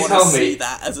So what you're want to telling me- see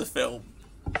that as a film.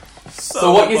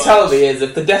 So what you're telling me is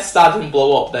if the Death Star didn't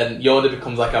blow up, then Yoda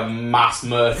becomes like a mass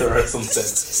murderer or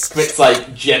something. Commits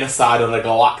like genocide on a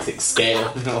galactic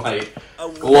scale, like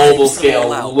global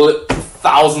scale,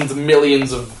 thousands,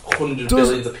 millions of hundreds,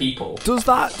 billions of people. Does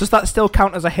that still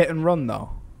count as a hit and run though?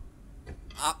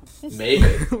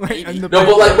 Maybe. Maybe. No,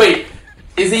 but like, wait,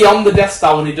 is he on the Death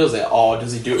Star when he does it, or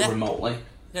does he do it remotely?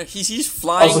 No, he's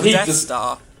flying the Death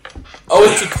Star.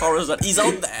 To Coruscant. He's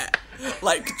on there,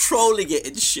 like controlling it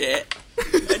and shit,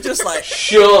 and just like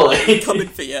surely coming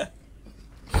for you.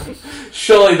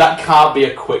 Surely that can't be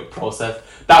a quick process.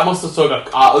 That must have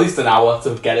took at least an hour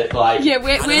to get it. Like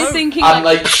we're thinking. And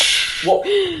like what?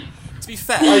 To be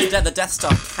fair, the Death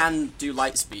Star can do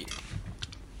light speed.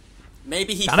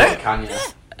 Maybe he Can you?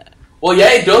 Well,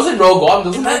 yeah, it does in Rogue One,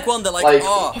 doesn't it? In Rogue One, they're like,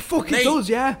 oh, fuck, mate, it does,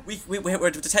 yeah.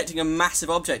 We're detecting a massive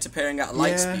object appearing at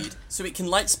light speed, so it can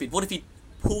light speed. What if he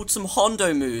pulled some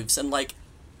Hondo moves and, like,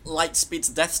 light speeds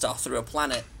the Death Star through a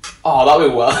planet? Oh, that'd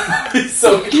be well.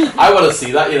 So I want to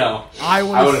see that, you know. I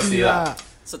want to see that.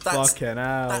 So that's Fucking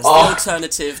hell. That's the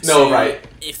alternative to right.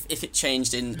 if it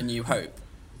changed in A New Hope.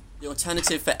 The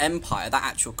alternative for Empire, that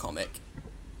actual comic,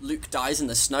 Luke dies in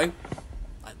the snow.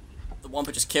 The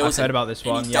Wampa just kills him. I've heard about this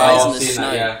one. He dies in the seen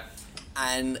snow. that, yeah.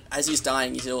 And as he's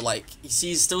dying, he's all like,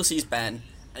 still sees Ben,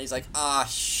 and he's like,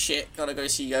 shit, gotta go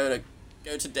see Yoda,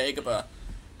 go to Dagobah.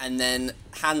 And then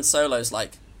Han Solo's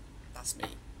like, that's me.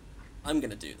 I'm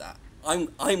gonna do that. I'm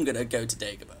gonna go to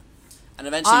Dagobah. And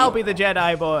eventually, I'll be the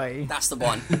Jedi boy. that's the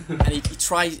one. And he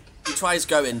tries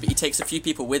going, but he takes a few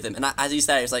people with him. And as he's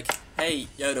there, he's like, hey,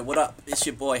 Yoda, what up? It's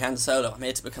your boy Han Solo. I'm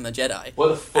here to become a Jedi. What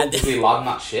the fuck does he land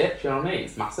that ship? Do you know what I mean?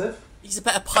 It's massive. He's a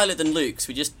better pilot than Luke, so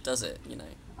he just does it, you know.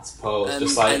 I suppose.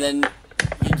 Just like and then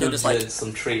you're just like,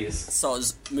 some trees.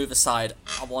 Soz, move aside.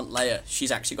 I want Leia.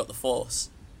 She's actually got the Force.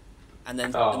 And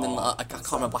then I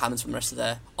can't remember what happens from the rest of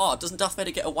there. Oh, doesn't Darth Vader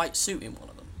get a white suit in one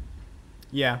of them?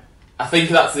 Yeah. I think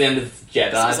that's the end of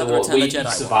Jedi. Is that the Return of the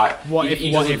Jedi survive.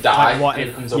 He doesn't die. He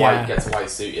becomes gets a white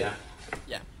suit. Yeah.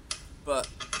 Yeah, but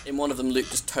in one of them, Luke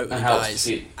just totally And dies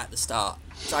at the start.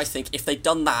 So I think if they'd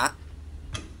done that,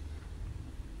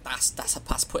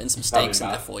 that's putting some stakes in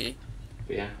there for you.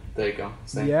 But yeah, there you go.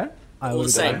 Same. Yeah, I All would.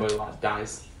 the same.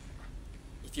 Dies.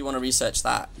 If you want to research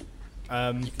that, you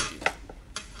can do that.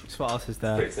 So what else is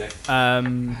there? Pretty sick.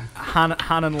 Han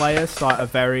and Leia start a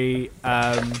very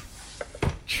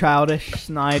childish,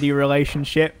 snidey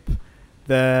relationship.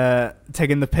 They're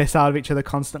taking the piss out of each other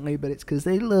constantly, but it's because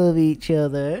they love each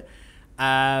other.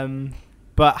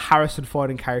 But Harrison Ford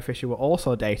and Carrie Fisher were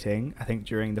also dating, I think,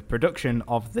 during the production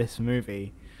of this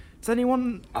movie. Does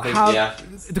anyone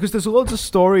Because there's loads of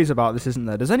stories about this, isn't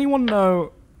there? Does anyone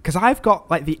know? Because I've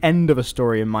got like the end of a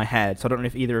story in my head, so I don't know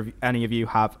if any of you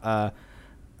have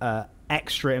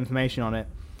extra information on it.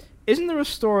 Isn't there a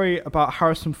story about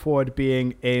Harrison Ford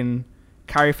being in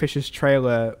Carrie Fisher's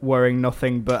trailer wearing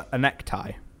nothing but a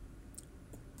necktie?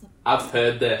 I've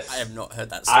heard this. I have not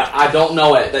heard that story. I don't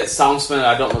know it. That sounds familiar.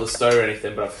 I don't know the story or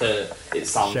anything, but I've heard it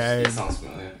sounds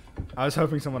familiar. I was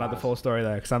hoping someone had the full story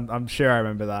there, because I'm sure I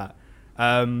remember that.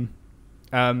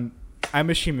 I'm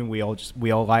assuming we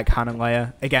all like Han and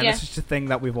Leia. Again, This is just a thing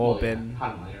that we've all been...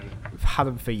 Han and Leia. We've had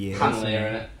them for years. Han and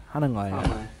Leia, innit? Han and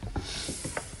Leia.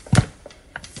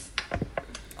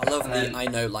 I love the I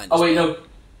know line. Oh wait, no.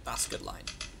 That's a good line.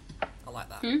 I like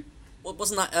that. Hmm? Well,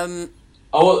 wasn't that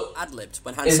ad-libbed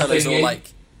when Han in Solo's all Thingy.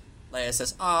 like, Leia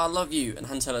says, "Ah, I love you," and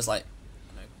Han Solo's like,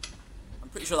 no. I'm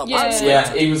pretty sure that Yeah. wasn't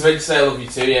Yeah, he was ready to say I love you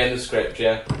too, yeah, in the script,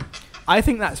 yeah. I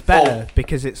think that's better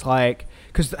because it's like...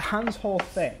 Because Han's whole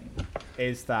thing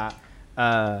is that...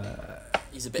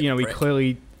 He's a bit he prick.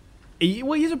 clearly...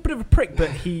 he's a bit of a prick,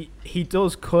 but he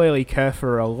does clearly care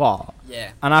for her a lot.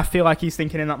 Yeah. And I feel like he's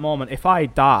thinking in that moment, if I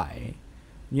die,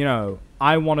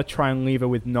 I want to try and leave her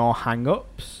with no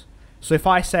hang-ups. So if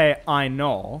I say I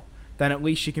know, then at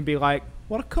least she can be like,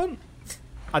 what a cunt.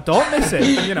 I don't miss it,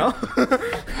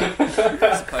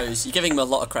 I suppose you're giving him a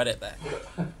lot of credit there.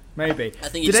 Maybe. I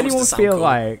think he Did just wants anyone to sound feel cool.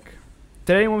 like...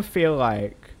 Did anyone feel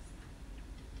like...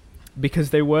 Because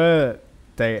they were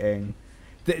dating...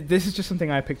 This is just something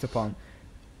I picked up on.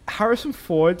 Harrison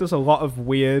Ford does a lot of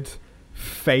weird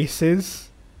faces,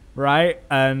 right?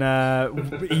 And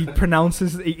he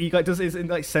pronounces... He does his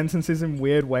sentences in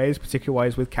weird ways, particularly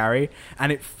ways with Carrie,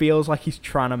 and it feels like he's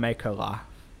trying to make her laugh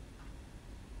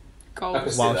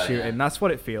Gold. while shooting. That's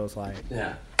what it feels like.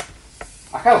 Yeah.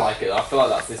 I kind of like it though. I feel like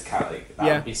that's his character. That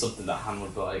Yeah. would be something that Han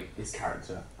would be like, his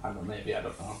character. I don't know, maybe, I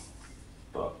don't know.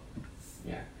 But,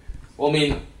 yeah. Well, I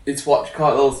mean, it's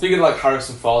speaking of like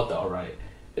Harrison Ford though, right?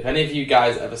 If any of you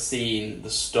guys ever seen the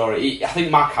story, I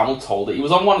think Mark Hamill told it. He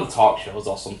was on one of the talk shows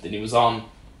or something. He was on,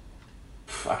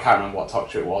 I can't remember what talk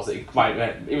show it was. It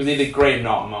was either Graham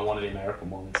Norton or one of the American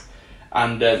ones.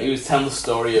 And he was telling the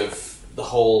story of the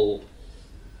whole...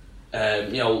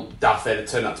 Darth Vader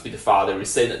turned out to be the father. He's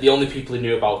saying that the only people who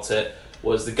knew about it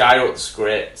was the guy who wrote the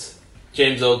script,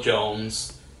 James Earl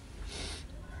Jones.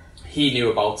 He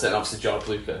knew about it, and obviously George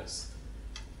Lucas.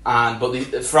 But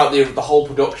throughout the whole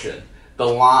production, the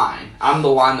line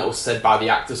that was said by the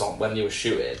actors on when they were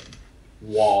shooting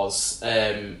was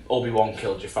Obi-Wan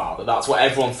killed your father. That's what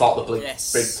everyone thought the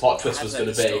big plot twist was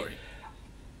going to be. Story.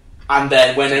 And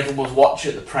then when everyone was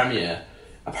watching at the premiere,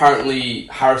 apparently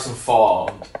Harrison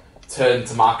Ford turned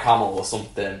to Mark Hamill or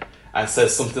something and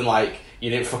says something like, "You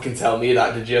didn't fucking tell me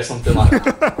that, did you?" or something like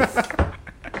that.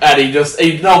 And but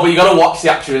you gotta watch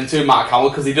the actor into Mark Hamill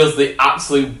because he does the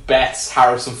absolute best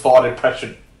Harrison Ford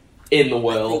impression in the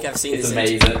world. I think I've seen it's this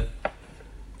amazing. interview.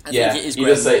 I think it is he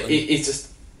Graham does say Norton. it's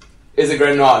just. Is it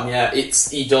Graham Norton? Yeah,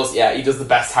 he does the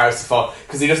best Harrison Ford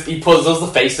because he does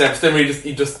the face and everything. Where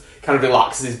he just kind of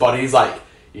relaxes his body. He's like,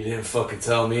 "You didn't fucking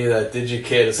tell me that, did you,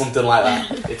 kid?" or something like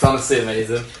that. It's honestly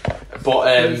amazing. But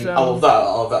I love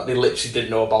that. They literally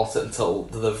didn't know about it until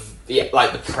the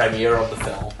premiere of the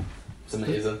film. It's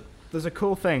amazing. There's a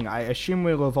cool thing. I assume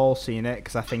we'll have all seen it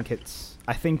because I think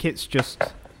it's just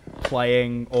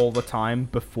playing all the time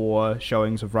before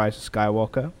showings of Rise of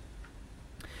Skywalker.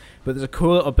 But there's a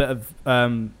cool little bit of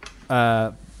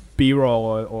B-roll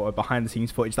or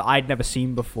behind-the-scenes footage that I'd never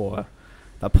seen before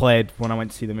that played when I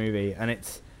went to see the movie, and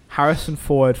it's Harrison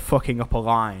Ford fucking up a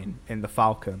line in The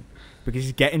Falcon because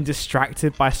he's getting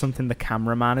distracted by something the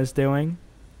cameraman is doing.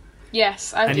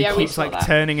 Yes, And he we keeps saw like that.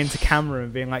 turning into camera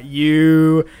and being like,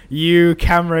 you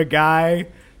camera guy,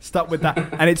 stop with that.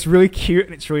 And it's really cute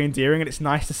and it's really endearing, and it's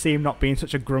nice to see him not being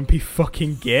such a grumpy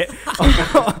fucking git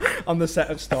on the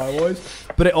set of Star Wars.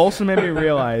 But it also made me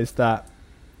realise that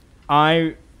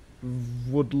I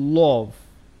would love,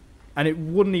 and it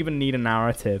wouldn't even need a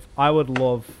narrative, I would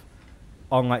love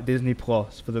on like Disney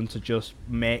Plus for them to just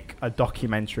make a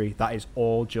documentary that is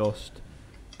all just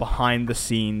behind the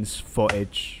scenes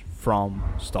footage from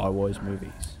Star Wars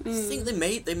movies. I think they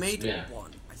made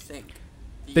one. I think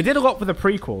they did a lot with the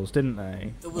prequels, didn't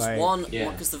they? There was one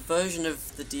because the version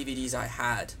of the DVDs I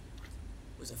had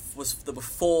was there were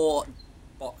 4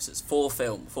 boxes, 4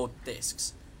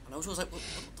 discs, and I was always like,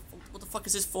 what the fuck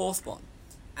is this 4th one?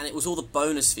 And it was all the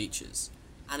bonus features,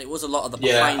 and it was a lot of the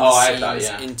behind the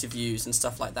scenes interviews and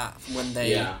stuff like that from when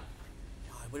they. It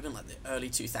would have been like the early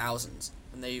 2000s,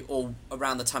 and they all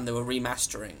around the time they were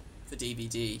remastering for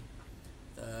DVD.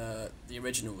 The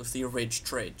original was the Ridge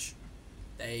Tridge.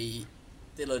 They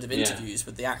did a load of interviews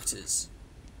with the actors,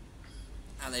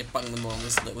 and they bunged them on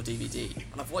this little DVD.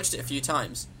 And I've watched it a few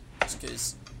times just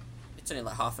because it's only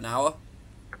like half an hour.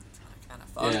 Kind of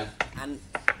fun, and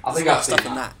I think there's I've stuff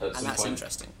seen in that, and that's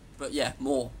interesting. But yeah,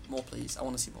 more please. I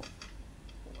want to see more.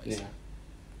 Always. Yeah.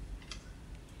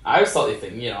 I always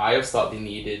thought they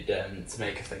needed to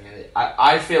make a thing in it.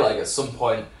 I feel like at some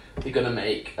point they're gonna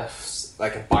make a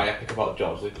biopic about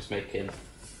George Lucas making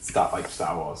Star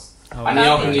Wars.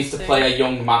 And he needs to play a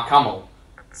young Mark Hamill.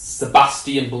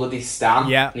 Sebastian Bloody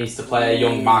Stan needs to play a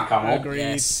young Mark Hamill. Agreed.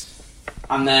 Yes.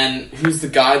 And then who's the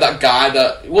guy? That guy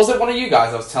that was it? One of you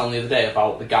guys I was telling the other day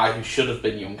about the guy who should have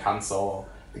been young Han Solo.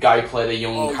 The guy who played a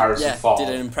young Harrison Ford.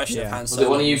 Did an impression of Han Was Solo. it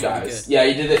one of you guys? Yeah,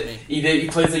 he did it. He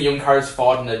plays a young Harrison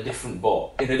Ford in a different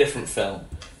film.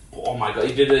 But, oh my god,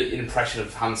 he did an impression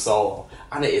of Han Solo,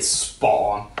 and it is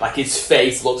spot on. Like his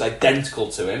face looks identical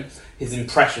to him. His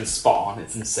impression's spot on.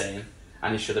 It's insane,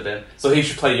 and he should have been. So he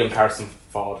should play young Harrison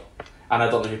Ford. And I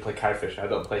don't know who played Carrie Fisher. I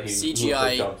don't play who.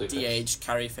 CGI de-aged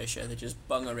Carrie Fisher. They just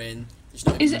bung her in.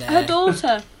 Is it her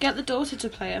daughter? Get the daughter to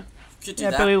play her. Could do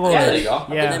that. Billy Lord. Yeah, there you go.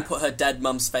 Yeah. And then put her dead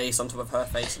mum's face on top of her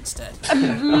face instead.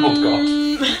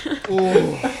 Oh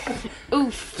god.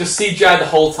 Oof. Just CGI the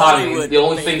whole time. Hollywood, the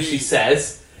only thing she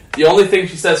says throughout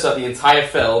the entire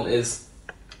film is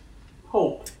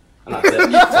hope. And that's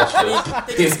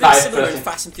it. They did something similar in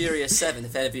Fast and Furious 7,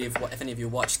 if any of you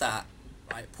watched that.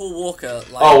 Right, Paul Walker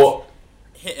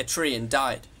hit a tree and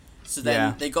died. So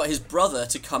then they got his brother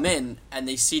to come in and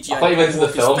they CGI I thought you went to the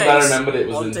film, but I remembered it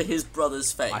was onto his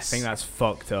brother's face. I think that's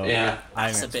fucked up. Yeah.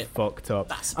 I think that's fucked up.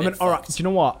 That's alright, do you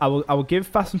know what? I will give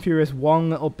Fast and Furious one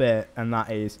little bit, and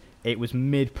that is it was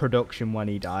mid-production when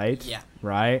he died. Yeah.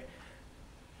 Right?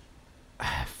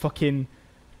 Fucking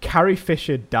Carrie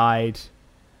Fisher died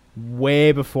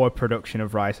way before production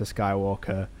of Rise of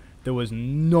Skywalker. There was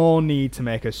no need to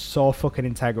make her so fucking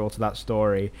integral to that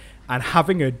story, and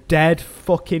having a dead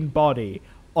fucking body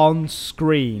on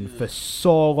screen for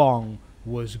so long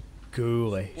was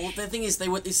ghoulish. Well, the thing is, they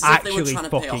were trying to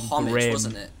pay a homage, grim.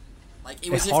 wasn't it? Like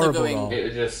it was It's if they're horrible, going, though. It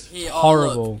was just here,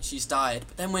 horrible. Look, she's died.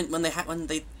 But then when they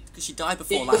because she died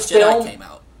before The Last film- Jedi came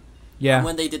out. Yeah. And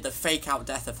when they did the fake out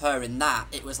death of her in that,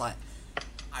 it was like,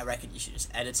 I reckon you should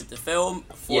just edited the film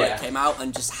before it came out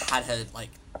and just had her like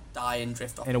die and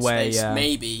drift off In a into way, space, yeah.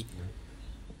 maybe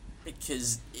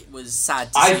because it was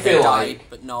sad to I see feel her died, like-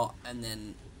 but not, and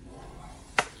then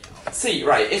See,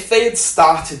 right, if they had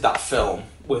started that film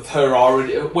with her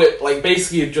already, like,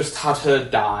 basically just had her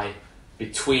die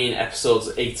between episodes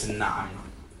 8 and 9,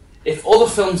 if other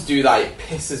films do that, it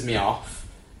pisses me off,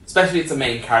 especially if it's a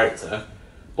main character,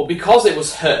 but because it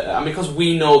was her, and because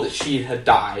we know that she had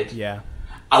died,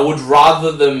 I would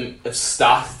rather them have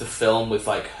started the film with,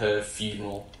 like, her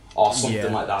funeral or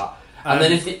something like that. And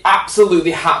then if they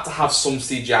absolutely had to have some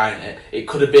CGI in it, it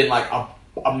could have been, like,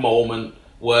 a moment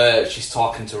where she's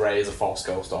talking to Rey as a Force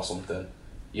ghost or something.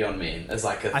 You know what I mean? As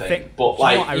like a thing. I think, but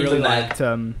like, I really liked.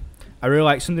 I really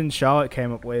liked something Charlotte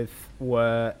came up with,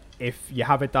 where if you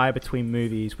have it die between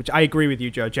movies, which I agree with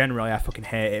you, Joe. Generally, I fucking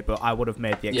hate it, but I would have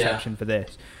made the exception for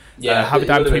this. Have it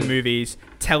die between movies.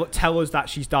 Tell us that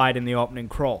she's died in the opening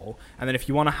crawl, and then if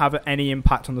you want to have any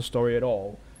impact on the story at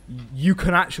all, you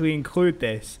can actually include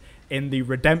this in the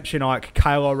redemption arc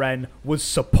Kylo Ren was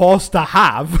supposed to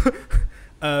have.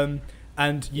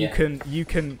 And you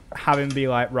can have him be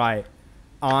like, right,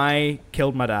 I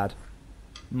killed my dad.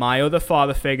 My other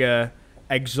father figure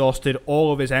exhausted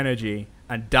all of his energy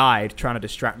and died trying to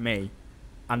distract me.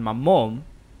 And my mum,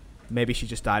 maybe she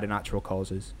just died of natural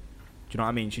causes. Do you know what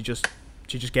I mean? She just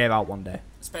gave out one day.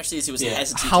 especially as he was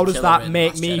hesitant. How does that in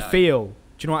make Last me Jedi. feel? Do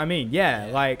you know what I mean? Yeah.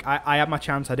 Like I had my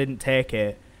chance, I didn't take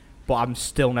it, but I'm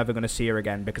still never going to see her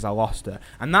again because I lost her.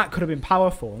 And that could have been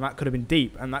powerful, and that could have been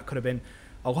deep, and that could have been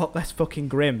a lot less fucking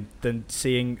grim than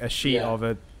seeing a sheet of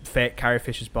a fake Carrie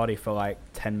Fisher's body for like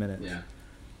 10 minutes. Yeah.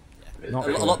 Not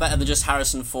A cool. lot better than just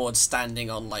Harrison Ford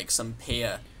standing on like some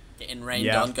pier getting rained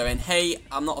on, going, hey,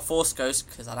 I'm not a Force ghost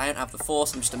because I don't have the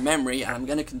Force, I'm just a memory, and I'm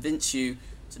going to convince you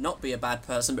to not be a bad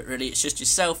person, but really it's just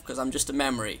yourself because I'm just a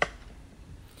memory.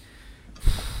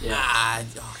 Yeah.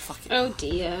 Fuck it. Oh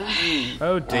dear.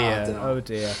 Oh dear. Oh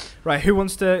dear. Right, who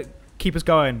wants to keep us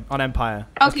going on Empire?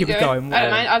 I'll keep going. I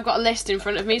don't mind. I've got a list in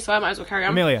front of me, so I might as well carry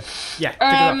on. Amelia.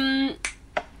 Yeah.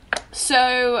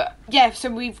 So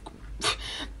we've...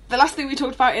 The last thing we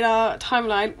talked about in our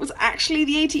timeline was actually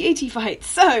the 8080 fight.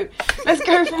 So, let's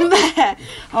go from there.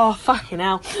 Oh, fucking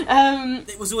hell.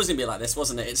 It was always going to be like this,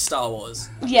 wasn't it? It's Star Wars.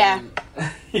 Yeah.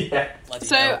 Yeah.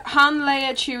 So, Han,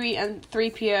 Leia, Chewie, and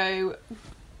 3PO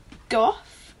go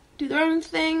off, do their own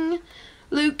thing.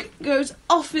 Luke goes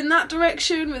off in that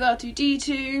direction with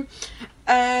R2-D2.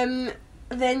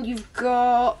 Then you've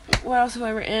got... What else have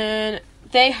I written?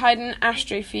 They hide in an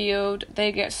astro field.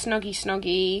 They get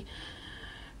snoggy.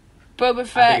 Boba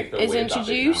Fett is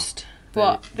introduced.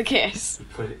 What? The kiss?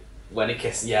 When he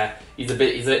kisses, yeah. He's a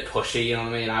bit pushy, you know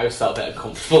what I mean? I always felt a bit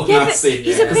uncomfortable Yeah, when I see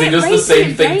he's a because he bit does the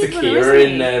same rapey thing to and Kira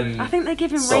isn't he? in I think they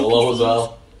give him Solo rapey as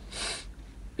well.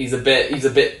 He's a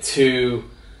bit too,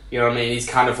 you know what I mean? He's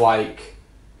kind of like,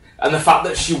 and the fact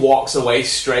that she walks away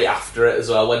straight after it as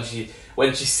well when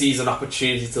she sees an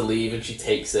opportunity to leave and she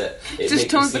takes it, it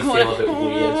just makes me feel a bit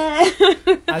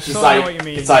weird. I She's totally like, know what you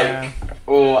mean. it's like,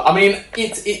 oh, I mean,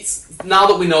 it's now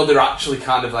that we know they're actually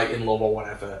kind of like in love or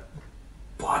whatever.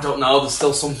 But I don't know. There's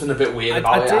still something a bit weird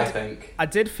about it. I think I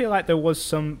did feel like there was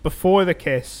some before the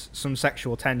kiss, some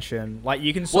sexual tension. Like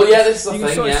you can sort of see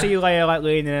Leia like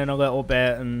leaning in a little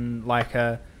bit and like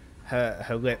her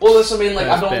lips. Well, that's what I mean. Like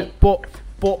I don't.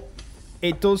 But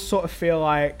it does sort of feel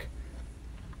like.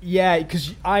 Yeah,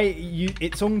 because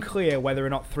it's unclear whether or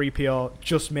not 3PO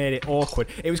just made it awkward.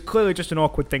 It was clearly just an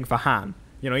awkward thing for Han.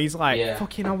 You know, he's like,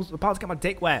 fucking, I was about to get my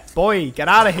dick wet. Boy, get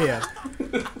out of here.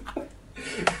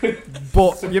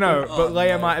 But, you know,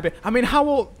 Leia might have been... I mean,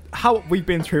 how we've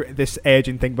been through this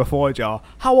aging thing before, Joe.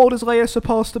 How old is Leia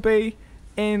supposed to be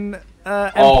in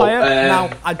Empire? Now,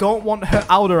 I don't want her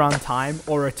Alderaan time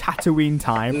or a Tatooine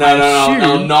time.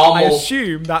 No. Normal. I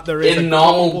assume that there is in a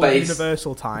normal base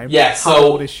universal time. Yeah, how so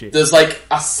old is she? There's like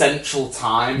a central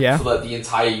time for like, the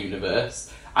entire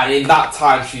universe, and in that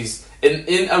time she's in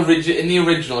the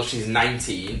original she's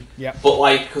 19. Yeah. But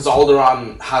like because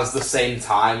Alderaan has the same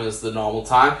time as the normal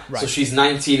time, right. So she's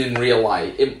 19 in real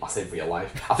life. I say real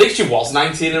life. I think she was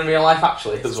 19 in real life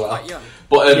actually as well. Quite young.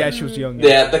 But yeah, she was young.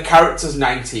 Yeah, the character's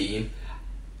 19.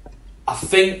 I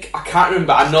can't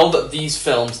remember. I know that these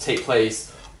films take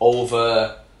place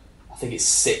over. I think it's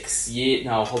 6 years.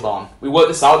 No, hold on. We worked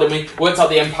this out, didn't we? We worked out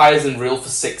the Empire's in real for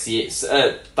 6 years,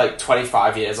 like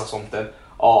 25 years or something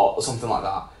like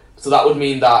that. So that would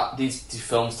mean that these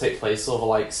films take place over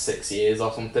like 6 years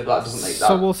or something. That doesn't make that.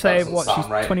 So we'll say what she's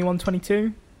right. 21,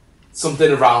 22?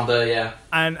 Something around there, yeah.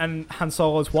 And Han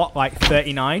Solo's what, like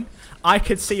 39? I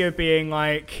could see her being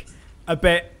like a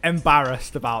bit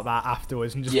embarrassed about that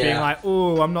afterwards and just being like,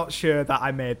 "Oh, I'm not sure that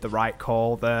I made the right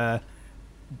call there,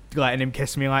 letting him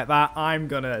kiss me like that. I'm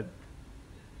gonna do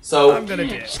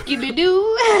it."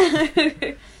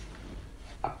 Scooby-Doo.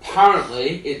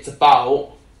 Apparently, it's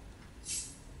about.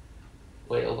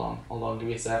 Wait, hold on, give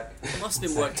me a sec. It must have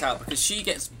been worked out because she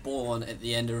gets born at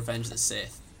the end of Revenge of the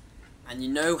Sith, and you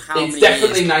know how many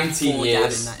definitely years 19 before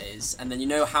years. Yavin that is, and then you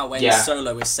know how when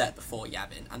Solo is set before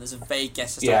Yavin, and there's a vague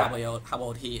guess as to how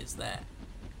old he is there.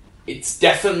 It's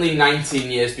definitely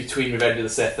 19 years between Revenge of the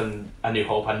Sith and A New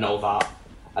Hope. I know that.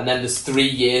 And then there's 3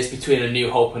 years between A New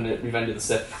Hope and Revenge of the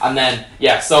Sith. And then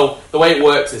so the way it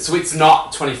works is it's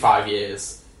not 25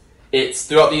 years. It's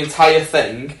throughout the entire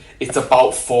thing. It's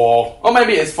about 4, or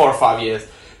maybe it's 4 or 5 years.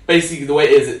 Basically, the way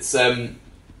it is, it's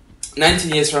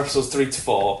 19 years from episodes 3 to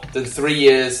 4, then 3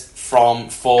 years from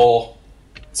 4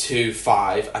 to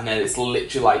 5, and then it's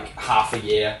literally like half a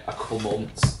year, a couple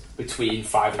months between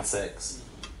 5 and 6.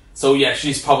 So yeah,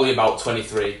 she's probably about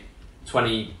 22,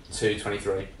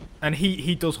 23. And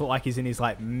he does look like he's in his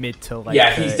like mid to late.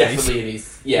 Yeah, he's definitely in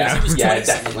his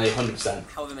definitely 100%.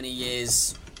 However many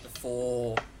years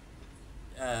before.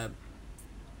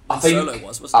 I think Solo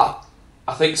wasn't it?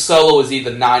 I think Solo was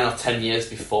either 9 or 10 years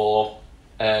before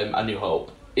A New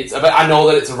Hope. I know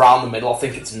that it's around the middle. I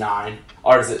think it's 9,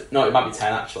 or is it? No, it might be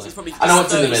 10 actually. So I know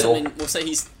it's in the middle. We'll say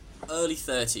he's early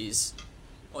 30s,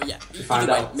 or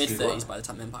either way, mid 30s by the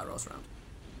time Empire rolls around.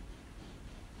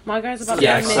 My guy's about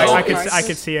I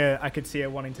could see her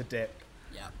wanting to dip.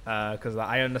 Yeah. Because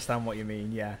I understand what you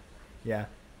mean. Yeah.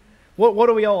 What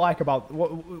do we all like about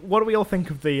what do we all think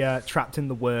of the trapped in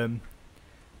the worm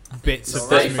bits of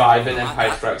 35 in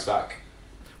Empire Strikes Back.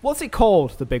 What's it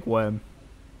called? The big worm.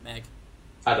 Meg.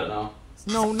 I don't know.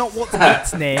 No, not what's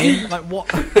its name. Like what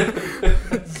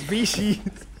species?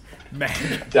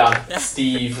 Man. Dan,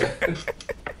 Steve,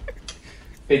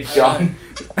 Big John,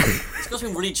 It's got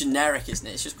something really generic, isn't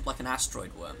it? It's just like an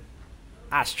asteroid worm.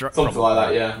 something like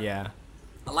that. Yeah. Yeah.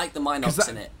 I like the Minox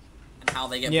in it and how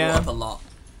they get brought up a lot,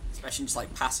 especially just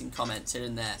like passing comments here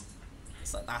and there.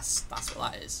 It's like that's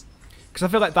what that is. Because I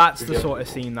feel like that's the sort of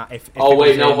scene that if Oh it wait,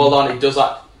 was no, in- hold on.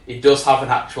 It does have an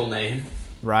actual name.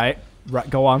 Right,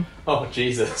 go on. Oh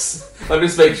Jesus! Let me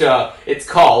just make sure. It's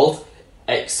called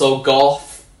Exogolf.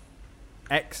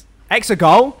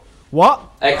 Exegol? What?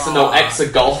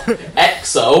 Exogolf.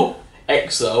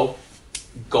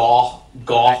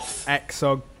 Goth.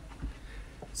 Exo.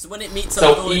 So when it meets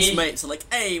So up with all its E- mates, are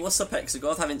like, "Hey, what's up,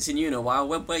 Exogoth? Haven't seen you in a while.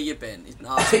 Where you been?" He's been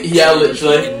Yeah,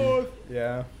 literally.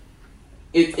 Yeah.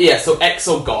 So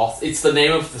Exogoth, it's the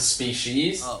name of the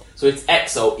species. Oh. So it's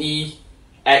Exo,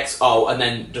 E-X-O, and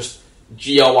then just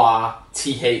Gorths,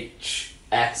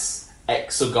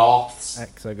 Exogoths.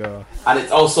 Exego. And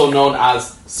it's also known as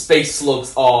space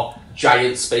slugs or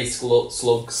giant space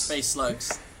slugs. Space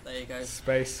slugs. There you go.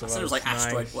 Space. I said it was like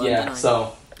asteroid Nice. worm. Yeah, didn't I?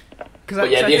 so... But But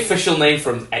yeah, the official name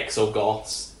for them is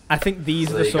Exogoths. I think these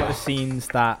So are there the you sort go. of scenes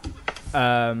that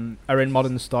are in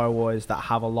modern Star Wars that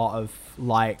have a lot of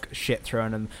like shit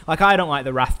thrown and like I don't like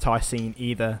the Rathtar scene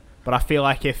either. But I feel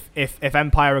like if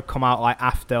Empire had come out like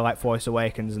after like Force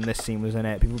Awakens and this scene was in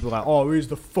it, people would be like, "Oh, here's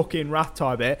the fucking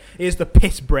Rathtar bit. Here's the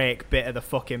piss break bit of the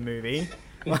fucking movie."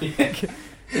 Like,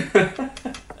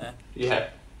 Yeah.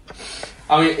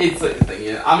 I mean, it's like the thing,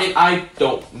 yeah. I mean, I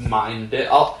don't mind it.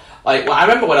 I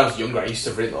remember when I was younger, I used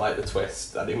to really like the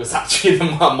twist that it was actually the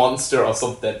monster or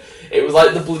something. It was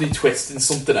like the bloody twist in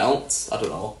something else. I don't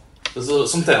know.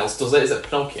 There's something else, does it? Is it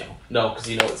Pinocchio? No, because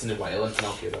you know it's in a whale and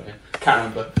Pinocchio, don't you? Can't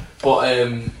remember. But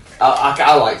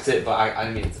I liked it, but I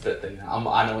mean, it's a bit thing now.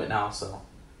 I know it now, so.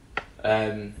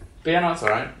 But yeah, no, it's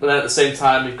alright. But then at the same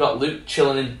time, we've got Luke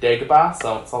chilling in Dagobah,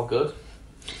 so it's all good.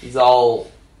 He's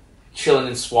all chilling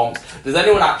in swamps. Does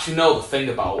anyone actually know the thing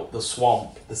about the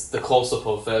swamp? The close-up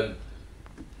of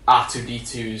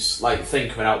R2-D2's like thing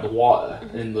coming out of the water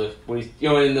in the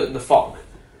in the fog.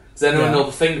 Does anyone know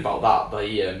the thing about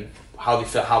that? How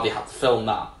they had to film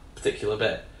that particular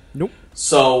bit? Nope.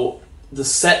 So the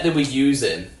set they were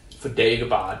using for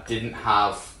Dagobah didn't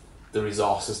have the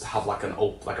resources to have like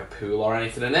a pool or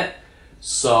anything in it.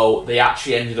 So they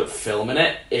actually ended up filming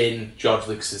it in George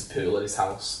Lucas's pool at his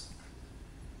house.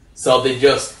 So they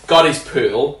just got his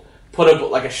pool, put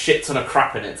a shit ton of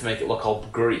crap in it to make it look all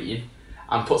green,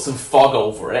 and put some fog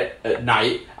over it at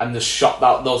night, and just shot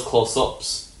those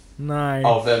close-ups. nice.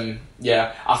 Of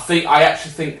yeah, I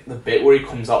actually think the bit where he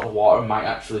comes out the water might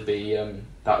actually be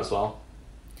that as well.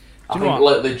 I Do you think know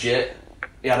what? legit.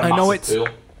 He had a I know massive pool.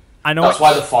 I know That's it's,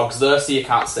 why the fog's there, so you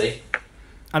can't see.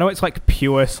 I know it's like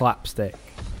pure slapstick,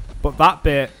 but that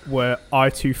bit where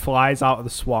R2 flies out of the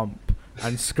swamp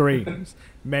and screams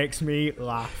makes me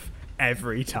laugh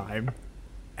every time.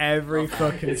 Every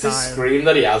fucking It's time. a scream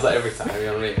that he has every time. You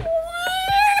know what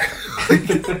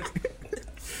I mean?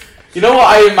 You know what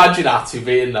I imagine R2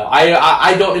 being though?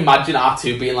 I don't imagine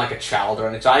R2 being like a child or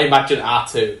anything. I imagine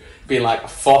R2 being like a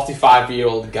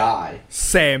 45-year-old guy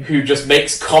Same. who just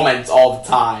makes comments all the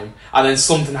time, and then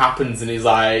something happens and he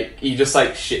just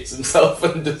like shits himself,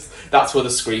 and that's where the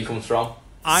scream comes from.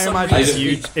 I Some imagine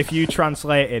reason- if you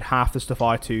translated half the stuff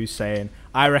R2's saying,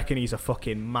 I reckon he's a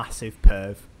fucking massive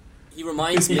perv. He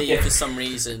reminds me, Yeah. for some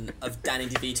reason, of Danny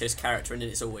DeVito's character in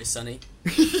It's Always Sunny.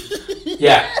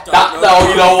 Yeah, you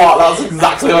know what? That's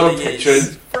exactly what I'm That's what it is.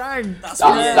 picturing. Frank! That's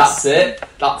what it is.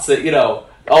 That's it. You know,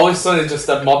 Always Sunny is just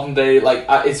a modern day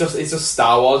it's just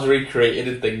Star Wars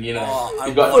recreated thing. You know, Oh, I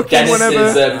you've got fucking Dennis whenever-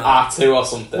 is R2 or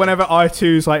something. Whenever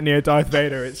R2's like near Darth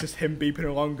Vader, it's just him beeping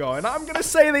along going, I'm gonna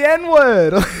say the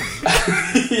N-word!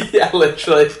 Yeah,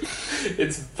 literally,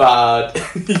 it's bad.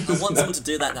 I want someone to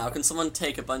do that now. Can someone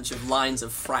take a bunch of lines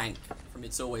of Frank from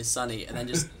It's Always Sunny and then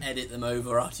just edit them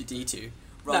over R2-D2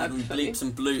 rather That'd than be bleeps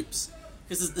and bloops?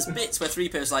 Because there's bits where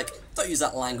 3PO's like, don't use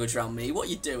that language around me, what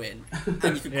are you doing? And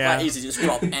you could Yeah. quite easily just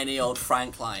drop any old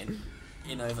Frank line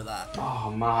in over that.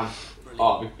 Oh man. Brilliant.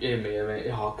 Oh, hear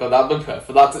me. Oh god, that'd be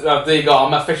perfect. There you go.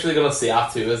 I'm officially gonna see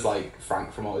R2 as like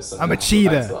Frank from Always Sunny. I'm a now, so cheater.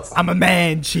 thanks for that, Sam. I'm a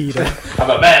man cheater. I'm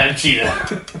a man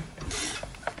cheater.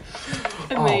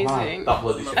 Amazing. Oh, man, that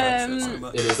bloody Love shit. that show so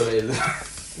much. It is amazing.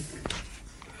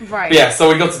 Right. But yeah, so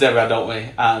we go to Deborah, don't we?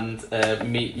 And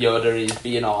meet Yoda. He's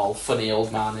being all funny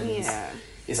old man, and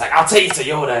he's like, "I'll take you to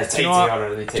Yoda. Take you to Yoda."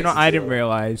 And he takes Do you know him what I to didn't Yoda.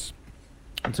 realise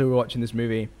until we were watching this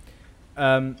movie?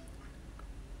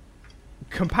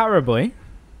 Comparably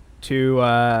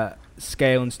to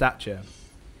scale and stature,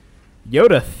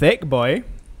 Yoda thick boy.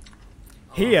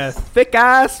 He a thick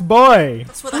ass boy.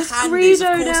 That's where the That's hand is. Of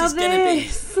Greedo course now. he's gonna be.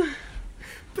 This.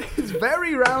 It's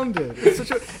very rounded. It's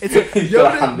a He's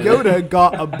got a hand in it. Yoda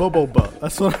got a bubble butt.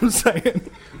 That's what I'm saying.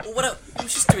 Well, what else? He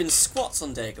was just doing squats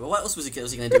on Dagobah. What else was he going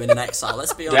to do in an exile?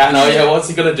 Let's be honest. Yeah, no, yeah. What's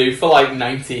he gonna do for like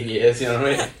 19 years? You know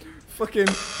what I mean? Fucking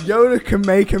Yoda can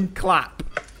make him clap.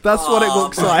 That's what it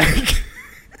looks like.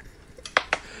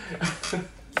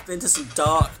 You've been to some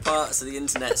dark parts of the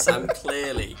internet, Sam.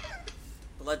 Clearly.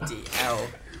 Bloody hell.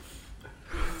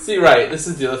 See, right, this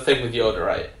is the other thing with Yoda,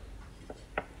 right?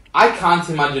 I can't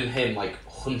imagine him, like,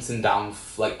 hunting down,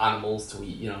 like, animals to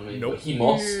eat, you know what I mean? Nope. But he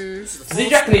must. Does he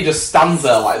reckon he just stands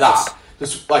there like that?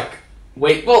 Just, like,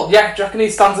 wait, well, yeah, do you reckon he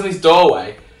stands in his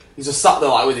doorway? He's just sat there,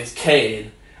 like, with his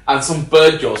cane, and some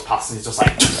bird goes past and he's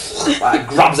just, like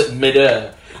grabs it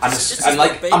mid-air. And, and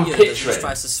like, I'm He picturing... just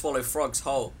tries to swallow frogs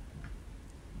whole.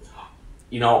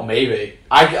 You know what, maybe.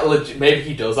 Maybe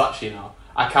he does, actually, you know.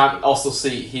 I can't also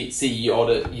see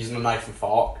Yoda using a knife and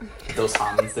fork. Those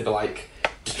hands, they'd be like...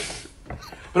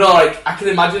 But no, like, I can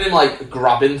imagine him, like,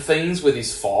 grabbing things with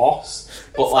his force.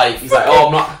 But, like, he's like, oh,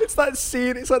 I'm not... It's like that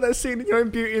scene, you know, in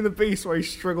Beauty and the Beast where he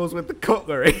struggles with the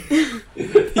cutlery.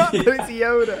 It's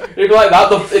Yoda. It'd be like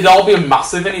that. It'd all be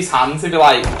massive in his hands. He'd be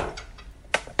like...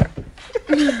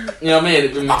 You know what I mean?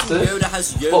 It'd be massive. Yoda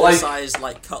has But, like- Yoda-sized,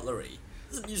 like, cutlery.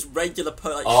 He doesn't use regular,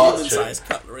 Oh, that's human-sized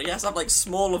cutlery. He has to have, like,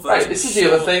 smaller versions. Right, this is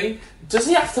the other thing. Does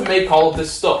he have to make all of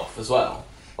this stuff as well?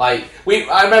 Like,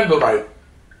 I remember, right,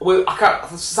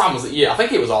 Sam was, yeah, I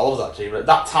think it was all of us actually, but at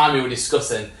that time we were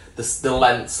discussing the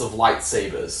lengths of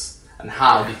lightsabers and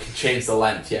how they could change the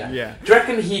length, yeah? Yeah. Do you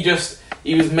reckon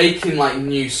he was making, like,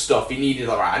 new stuff? He needed,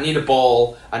 like, right, I need a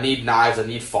ball, I need knives, I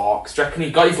need forks. Do you reckon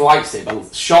he got his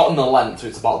lightsaber, shortened the length so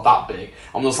it's about that big,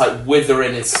 and was, like,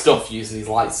 withering his stuff using his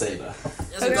lightsaber?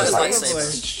 He hasn't got his Like- lightsaber.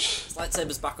 His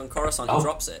lightsaber's back on Coruscant, he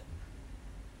drops it.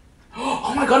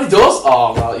 Oh my god, he does!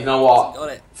 Oh, well, you know what? Got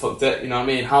it. Fucked it, you know what I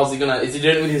mean? How's he gonna... Is he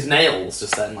doing it with his nails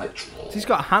just then, like... He's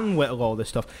got hand whittle all this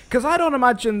stuff. Because I don't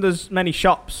imagine there's many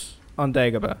shops on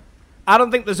Dagobah. I don't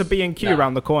think there's a B&Q No.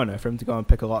 around the corner for him to go and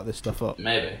pick a lot of this stuff up.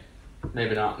 Maybe.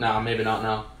 Maybe not. No, maybe not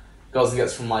now. Goes and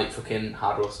gets from, like, fucking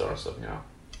hardware store or stuff, you know?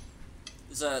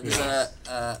 There's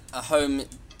a home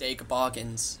Dagobah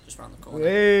Bargains just around the corner.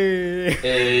 Hey.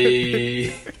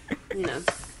 Hey. No.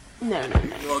 You're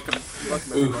welcome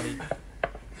everybody.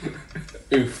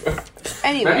 Oof.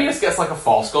 Anyway. Maybe he just gets, like, a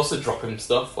force ghost to drop him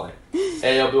stuff, like...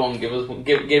 Hey, Obi-Wan, get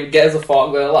us a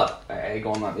fork there, lad. Hey,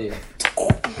 go on that, there.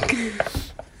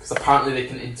 Because apparently they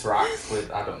can interact with...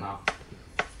 I don't know.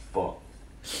 But...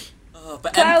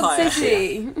 But Cloud Empire.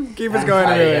 City. Keep us going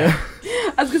anyway.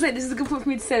 I was gonna say this is a good point for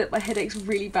me to say that my headache's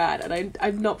really bad, and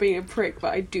I'm not being a prick,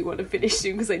 but I do want to finish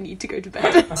soon because I need to go to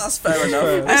bed. That's fair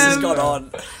enough. This has gone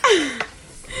on.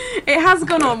 It has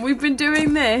gone on. We've been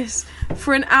doing this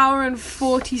for an hour and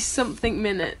 40-something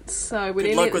minutes, so we're Good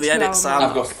nearly luck at with the the 2 edit, hour Sam.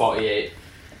 I've got 48.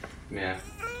 Yeah.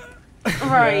 mark.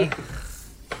 Right.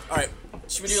 Alright,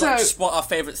 should we do So- like just what our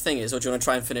favourite thing is, or do you want to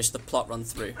try and finish the plot run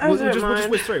through? I don't We'll just mind.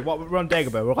 whiz through. We're on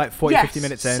Dagobah. We're like 40, Yes, 50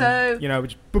 minutes in. so- You know, we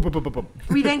just boom, boom, boom, boom, boom.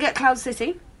 We then get Cloud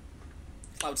City.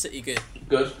 Cloud City, good.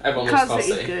 Good. Everyone Cloud loves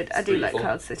City's City. good. I It's do like beautiful.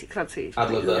 Cloud City. Cloud City's I'd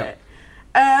pretty live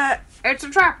good. It's a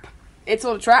trap. It's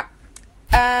all a trap.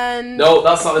 And No,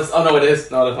 that's not this. Oh, no, it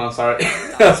is. No, I'm sorry.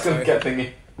 I was going to get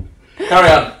thingy. Carry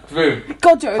on. Boom.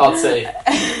 God, Joe. Cloud City.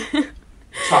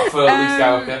 Trap for Luke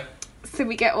Skywalker. So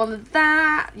we get all of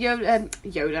that.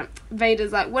 Yoda.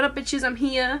 Vader's like, "What up, bitches? I'm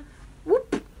here."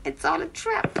 Whoop! It's all a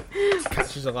trap.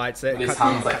 Catches a lightsaber. With his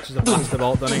hands, like... Catches a blaster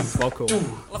bolt, doesn't he? Well, cool.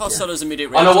 I love how Solo's immediate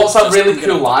Oh, no, reaction what's is that just, really I'm cool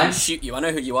gonna line? fucking shoot you. I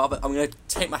know who you are, but I'm going to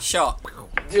take my shot.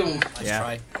 Doom. Nice Yeah.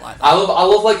 try. I like that. I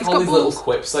love like all got these little balls.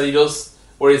 quips that he does,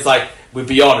 where he's like, "We'd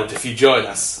be honoured if you join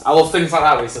us." I love things like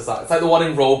that where he says that. It's like the one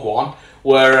in Rogue One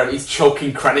where he's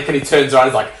choking Krennic and he turns around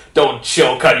and he's like, "Don't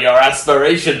choke on your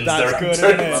aspirations." That's good,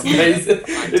 Director." isn't It's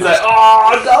amazing. He's like,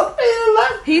 "Oh, don't feel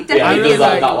that." He Yeah, definitely he does is that.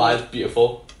 like, That line is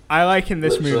beautiful. I like in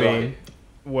this Literally movie like-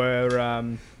 where,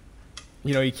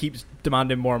 you know, he keeps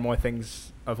demanding more and more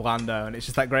things of Lando, and it's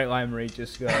just that great line where he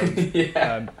just goes,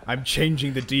 Yeah. I'm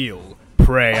changing the deal.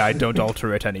 Pray I don't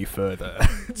alter it any further.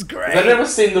 It's great. I've never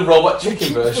seen the Robot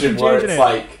Chicken version fucking where changing it's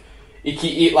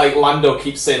it. like like Lando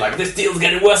keeps saying like, "This deal's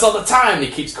getting worse all the time." And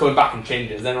he keeps coming back and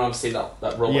changing. Has anyone ever seen that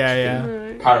Robot Yeah,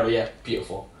 Chicken yeah. parody? Yeah,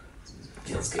 beautiful.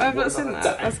 Deal's getting I've not worse all seen the that.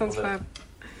 time. That sounds Love it. fab.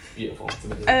 Beautiful. It's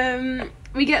amazing.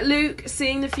 We get Luke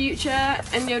seeing the future,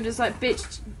 and Yoda's like,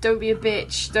 "Bitch, don't be a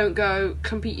bitch. Don't go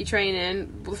complete your training.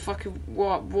 What the fuck?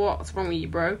 What's wrong with you,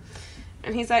 bro?"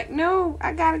 And he's like, "No,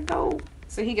 I gotta go."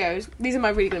 So he goes. These are my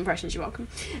really good impressions. You're welcome.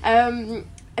 And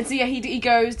so yeah, he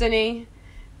goes, doesn't he?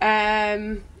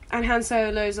 And Han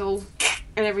Solo's all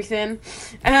and everything.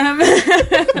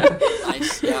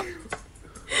 Nice, yeah.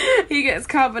 He gets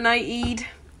carbonite.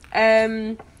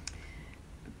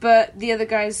 But the other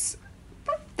guys,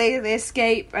 they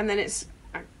escape, and then it's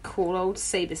a cool old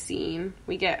saber scene.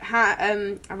 We get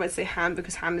I would say Han,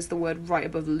 because Han is the word right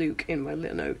above Luke in my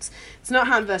little notes. It's not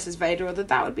Han versus Vader, although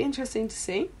that would be interesting to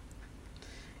see.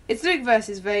 It's Luke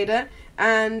versus Vader,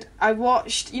 and I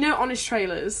watched, Honest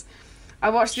Trailers.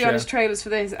 I watched the Honest Trailers for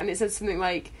this, and it said something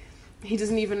like, he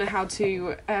doesn't even know how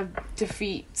to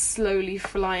defeat slowly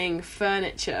flying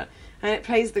furniture. And it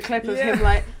plays the clip of him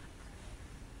like...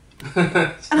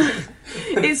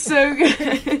 It's so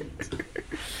good.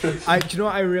 Do you know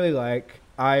what I really like?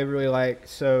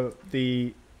 So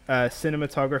the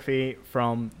cinematography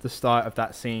from the start of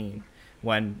that scene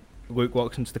when Luke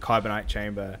walks into the carbonite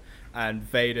chamber and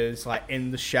Vader's like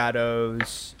in the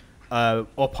shadows,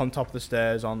 up on top of the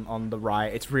stairs on the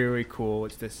right. It's really, really cool.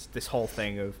 It's this whole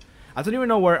thing of, I don't even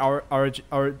know where it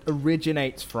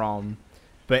originates from,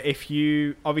 but if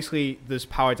you, obviously there's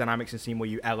power dynamics in a scene where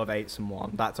you elevate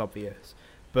someone, that's obvious.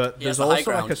 But there's also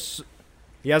like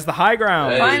he has the high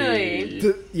ground. Hey. Finally.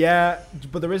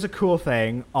 But there is a cool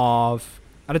thing of,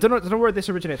 and I don't know where this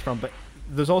originates from, but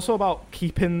there's also about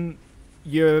keeping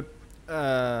your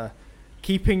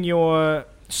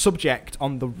subject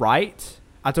on the right.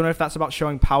 I don't know if that's about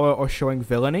showing power or showing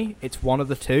villainy. It's one of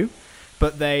the two.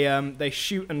 But they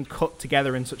shoot and cut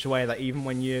together in such a way that even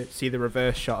when you see the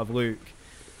reverse shot of Luke,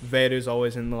 Vader's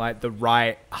always in like the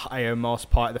right highermost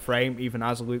part of the frame, even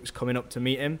as Luke's coming up to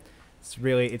meet him. It's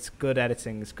good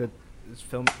editing. It's good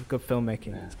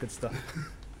filmmaking. Yeah. It's good stuff.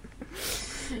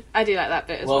 I do like that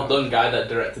bit as well. Well done, guy that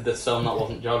directed this film. That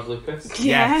wasn't George Lucas.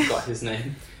 Yeah. Got his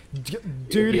name.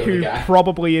 Dude who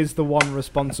probably is the one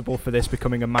responsible for this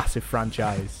becoming a massive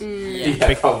franchise.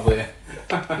 Yeah, probably.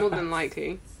 More than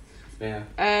likely.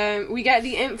 Yeah. We get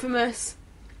the infamous,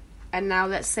 and now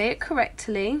let's say it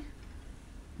correctly.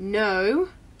 No.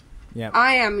 Yeah.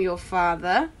 I am your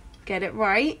father. Get it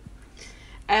right.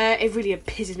 It really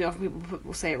pisses me off when people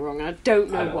will say it wrong, and I don't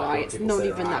know why. It's not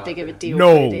even that big of a deal.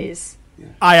 No. But it is. Yeah.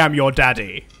 I am your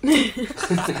daddy. That's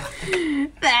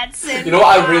it. You know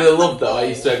what I really loved though? I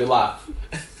used to make me laugh.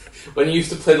 When he used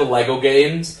to play the Lego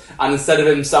games, and instead of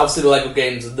himself see the Lego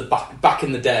games back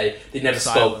in the day, they never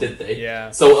spoke, did they? Yeah.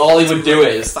 So all he would do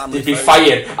is he'd be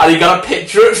fighting, and he got a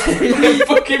picture of him and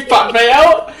fucking Padme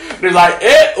out, and he was like,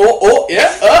 yeah,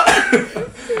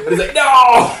 and he's like,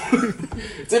 no,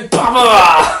 it's in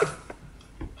Papa.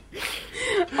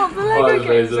 The Lego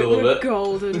games were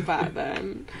golden back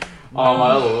then. Oh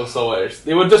my lord, so much.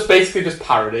 They were just basically just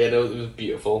parody, and it was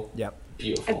beautiful. Yep.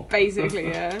 Beautiful. Basically,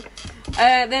 yeah.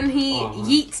 Then he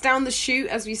yeets down the chute,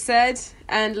 as we said,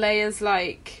 and Leia's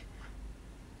like,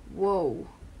 whoa,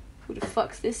 who the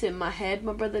fuck's this in my head?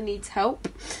 My brother needs help.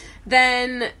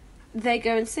 Then they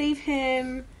go and save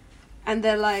him, and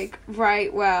they're like,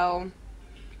 right, well,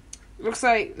 looks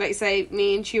like you say,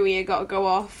 me and Chewie gotta go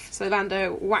off. So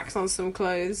Lando whacks on some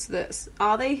clothes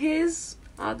are they his?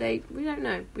 Are they? We don't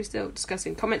know. We're still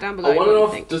discussing. Comment down below. I want to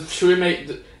know if does Chewie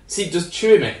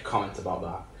make a comment about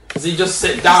that? Does he just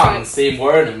sit down and see him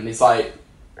wearing them, and he's like,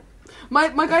 my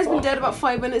guy's been dead about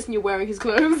 5 minutes, and you're wearing his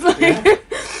clothes. Yeah.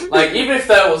 Like, even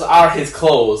if are his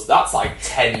clothes, that's like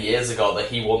 10 years ago that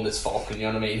he won this Falcon. You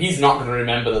know what I mean? He's not going to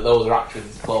remember that those are actually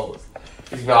his clothes.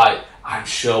 He's gonna be like, I'm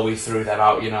sure we threw them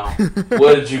out. You know,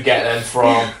 where did you get them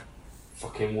from?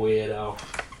 Fucking weirdo.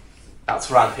 That's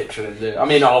what I'm picturing him doing. I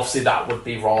mean, obviously that would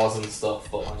be Raws and stuff,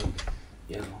 but like,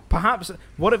 you know. Perhaps,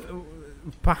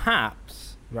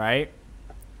 right?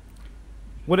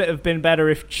 Would it have been better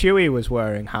if Chewie was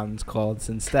wearing Han's clothes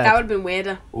instead? That would have been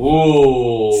weirder.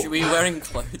 Ooh. Chewie wearing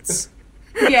clothes?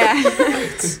 Yeah.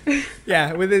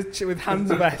 Yeah, with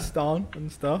Han's vest on and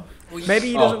stuff. Well, maybe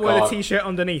he doesn't wear the t-shirt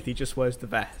underneath, he just wears the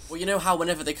vest. Well, you know how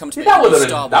whenever they come to make that would a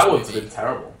Star Wars have movie, been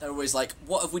terrible. they're always like,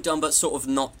 what have we done but sort of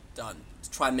not done? To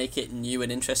try and make it new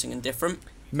and interesting and different.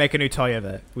 Make a new toy of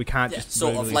it. We can't just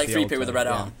sort of like 3PO with the red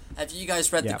toy. arm. Have you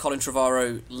guys read the Colin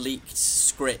Trevorrow leaked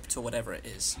script or whatever it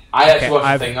is? I actually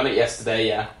watched a thing on it yesterday,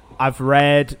 yeah. I've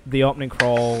read the opening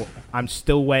crawl. I'm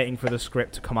still waiting for the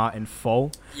script to come out in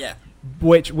full. Yeah.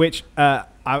 Which I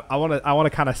want to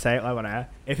kind of say it like on air.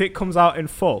 If it comes out in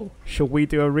full, shall we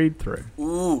do a read through?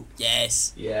 Ooh,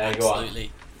 yes. Yeah,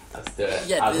 absolutely. Go on. Let's do it.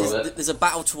 Yeah, there's a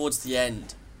battle towards the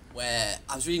end where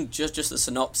I was reading just the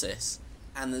synopsis,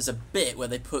 and there's a bit where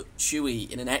they put Chewie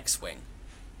in an X-wing.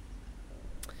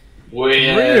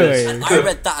 Weird. Really? And I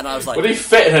read that and I was like, would he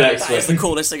fit in an X-wing? That is the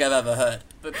coolest thing I've ever heard.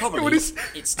 But probably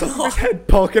it's not. His head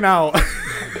poking out.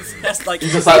 That's like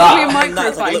just like that. And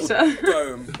that's like a little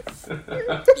dome.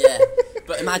 Yeah,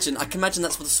 But I can imagine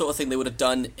that's the sort of thing they would have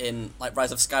done in like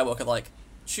Rise of Skywalker, like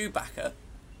Chewbacca,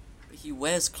 but he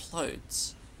wears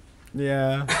clothes.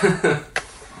 Yeah.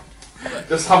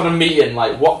 Just having a meeting,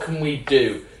 like, what can we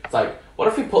do? It's like, what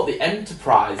if we put the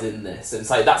Enterprise in this? And it's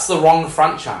like, that's the wrong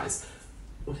franchise.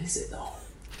 What is it, though?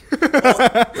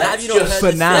 Have you not heard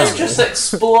this? Let's just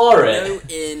explore it. You know,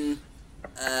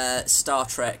 in Star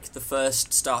Trek, the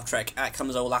first Star Trek, that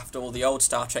comes all after all the old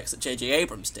Star Treks that J.J.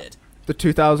 Abrams did. The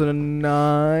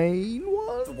 2009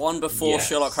 one? The one before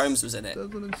Sherlock Holmes was in it.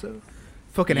 2007.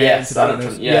 Fucking yes,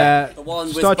 yeah. The one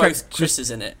with Star both Trek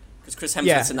Chris's in it. Because Chris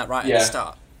Hemsworth's in that right at the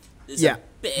start. There's a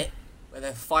bit where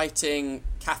they're fighting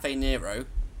Cafe Nero,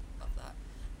 love that,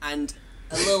 and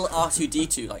a little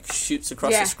R2-D2 like shoots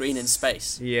across the screen in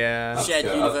space. Yeah. Shared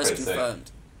universe confirmed.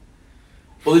 Sick.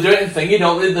 Well, they do it in Thingy,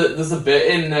 don't they? There's a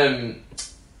bit in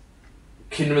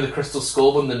Kingdom of the Crystal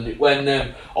Skull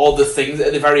when all the things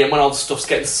at the very end, when all the stuff's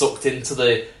getting sucked into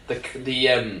the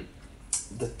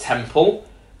temple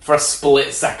for a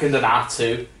split second, and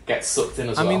R2 gets sucked in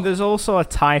as well. I mean, there's also a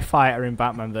TIE fighter in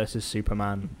Batman vs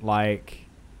Superman. Like,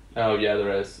 oh yeah,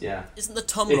 there is. Yeah. Isn't the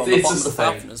tumbler on the bottom of the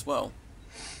Falcon as well?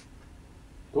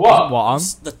 What? What on?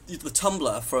 The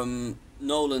tumbler from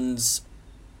Nolan's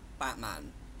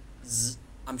Batman.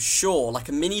 I'm sure, like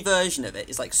a mini version of it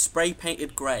is like spray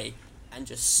painted grey and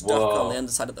just stuck on the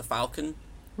underside of the Falcon.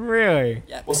 Really?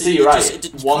 Yeah. Well, see, you're right.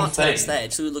 One thing. It's there. It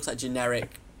just looks like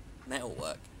generic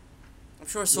metalwork. I'm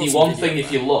sure I saw the one thing,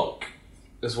 if you look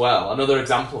as well, another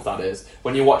example of that is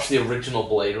when you watch the original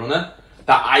Blade Runner,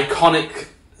 that iconic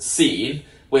scene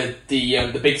with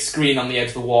the big screen on the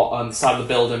edge of the on the side of the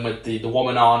building with the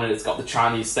woman on, and it's got the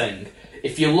Chinese thing.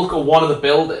 If you look at one of the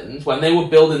buildings, when they were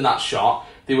building that shot,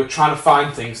 they were trying to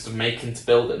find things to make into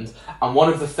buildings, and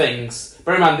one of the things,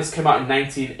 bear in mind this came out in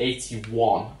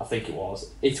 1981, I think it was,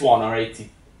 81 or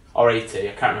 80,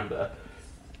 I can't remember.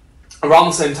 Around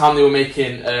the same time they were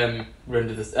making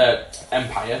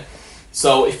Empire.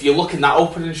 So if you look in that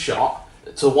opening shot,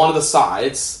 to one of the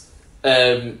sides,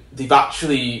 they've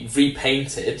actually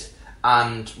repainted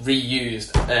and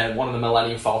reused one of the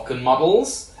Millennium Falcon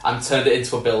models and turned it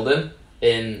into a building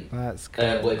in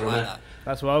Blade Runner.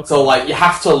 That's well cool. So like you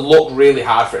have to look really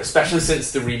hard for it, especially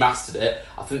since they remastered it.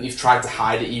 I think they've tried to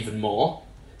hide it even more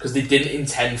because they didn't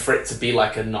intend for it to be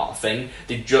like not a thing.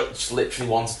 They just literally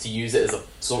wanted to use it as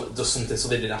just something so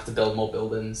they didn't have to build more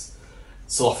buildings.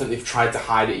 So I think they've tried to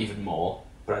hide it even more,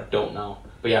 but I don't know.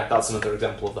 But yeah, that's another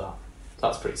example of that.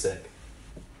 That's pretty sick.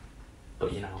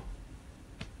 But you know.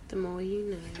 The more you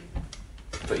know.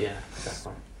 But yeah,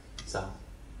 exactly. So,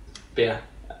 but yeah,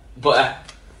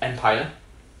 but Empire.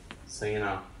 So you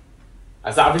know,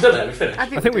 have we done it? Have we finished? I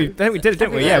think we did it,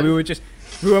 didn't we? Yeah, we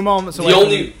were moments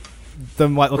away.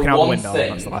 Them like looking out the window.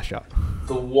 That's the last shot.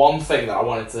 The one thing that I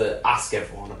wanted to ask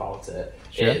everyone about it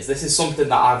is this is something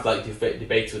that I've like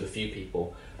debated with a few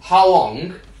people. How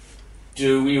long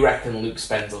do we reckon Luke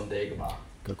spends on Dagobah?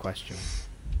 Good question.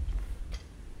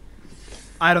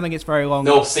 I don't think it's very long.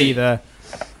 No, see either.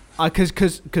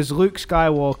 Because Luke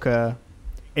Skywalker,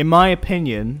 in my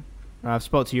opinion, and I've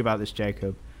spoke to you about this,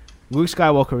 Jacob. Luke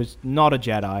Skywalker is not a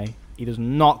Jedi. He does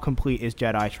not complete his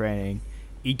Jedi training.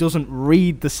 He doesn't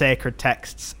read the sacred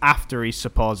texts after he's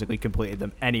supposedly completed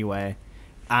them anyway.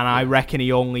 And I reckon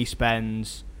he only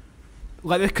spends...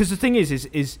 like, because the thing is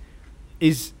it's...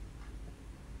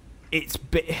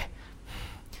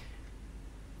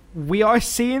 we are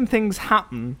seeing things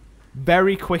happen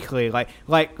very quickly. Like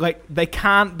they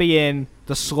can't be in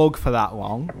the slug for that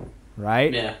long,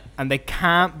 right? Yeah. And they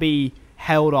can't be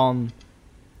held on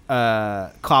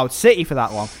Cloud City for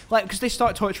that long, like, because they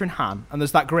start torturing Han, and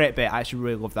there's that great bit. I actually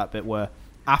really love that bit where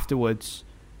afterwards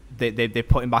they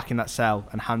put him back in that cell,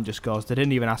 and Han just goes, "They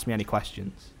didn't even ask me any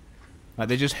questions." Like,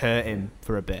 they just hurt him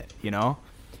for a bit, you know.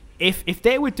 If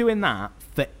they were doing that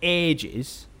for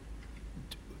ages,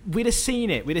 we'd have seen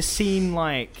it. We'd have seen,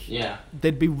 like,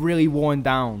 they'd be really worn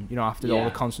down, you know, after all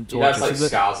the constant torture. Like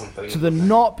scars and things. So they're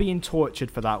not being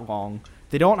tortured for that long.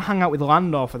 They don't hang out with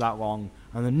Landor for that long.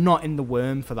 And they're not in the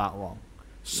worm for that long.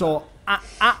 So, at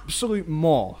absolute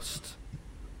most,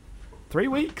 3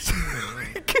 weeks?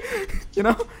 You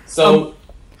know? So...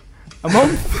 a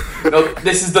month? No,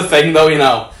 this is the thing, though, you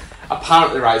know.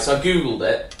 Apparently, right, so I Googled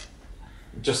it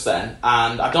just then,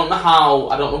 and I don't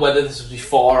know whether this was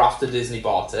before or after Disney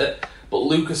bought it, but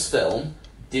Lucasfilm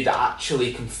did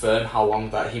actually confirm how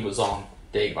long that he was on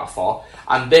Dagobah for.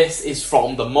 And this is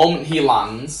from the moment he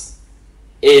lands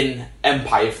in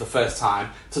Empire for the first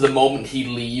time to the moment he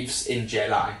leaves in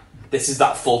Jedi. This is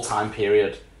that full time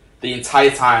period. The entire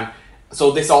time.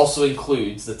 So this also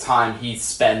includes the time he's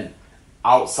spent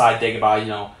outside Dagobah, you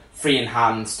know, Free in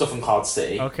Hand, stuff in Cloud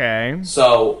City. Okay.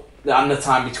 So, and the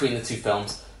time between the two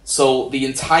films. So, the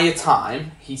entire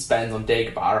time he spends on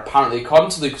Dagobah, apparently, according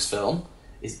to Lucasfilm,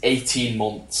 is 18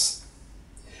 months.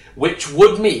 Which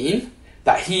would mean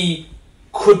that he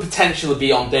could potentially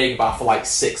be on Dagobah for like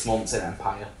 6 months in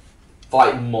Empire. For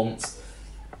like months.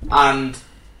 And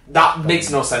that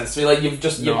makes no sense to me. Like,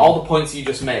 all the points you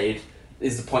just made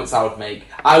is the points I would make.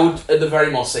 I would, at the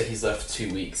very most, say he's there for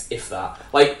 2 weeks, if that.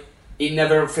 Like, it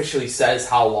never officially says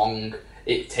how long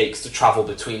it takes to travel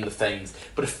between the things.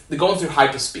 But if they're going through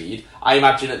hyperspeed, I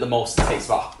imagine at the most it takes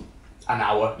about an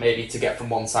hour, maybe, to get from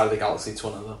one side of the galaxy to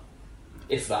another.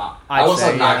 If that. I once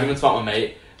had an argument about my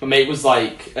mate. My mate was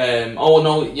like, oh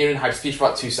no, you're in hyperspeed for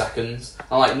about 2 seconds.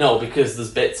 I'm like, no, because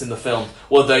there's bits in the film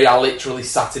where they are literally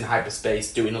sat in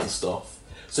hyperspace doing other stuff.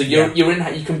 So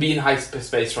you can be in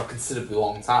hyperspace for a considerably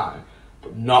long time,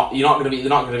 but they're not going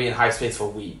to be in hyperspace for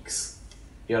weeks.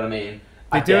 You know what I mean?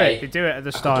 They do it at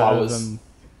the start of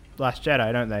Last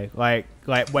Jedi, don't they? Like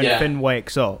when Finn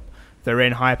wakes up, they're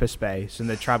in hyperspace and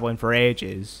they're traveling for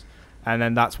ages, and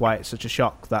then that's why it's such a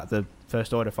shock that the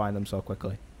First Order find them so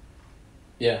quickly.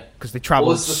 Yeah, because they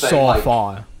travel so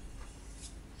far.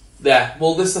 Yeah,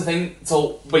 well, this is the thing.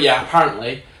 So, but yeah,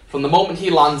 apparently, from the moment he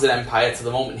lands in Empire to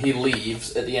the moment he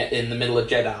leaves in the middle of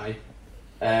Jedi,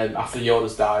 after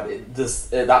Yoda's died,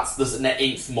 there's an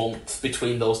 8th month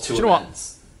between those two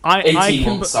events.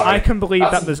 I can believe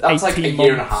that there's 18 months. That's like a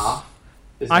year and a half.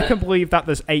 I can believe that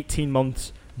there's 18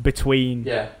 months between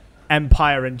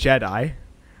Empire and Jedi,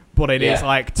 but it is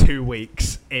like 2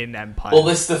 weeks in Empire. Well,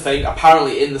 this is the thing.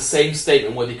 Apparently, in the same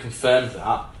statement where they confirmed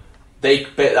that,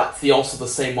 that's also the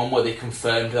same one where they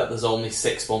confirmed that there's only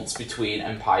 6 months between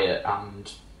Empire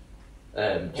and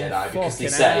Jedi, because they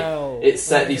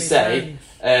say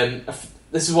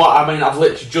this is what I mean. I've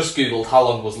literally just googled how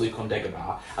long was Luke on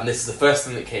Dagobah, and this is the first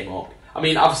thing that came up. I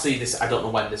mean, obviously, I don't know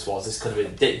when this was. This could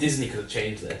have been Disney could have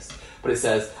changed this, but it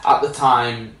says at the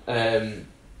time,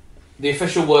 the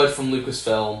official word from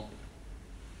Lucasfilm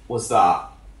was that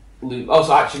Luke. Oh,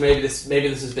 so actually, maybe this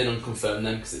has been unconfirmed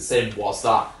then, because it's saying was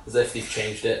that as if they've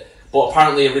changed it. But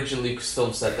apparently, originally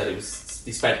Lucasfilm said that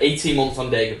they spent 18 months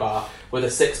on Dagobah with a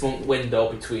 6-month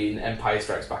window between Empire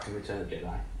Strikes Back and Return of the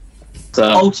Jedi. So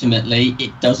ultimately,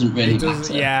 it doesn't really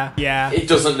matter. Yeah. It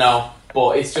doesn't know,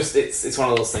 but it's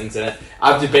one of those things, isn't it?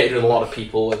 I've debated with a lot of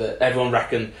people with it. Everyone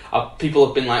reckon people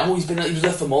have been like, oh, he was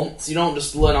there for months. You don't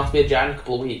just learn how to be a Jedi in a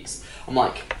couple of weeks. I'm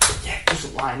like, yeah, it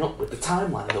doesn't line up with the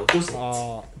timeline, though, does it?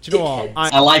 Do you know what?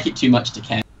 I like it too much to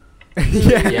care.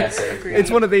 It's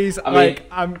one of these.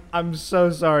 I'm so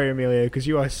sorry, Amelia, because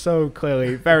you are so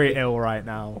clearly very ill right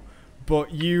now.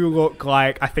 But you look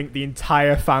like I think the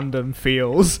entire fandom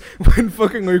feels when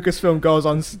fucking Lucasfilm goes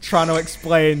on trying to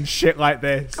explain shit like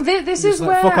this. This is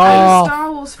where, as a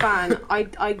Star Wars fan,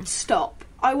 I stop.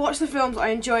 I watch the films, I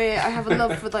enjoy it, I have a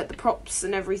love for like the props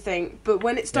and everything. But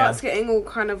when it starts getting all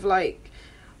kind of like,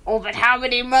 oh, but how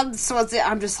many months was it?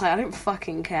 I'm just like, I don't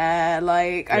fucking care.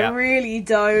 Like, I really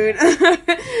don't.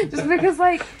 Just because,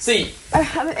 like, see,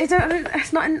 I don't.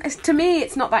 It's not. To me,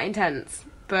 it's not that intense.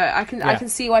 But I can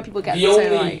see why people get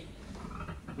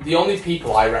the only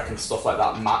people I reckon stuff like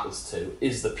that matters to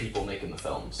is the people making the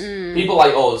films. People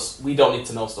like us, we don't need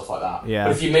to know stuff like that. Yeah.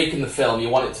 But if you're making the film, you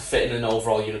want it to fit in an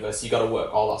overall universe, you got to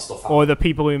work all that stuff out. Or the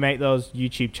people who make those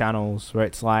YouTube channels where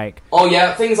it's like, oh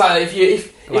yeah, things like that.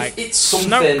 If it's something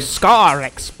Snoke Scar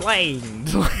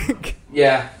explained,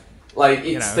 like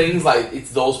it's things like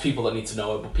it's those people that need to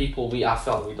know it. But I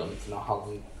feel like we don't need to know how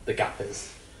long the gap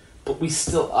is. But we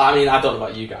still, I mean, I don't know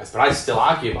about you guys, but I still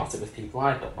argue about it with people.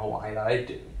 I don't know why I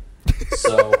do.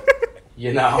 So,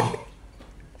 these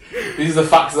are the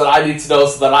facts that I need to know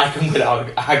so that I can win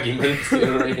arguments. You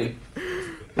know what I mean?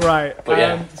 Right.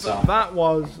 But that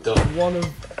was one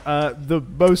of the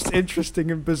most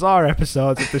interesting and bizarre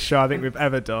episodes of the show I think we've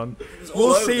ever done.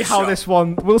 We'll see how this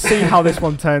one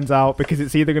turns out, because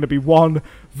it's either going to be one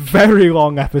very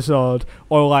long episode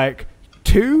or like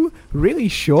 2 really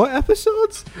short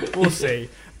episodes. We'll see.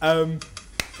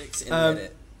 Fix it in the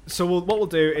edit. So what we'll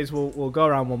do is we'll go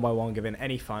around one by one, giving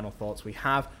any final thoughts we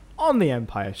have on The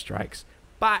Empire Strikes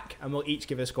Back, and we'll each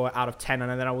give a score out of 10,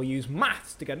 and then I will use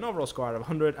maths to get an overall score out of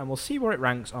 100, and we'll see where it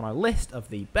ranks on our list of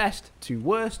the best to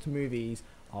worst movies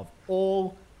of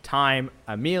all time.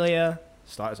 Amelia,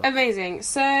 start us off. Amazing.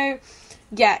 So,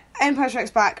 Empire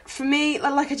Strikes Back. For me,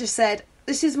 like I just said,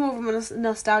 this is more of a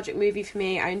nostalgic movie for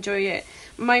me. I enjoy it.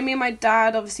 Me and my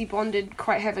dad obviously bonded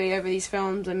quite heavily over these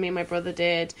films, and me and my brother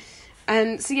did.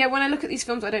 And so, when I look at these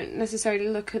films, I don't necessarily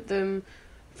look at them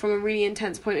from a really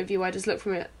intense point of view. I just look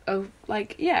from it,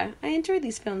 I enjoy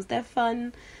these films. They're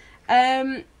fun.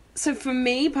 So So for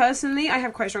me personally, I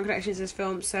have quite strong connections to this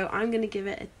film, so I'm going to give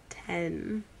it a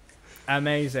 10.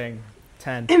 Amazing.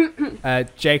 10.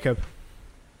 Jacob.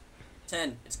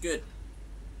 10. It's good.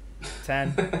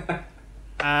 10.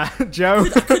 Joe.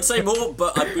 I could say more,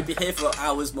 but I would be here for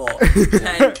hours more.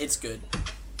 10. It's good.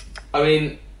 I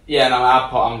mean, yeah, no,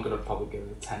 I'm gonna probably give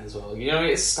it a 10 as well. You know,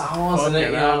 it's Star Wars, isn't it?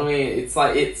 You know what I mean? It's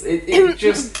like it's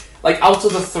just like out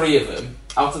of the three of them,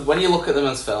 when you look at them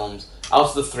as films, out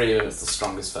of the three of them, it's the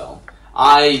strongest film.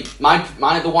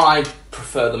 The one I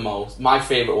prefer the most, my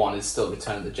favourite one is still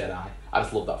Return of the Jedi. I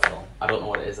just love that film. I don't know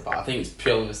what it is about. I think it's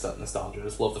purely nostalgia. I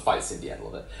just love the fight scene at the end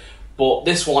of it. But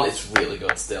this one, it's really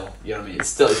good still. You know what I mean?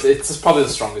 It's probably the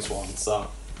strongest one. So,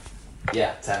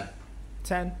 yeah, 10.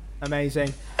 10.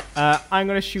 Amazing. I'm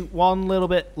going to shoot one little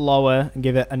bit lower and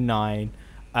give it a 9.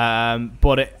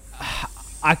 But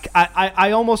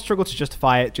I almost struggle to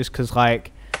justify it just because,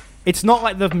 like, it's not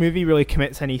like the movie really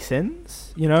commits any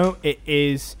sins. You know, it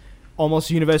is almost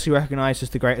universally recognized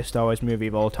as the greatest Star Wars movie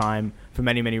of all time for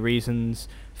many, many reasons.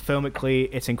 Filmically,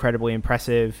 it's incredibly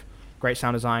impressive. Great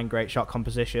sound design, great shot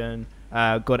composition,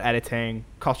 good editing,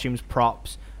 costumes,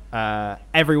 props.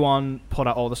 Everyone put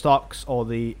out all the stops. All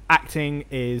the acting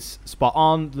is spot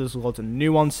on. There's lots of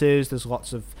nuances. There's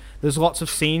lots of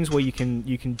scenes where you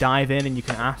can dive in and you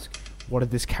can ask, what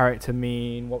did this character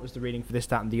mean? What was the reading for this,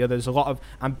 that, and the other? There's a lot of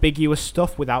ambiguous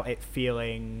stuff without it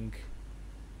feeling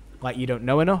like you don't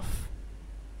know enough.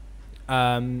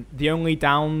 The only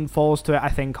downfalls to it, I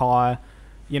think, are,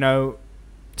 you know,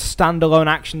 standalone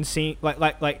action scene,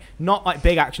 like not like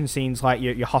big action scenes like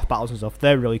your Hoth battles and stuff.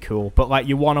 They're really cool, but like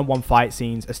your one-on-one fight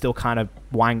scenes are still kind of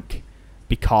wank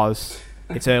because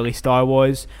it's early Star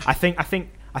Wars. I think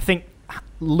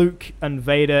Luke and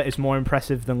Vader is more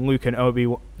impressive than than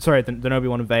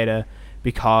Obi-Wan and Vader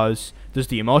because there's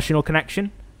the emotional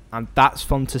connection, and that's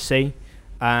fun to see.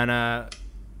 And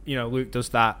you know, Luke does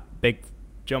that big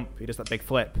jump, he does that big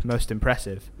flip, most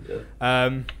impressive.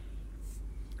 Yeah.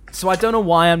 So I don't know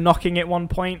why I'm knocking it 1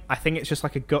 point. I think it's just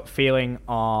like a gut feeling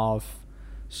of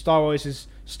Star Wars is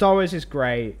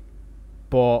great,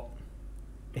 but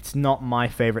it's not my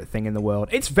favorite thing in the world.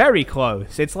 It's very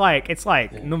close. It's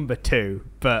like number 2,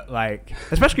 but like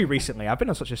especially recently, I've been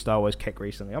on such a Star Wars kick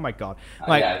recently. Oh my god!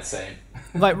 Like, yeah, it's same.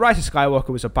 Like Rise of Skywalker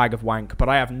was a bag of wank, but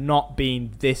I have not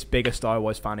been this big a Star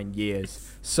Wars fan in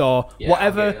years. So yeah,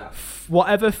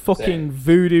 whatever fucking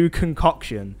voodoo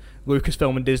concoction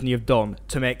Lucasfilm and Disney have done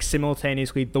to make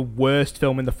simultaneously the worst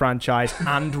film in the franchise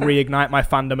and reignite my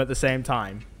fandom at the same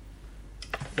time.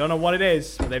 Don't know what it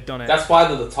is, but they've done it. That's why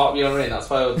they're the top, you know what I mean? That's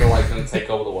why they're like going to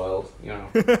take over the world, you know.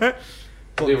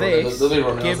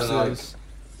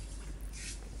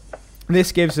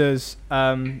 This gives us,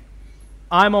 I'm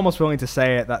almost willing to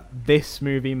say it, that this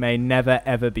movie may never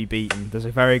ever be beaten. There's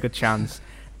a very good chance.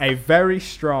 A very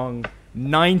strong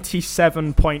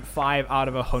 97.5 out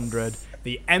of 100.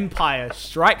 The Empire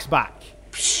Strikes Back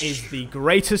is the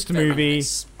greatest movie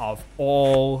of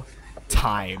all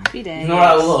time. You know what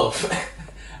I love?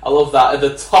 I love that at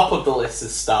the top of the list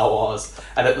is Star Wars,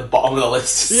 and at the bottom of the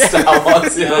list is Star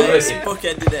Wars. You know what I mean?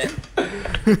 Bookended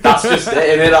it. That's just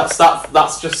it, innit?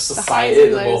 That's just society at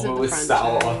the moment with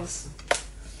Star Wars.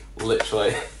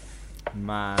 Literally.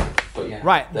 Man. But yeah,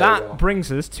 right, that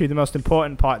brings us to the most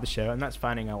important part of the show, and that's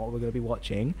finding out what we're going to be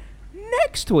watching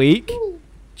next week.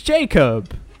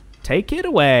 Jacob, take it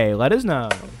away. Let us know.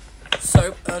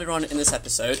 So, earlier on in this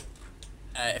episode,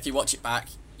 if you watch it back,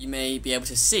 you may be able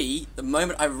to see the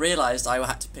moment I realised I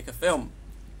had to pick a film.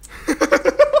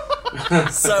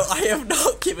 So I have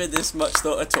not given this much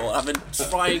thought at all. I've been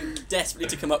trying desperately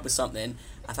to come up with something.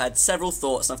 I've had several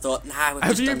thoughts, and I've thought, we've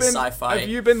just done sci-fi. Have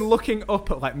you been looking up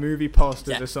at like movie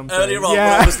posters or something? Earlier on, when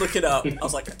I was looking up, I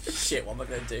was like, shit, what am I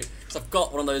going to do? So I've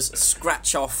got one of those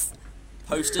scratch-off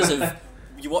posters of,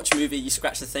 you watch a movie, you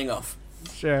scratch the thing off.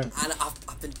 Sure. And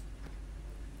I've been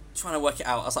trying to work it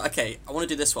out. I was like, okay, I want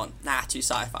to do this one. Nah, too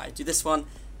sci-fi. Do this one.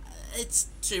 It's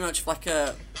too much like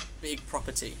a big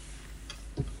property.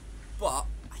 But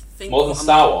I think more than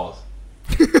Star Wars.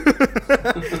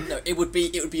 No, it would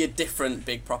be a different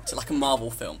big property, like a Marvel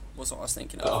film. Was what I was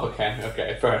thinking of. Oh,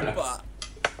 okay, fair enough. But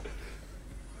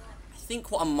I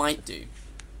think what I might do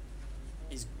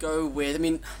is go with. I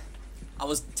mean, I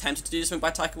was tempted to do something by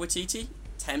Taika Waititi.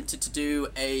 Tempted to do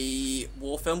a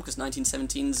war film because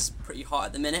 1917's pretty hot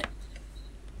at the minute.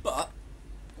 But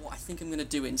what I think I'm going to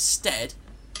do instead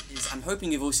is I'm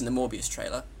hoping you've all seen the Morbius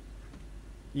trailer.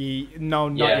 No,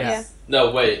 not yet. Yeah. No,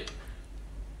 wait.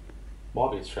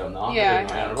 Morbius trailer, no? Yeah.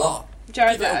 Give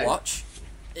it a watch.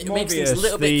 It makes things a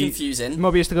little bit confusing.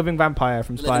 Morbius, the living vampire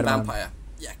from The living Spider-Man. vampire.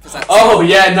 Yeah, because that's... Oh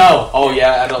yeah, no. Oh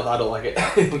yeah, I don't like it.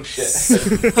 Oh shit.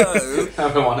 So,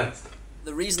 I'm honest.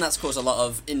 the reason that's caused a lot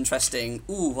of interesting,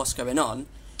 what's going on,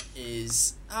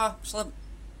 is...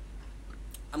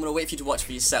 I'm going to wait for you to watch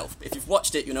for yourself. If you've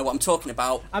watched it, you know what I'm talking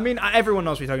about. I mean, everyone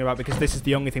knows what you're talking about because this is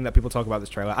the only thing that people talk about this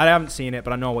trailer. I haven't seen it,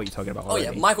 but I know what you're talking about already.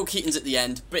 Oh yeah, Michael Keaton's at the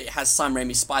end, but it has Sam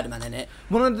Raimi's Spider-Man in it.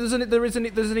 Well, no, there's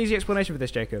an easy explanation for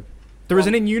this, Jacob. There is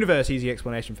an in-universe easy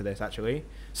explanation for this, actually.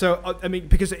 So, I mean,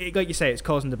 because, like you say, it's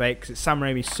causing debate because it's Sam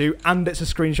Raimi's suit and it's a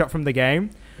screenshot from the game.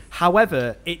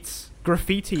 However, it's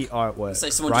graffiti artwork, Say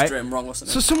someone right? just drew him wrong or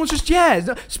something. So someone's just,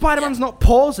 Spider-Man's not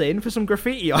pausing for some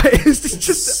graffiti artist. It's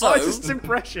just, So- it's just an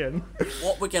impression.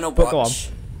 What we're going to But go on. watch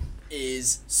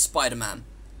is Spider-Man.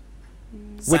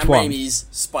 Which Sam one? Raimi's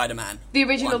Spider-Man. The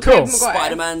original One. Cool. Tobey Maguire.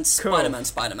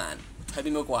 Spider-Man. Tobey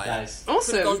Maguire. Nice. Could have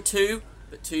Awesome. gone 2,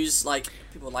 but 2's like,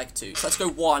 people like 2. So let's go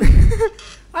 1,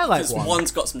 I like because one.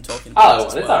 1's got some talking Oh,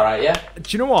 points as it's well. alright, yeah. Do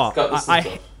you know what? Got this I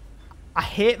stuff.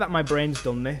 hate that my brain's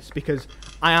done this because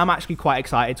I am actually quite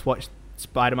excited to watch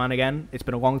Spider-Man again. It's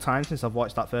been a long time since I've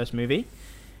watched that first movie.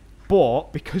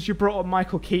 But because you brought up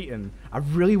Michael Keaton, I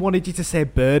really wanted you to say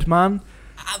Birdman.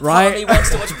 Partly Right. wants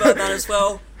to watch Birdman as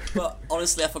well, but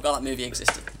honestly I forgot that movie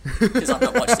existed, because I've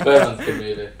not watched it. Birdman's a good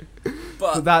movie.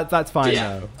 But So that's fine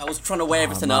Yeah. though. I was trying to weigh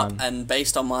everything up, man. and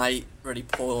based on my really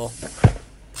poor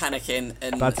panicking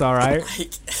and... That's alright.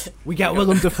 Like, We get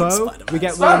Willem Dafoe. Spider-Man. We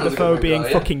get Willem Spider-Man's a Dafoe good being guy,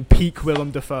 yeah. fucking peak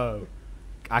Willem Dafoe.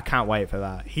 I can't wait for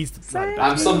that. He's the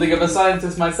I'm something of a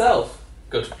scientist myself.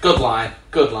 Good line.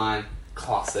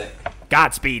 Classic.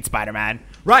 Godspeed, Spider-Man.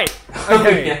 Right.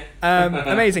 Okay.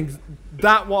 Yeah. Amazing.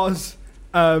 That was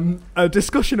a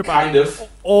discussion about Kind of.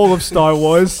 all of Star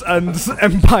Wars and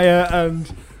Empire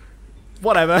and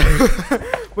whatever.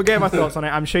 We're getting my thoughts on it.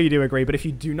 I'm sure you do agree, but if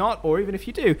you do not, or even if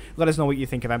you do, let us know what you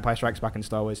think of Empire Strikes Back and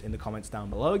Star Wars in the comments down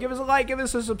below. Give us a like, give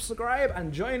us a subscribe,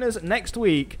 and join us next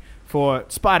week for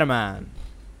Spider-Man.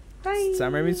 Bye.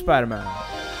 Sam Raimi's Spider-Man.